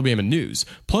latest Alabama news,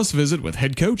 plus visit with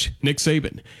head coach Nick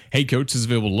Saban. Hey Coach is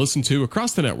available to listen to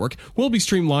across the network, will be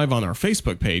streamed live on our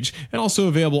Facebook page, and also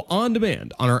available on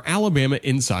demand on our Alabama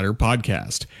Insider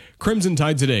podcast. Crimson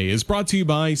Tide Today is brought to you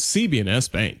by CB&S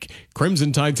Bank.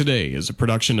 Crimson Tide Today is a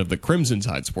production of the Crimson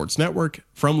Tide Sports Network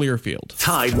from Learfield.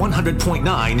 Tide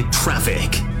 100.9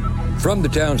 traffic. From the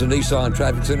Townsend Nissan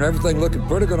Traffic Center, everything looking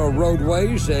pretty good on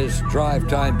roadways as drive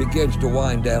time begins to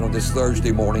wind down on this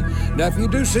Thursday morning. Now, if you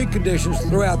do see conditions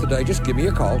throughout the day, just give me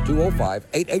a call,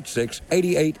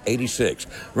 205-886-8886.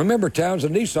 Remember,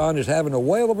 Townsend Nissan is having a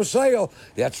whale of a sale.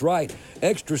 That's right,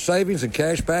 extra savings and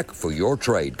cash back for your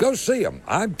trade. Go see them.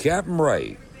 I'm Captain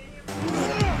Ray.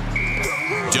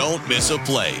 Don't miss a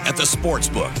play at the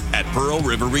Sportsbook at Pearl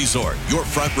River Resort. Your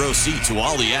front row seat to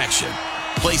all the action.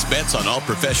 Place bets on all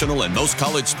professional and most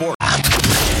college sports.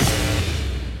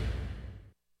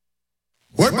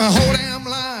 Worked my whole damn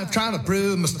life trying to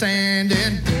prove my standing.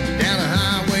 Down the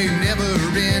highway, never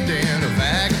ending. A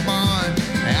vagabond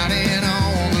out and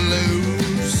on the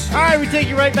loose. All right, we take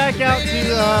you right back out to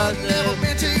the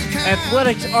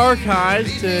Athletics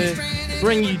Archives to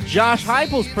bring you Josh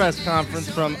Heupel's press conference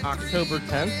from October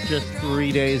 10th, just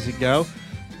 3 days ago.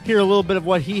 Hear a little bit of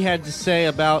what he had to say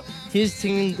about his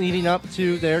team leading up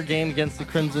to their game against the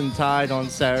Crimson Tide on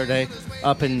Saturday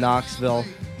up in Knoxville.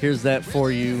 Here's that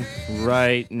for you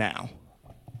right now.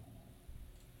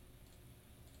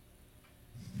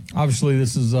 Obviously,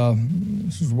 this is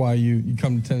why you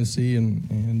come to Tennessee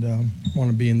and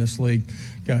want to be in this league.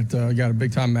 Got a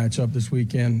big time matchup this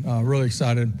weekend. Really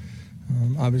excited.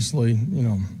 Obviously,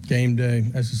 game day,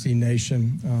 SEC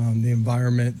Nation, the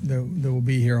environment that will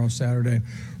be here on Saturday.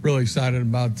 Really excited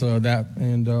about that,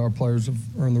 and our players have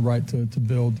earned the right to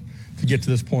build to get to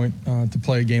this point to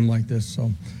play a game like this.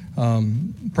 So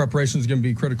preparation is going to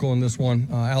be critical in this one.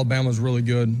 Alabama's really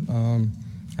good.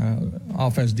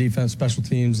 Offense, defense, special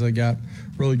teams. They got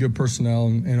really good personnel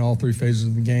in all three phases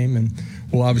of the game, and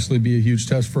will obviously be a huge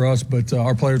test for us. But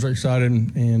our players are excited,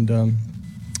 and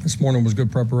this morning was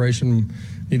good preparation.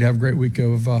 Need to have a great week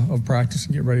of practice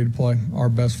and get ready to play our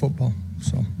best football.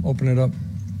 So open it up.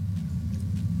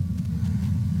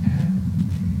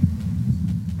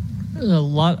 A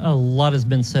lot has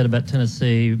been said about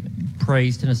Tennessee.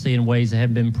 Praise Tennessee in ways that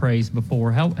haven't been praised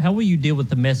before. How will you deal with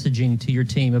the messaging to your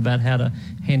team about how to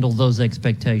handle those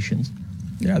expectations?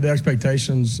 Yeah, the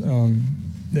expectations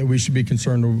that we should be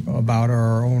concerned about are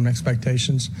our own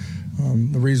expectations.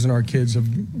 The reason our kids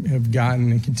have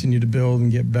gotten and continue to build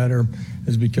and get better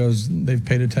is because they've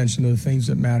paid attention to the things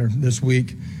that matter. This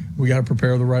week, we got to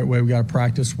prepare the right way. We got to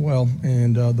practice well,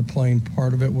 and the playing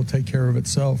part of it will take care of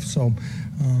itself. So,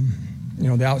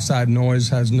 the outside noise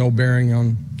has no bearing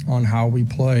on how we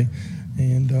play,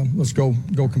 and let's go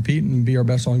compete and be our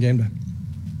best on game day.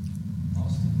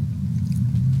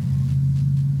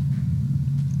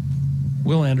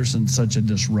 Will Anderson's such a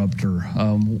disruptor.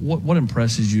 What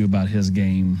impresses you about his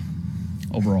game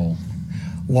overall?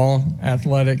 Long,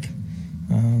 athletic.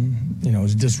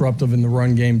 He's disruptive in the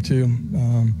run game too.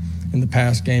 In the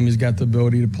pass game, he's got the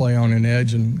ability to play on an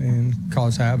edge and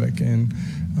cause havoc. And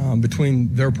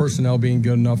between their personnel being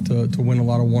good enough to win a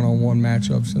lot of one-on-one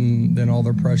matchups, and then all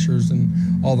their pressures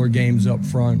and all their games up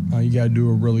front, you got to do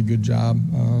a really good job.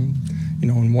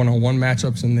 In one-on-one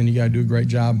matchups, and then you got to do a great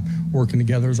job working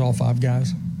together as all five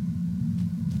guys.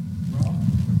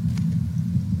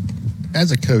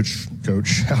 As a coach,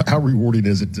 how rewarding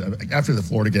is it? After the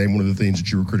Florida game, one of the things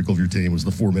that you were critical of your team was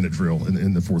the 4-minute drill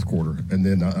in the fourth quarter. And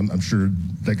then I'm sure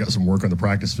they got some work on the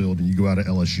practice field, and you go out at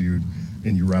LSU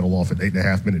and you rattle off an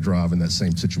 8.5-minute drive in that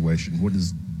same situation. What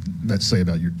does that say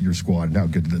about your squad and how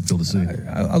good did it feel to see?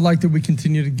 I like that we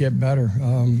continue to get better.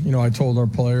 I told our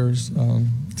players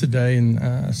today, and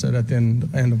I said at the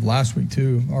end of last week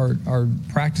too, our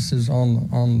practices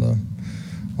on the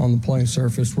playing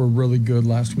surface were really good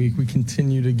last week. We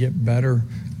continue to get better.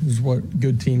 This is what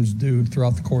good teams do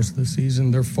throughout the course of the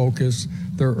season. Their focus,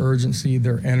 their urgency,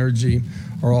 their energy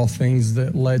are all things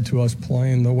that led to us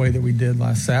playing the way that we did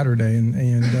last Saturday.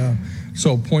 And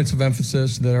so points of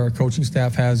emphasis that our coaching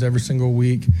staff has every single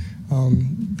week,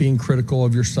 being critical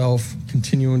of yourself,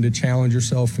 continuing to challenge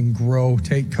yourself and grow,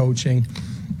 take coaching,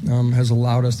 has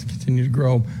allowed us to continue to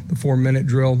grow. The 4-minute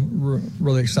drill,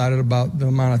 really excited about the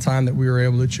amount of time that we were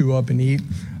able to chew up and eat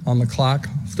on the clock.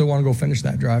 Still want to go finish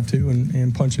that drive too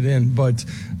and punch it in. But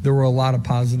there were a lot of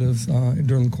positives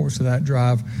during the course of that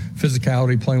drive.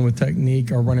 Physicality, playing with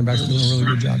technique. Our running backs doing a really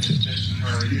good job too.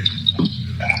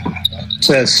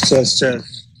 Test. Josh, I'm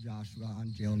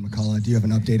Jalen McCall. call it. Do you have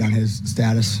an update on his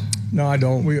status? No, I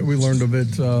don't. We learned of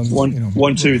it.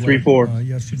 1, 2, 3, 4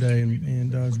 yesterday,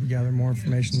 and as we gather more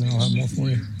information, then I'll have more for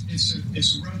you.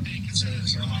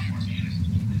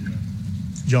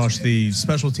 Josh, the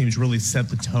special teams really set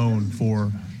the tone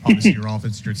for obviously your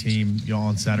offense and your team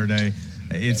on Saturday.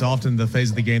 It's often the phase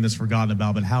of the game that's forgotten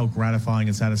about, but how gratifying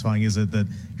and satisfying is it that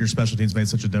your special teams made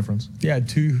such a difference? Yeah,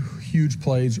 2 huge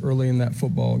plays early in that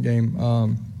football game.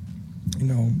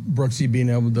 Brooksy being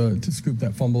able to scoop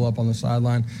that fumble up on the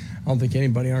sideline. I don't think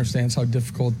anybody understands how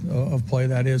difficult of play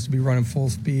that is, to be running full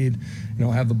speed,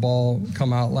 have the ball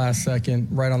come out last second,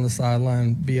 right on the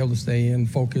sideline, be able to stay in,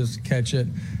 focus, catch it,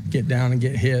 get down and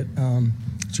get hit.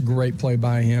 It's a great play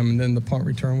by him. And then the punt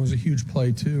return was a huge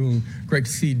play too. And great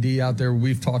to see D out there.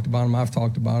 We've talked about him. I've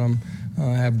talked about him.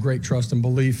 I have great trust and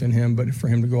belief in him, but for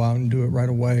him to go out and do it right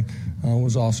away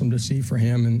was awesome to see for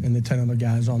him and the 10 other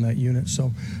guys on that unit.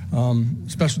 So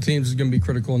special teams is going to be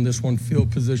critical in this one.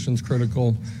 Field position's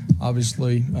critical.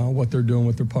 Obviously, what they're doing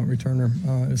with their punt returner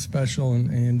is special,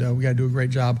 and we got to do a great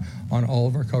job on all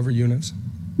of our cover units.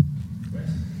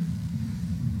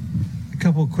 A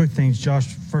couple of quick things,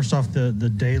 Josh. First off, the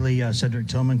daily Cedric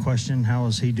Tillman question. How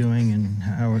is he doing, and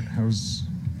how's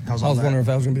I was wondering if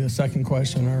that was going to be the second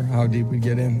question or how deep we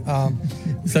get in.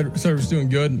 Cedric's doing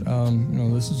good.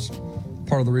 This is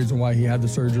part of the reason why he had the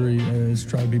surgery is to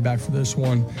try to be back for this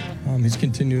one. He's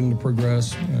continuing to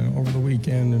progress over the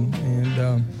weekend,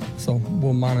 and so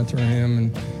we'll monitor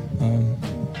him.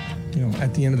 And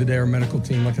at the end of the day, our medical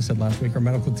team, like I said last week, our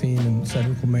medical team and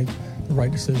Cedric will make the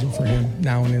right decision for him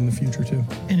now and in the future too.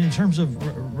 And in terms of,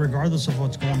 regardless of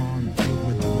what's going on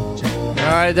with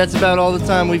all right, that's about all the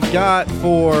time we've got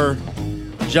for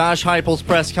Josh Heupel's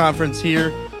press conference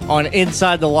here on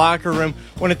Inside the Locker Room.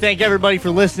 I want to thank everybody for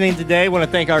listening today. I want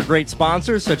to thank our great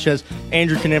sponsors, such as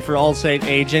Andrew Kniffer, Allstate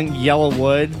Agent,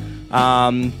 Yellowwood,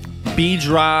 Be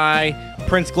Dry,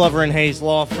 Prince Glover and Hayes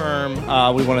Law Firm.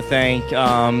 We want to thank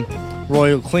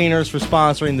Royal Cleaners for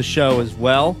sponsoring the show as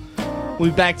well. We'll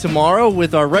be back tomorrow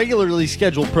with our regularly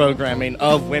scheduled programming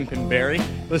of Wimp and Berry.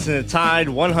 Listen to Tide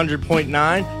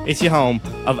 100.9. It's your home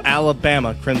of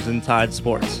Alabama Crimson Tide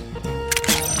Sports.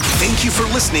 Thank you for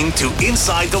listening to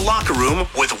Inside the Locker Room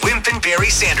with Wimp and Barry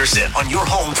Sanderson on your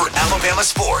home for Alabama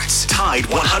sports. Tide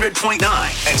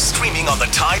 100.9 and streaming on the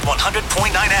Tide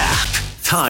 100.9 app.